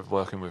pleasure of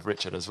working with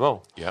Richard as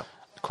well. Yeah,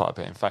 quite a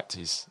bit. In fact,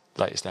 his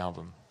latest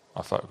album,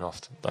 I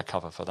photographed the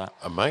cover for that.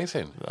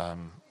 Amazing.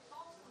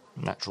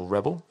 Natural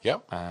Rebel.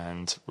 Yep.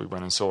 And we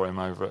went and saw him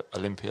over at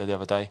Olympia the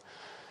other day.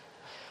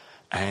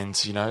 And,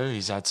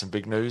 he's had some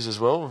big news as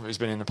well. He's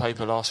been in the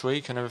paper last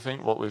week and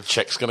everything. What with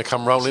check's going to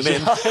come rolling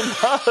in.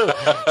 I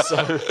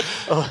know.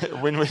 So,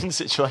 win-win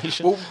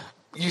situation. Well,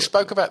 you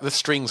spoke about the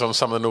strings on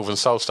some of the Northern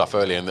Soul stuff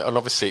earlier, and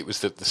obviously it was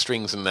the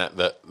strings and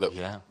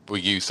that were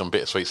used on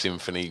Bittersweet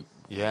Symphony.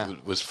 Yeah.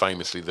 Was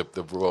famously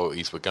the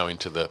royalties were going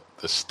to the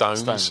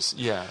Stones.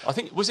 Yeah. I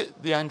think, was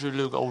it the Andrew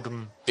Loog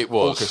Oldham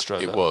Orchestra?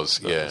 It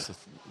was,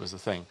 was the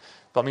thing.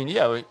 But I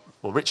mean,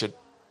 Richard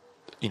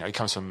he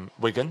comes from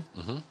Wigan,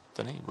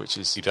 doesn't he? Which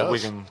is He the does.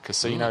 Wigan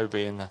Casino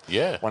being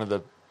one of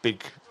the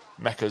big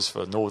meccas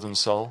for Northern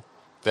Soul.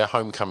 Their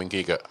homecoming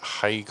gig at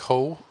Hague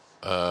Hall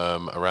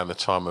around the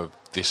time of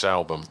this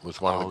album was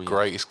one of the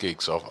greatest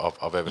gigs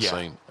I've ever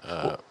seen.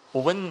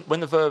 Well, when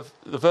the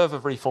Verve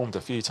have reformed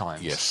a few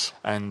times. Yes.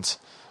 And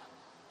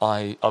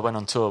I went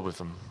on tour with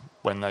them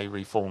when they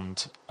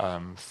reformed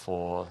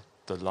for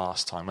the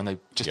last time,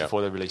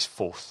 before they released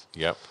Fourth.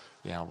 Yep.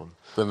 The album.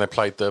 Then they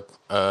played the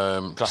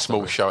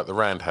small show at the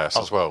Roundhouse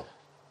as well.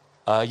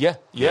 I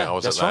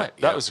was that's at that. right.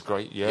 That was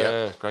great.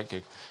 Great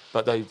gig.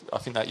 But I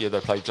think that year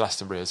they played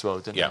Glastonbury as well,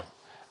 didn't they?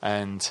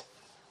 And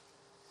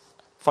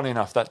funny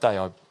enough, that day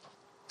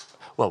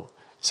so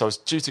I was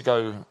due to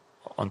go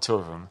on tour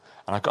with them,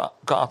 and I got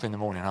up in the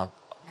morning and I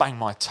banged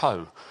my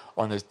toe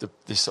on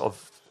this sort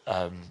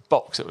of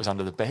box that was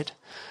under the bed,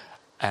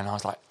 and I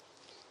was like,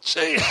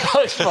 "Gee,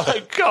 oh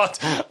my God!"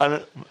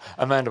 And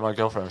Amanda, my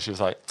girlfriend, she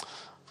was like,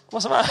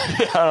 "What's the matter?"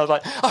 And I was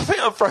like, "I think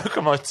I've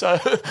broken my toe.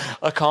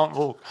 I can't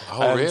walk."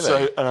 Oh,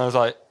 really? And I was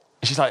like,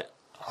 she's like,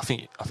 I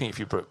think if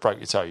you broke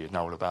your toe, you'd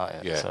know all about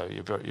it. Yeah. So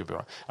you'll be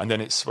right. And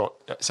then so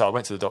I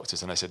went to the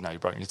doctors and they said, "No, you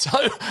broke your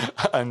toe."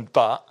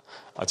 But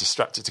I just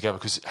strapped it together,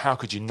 because how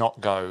could you not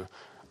go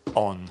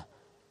on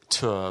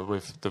tour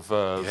with the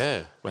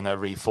Verve when they're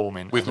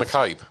reforming with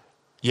McCabe?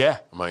 Yeah,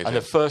 amazing. And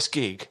the first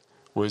gig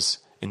was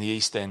in the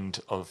East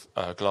End of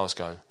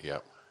Glasgow. Yeah,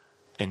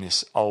 in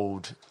this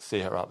old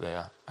theatre up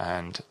there,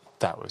 and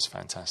that was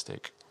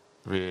fantastic.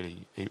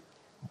 Really,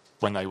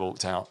 when they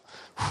walked out,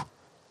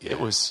 it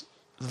was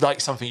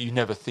like something you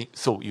never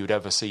thought you would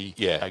ever see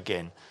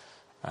again.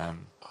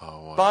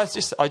 But I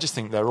just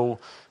think they're all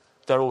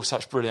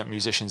such brilliant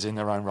musicians in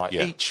their own right.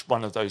 Yeah. Each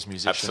one of those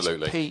musicians.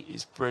 Absolutely. Pete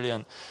is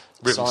brilliant.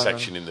 Rhythm Simon,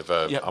 section in the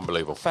Verve,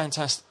 unbelievable.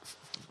 Fantastic,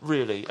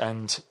 really.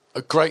 And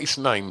greatest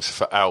names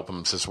for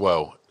albums as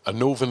well. A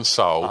Northern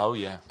Soul,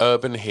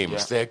 Urban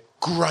Hymns. They're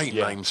great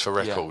names for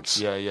records.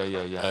 Yeah.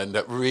 And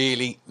that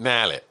really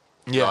nail it.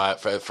 Yeah. Like,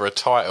 for a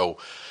title.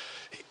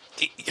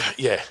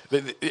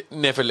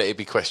 Never let it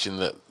be questioned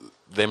that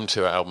them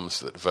two albums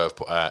that Verve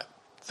put out,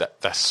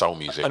 that's soul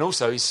music. And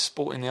also he's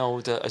sporting the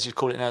old, as you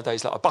call it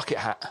nowadays, like a bucket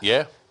hat.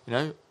 Yeah. You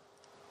know?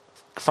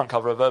 Front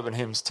cover of Urban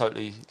Hymns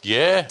totally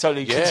Yeah.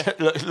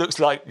 looks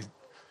like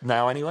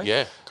now anyway.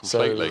 Yeah,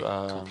 completely.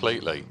 So,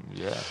 completely.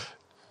 Yeah.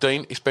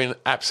 Dean, it's been an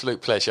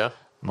absolute pleasure.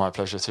 My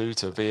pleasure too,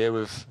 to be here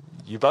with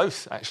you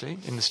both, actually,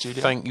 in the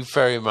studio. Thank you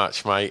very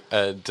much, mate.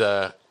 And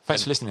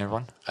thanks for listening,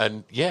 everyone.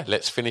 And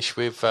let's finish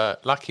with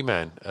Lucky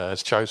Man,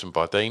 as chosen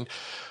by Dean,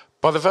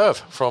 by the Verve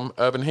from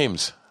Urban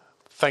Hymns.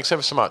 Thanks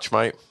ever so much,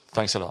 mate.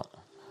 Thanks a lot.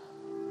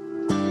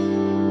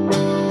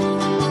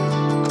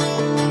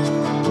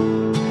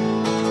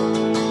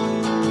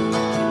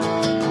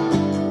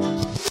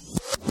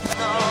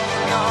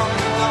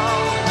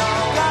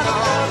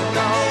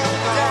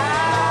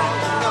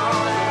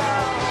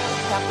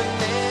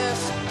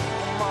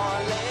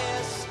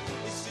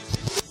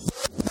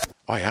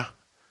 Oh yeah,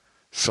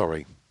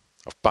 sorry,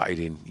 I've butted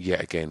in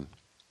yet again.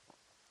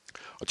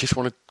 I just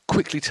want to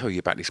quickly tell you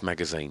about this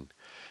magazine.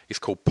 It's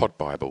called Pod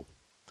Bible.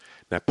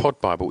 Now, Pod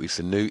Bible is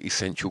the new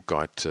essential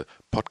guide to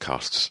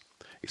podcasts.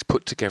 It's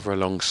put together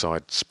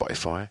alongside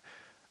Spotify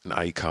and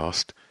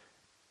Acast,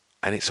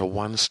 and it's a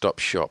one-stop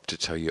shop to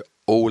tell you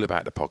all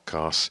about the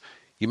podcasts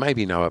you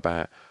maybe know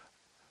about,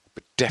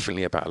 but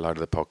definitely about a load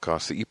of the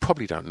podcasts that you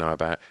probably don't know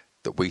about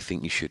that we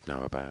think you should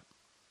know about.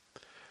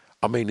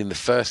 I mean, in the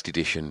first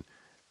edition,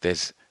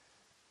 there's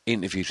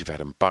interviews with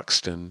Adam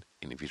Buxton,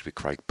 interviews with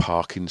Craig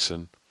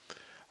Parkinson,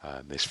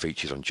 there's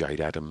features on Jade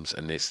Adams,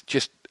 and there's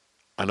just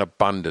an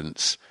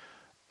abundance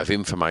of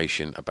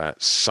information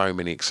about so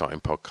many exciting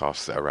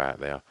podcasts that are out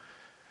there.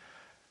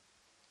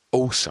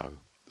 Also,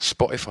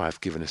 Spotify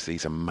have given us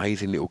these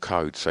amazing little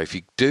codes, so if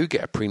you do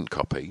get a print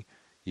copy,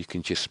 you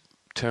can just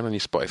turn on your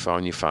Spotify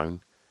on your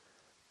phone,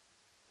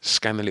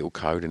 scan the little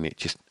code, and it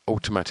just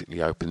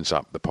automatically opens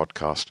up the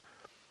podcast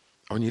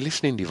on your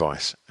listening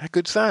device. How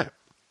good's that?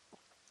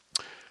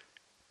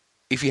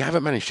 If you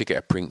haven't managed to get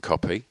a print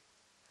copy,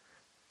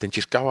 then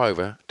just go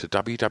over to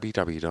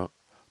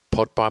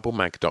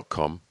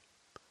www.podbiblemag.com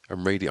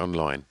and read it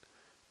online,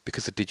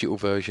 because the digital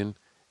version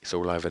is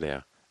all over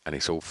there and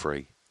it's all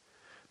free.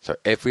 So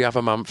every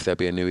other month there'll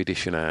be a new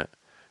edition out.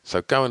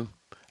 So go and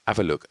have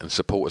a look and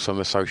support us on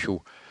the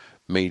social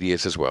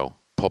medias as well.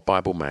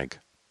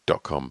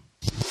 podbiblemag.com.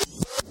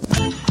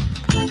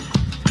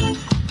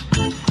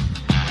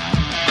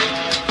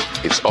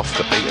 It's Off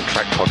the Beaten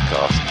Track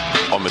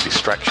podcast on the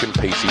Distraction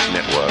Pieces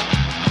Network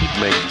with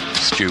me,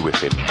 Stu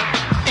Whiffen.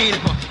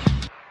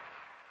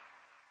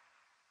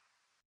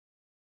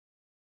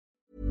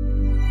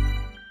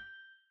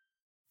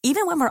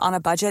 Even when we're on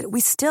a budget,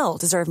 we still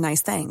deserve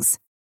nice things.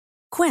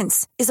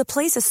 Quince is a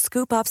place to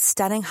scoop up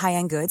stunning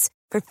high-end goods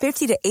for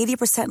 50 to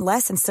 80%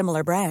 less than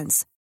similar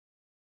brands.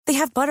 They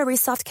have buttery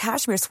soft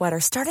cashmere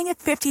sweaters starting at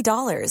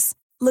 $50,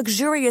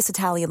 luxurious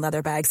Italian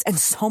leather bags, and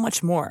so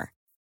much more.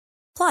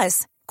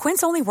 Plus,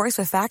 Quince only works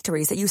with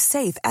factories that use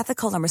safe,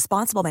 ethical, and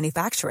responsible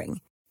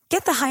manufacturing.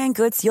 Get the high-end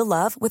goods you'll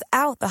love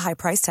without the high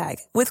price tag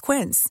with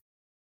Quince.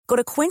 Go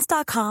to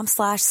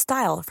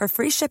quince.com/style for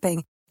free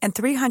shipping and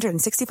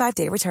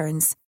 365-day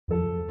returns.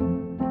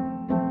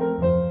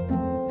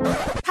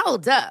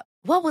 Hold up.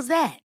 What was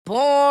that?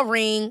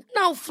 Boring.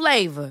 No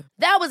flavor.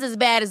 That was as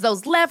bad as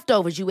those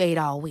leftovers you ate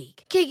all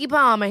week. Keke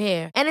Palmer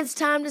here, and it's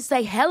time to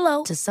say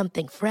hello to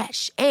something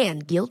fresh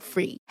and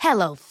guilt-free.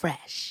 Hello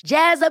Fresh.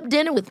 Jazz up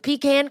dinner with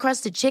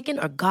pecan-crusted chicken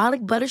or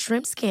garlic butter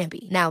shrimp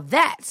scampi. Now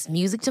that's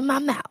music to my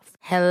mouth.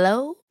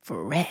 Hello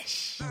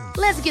Fresh.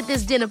 Let's get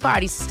this dinner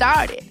party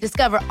started.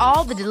 Discover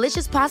all the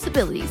delicious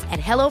possibilities at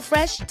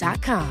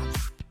HelloFresh.com.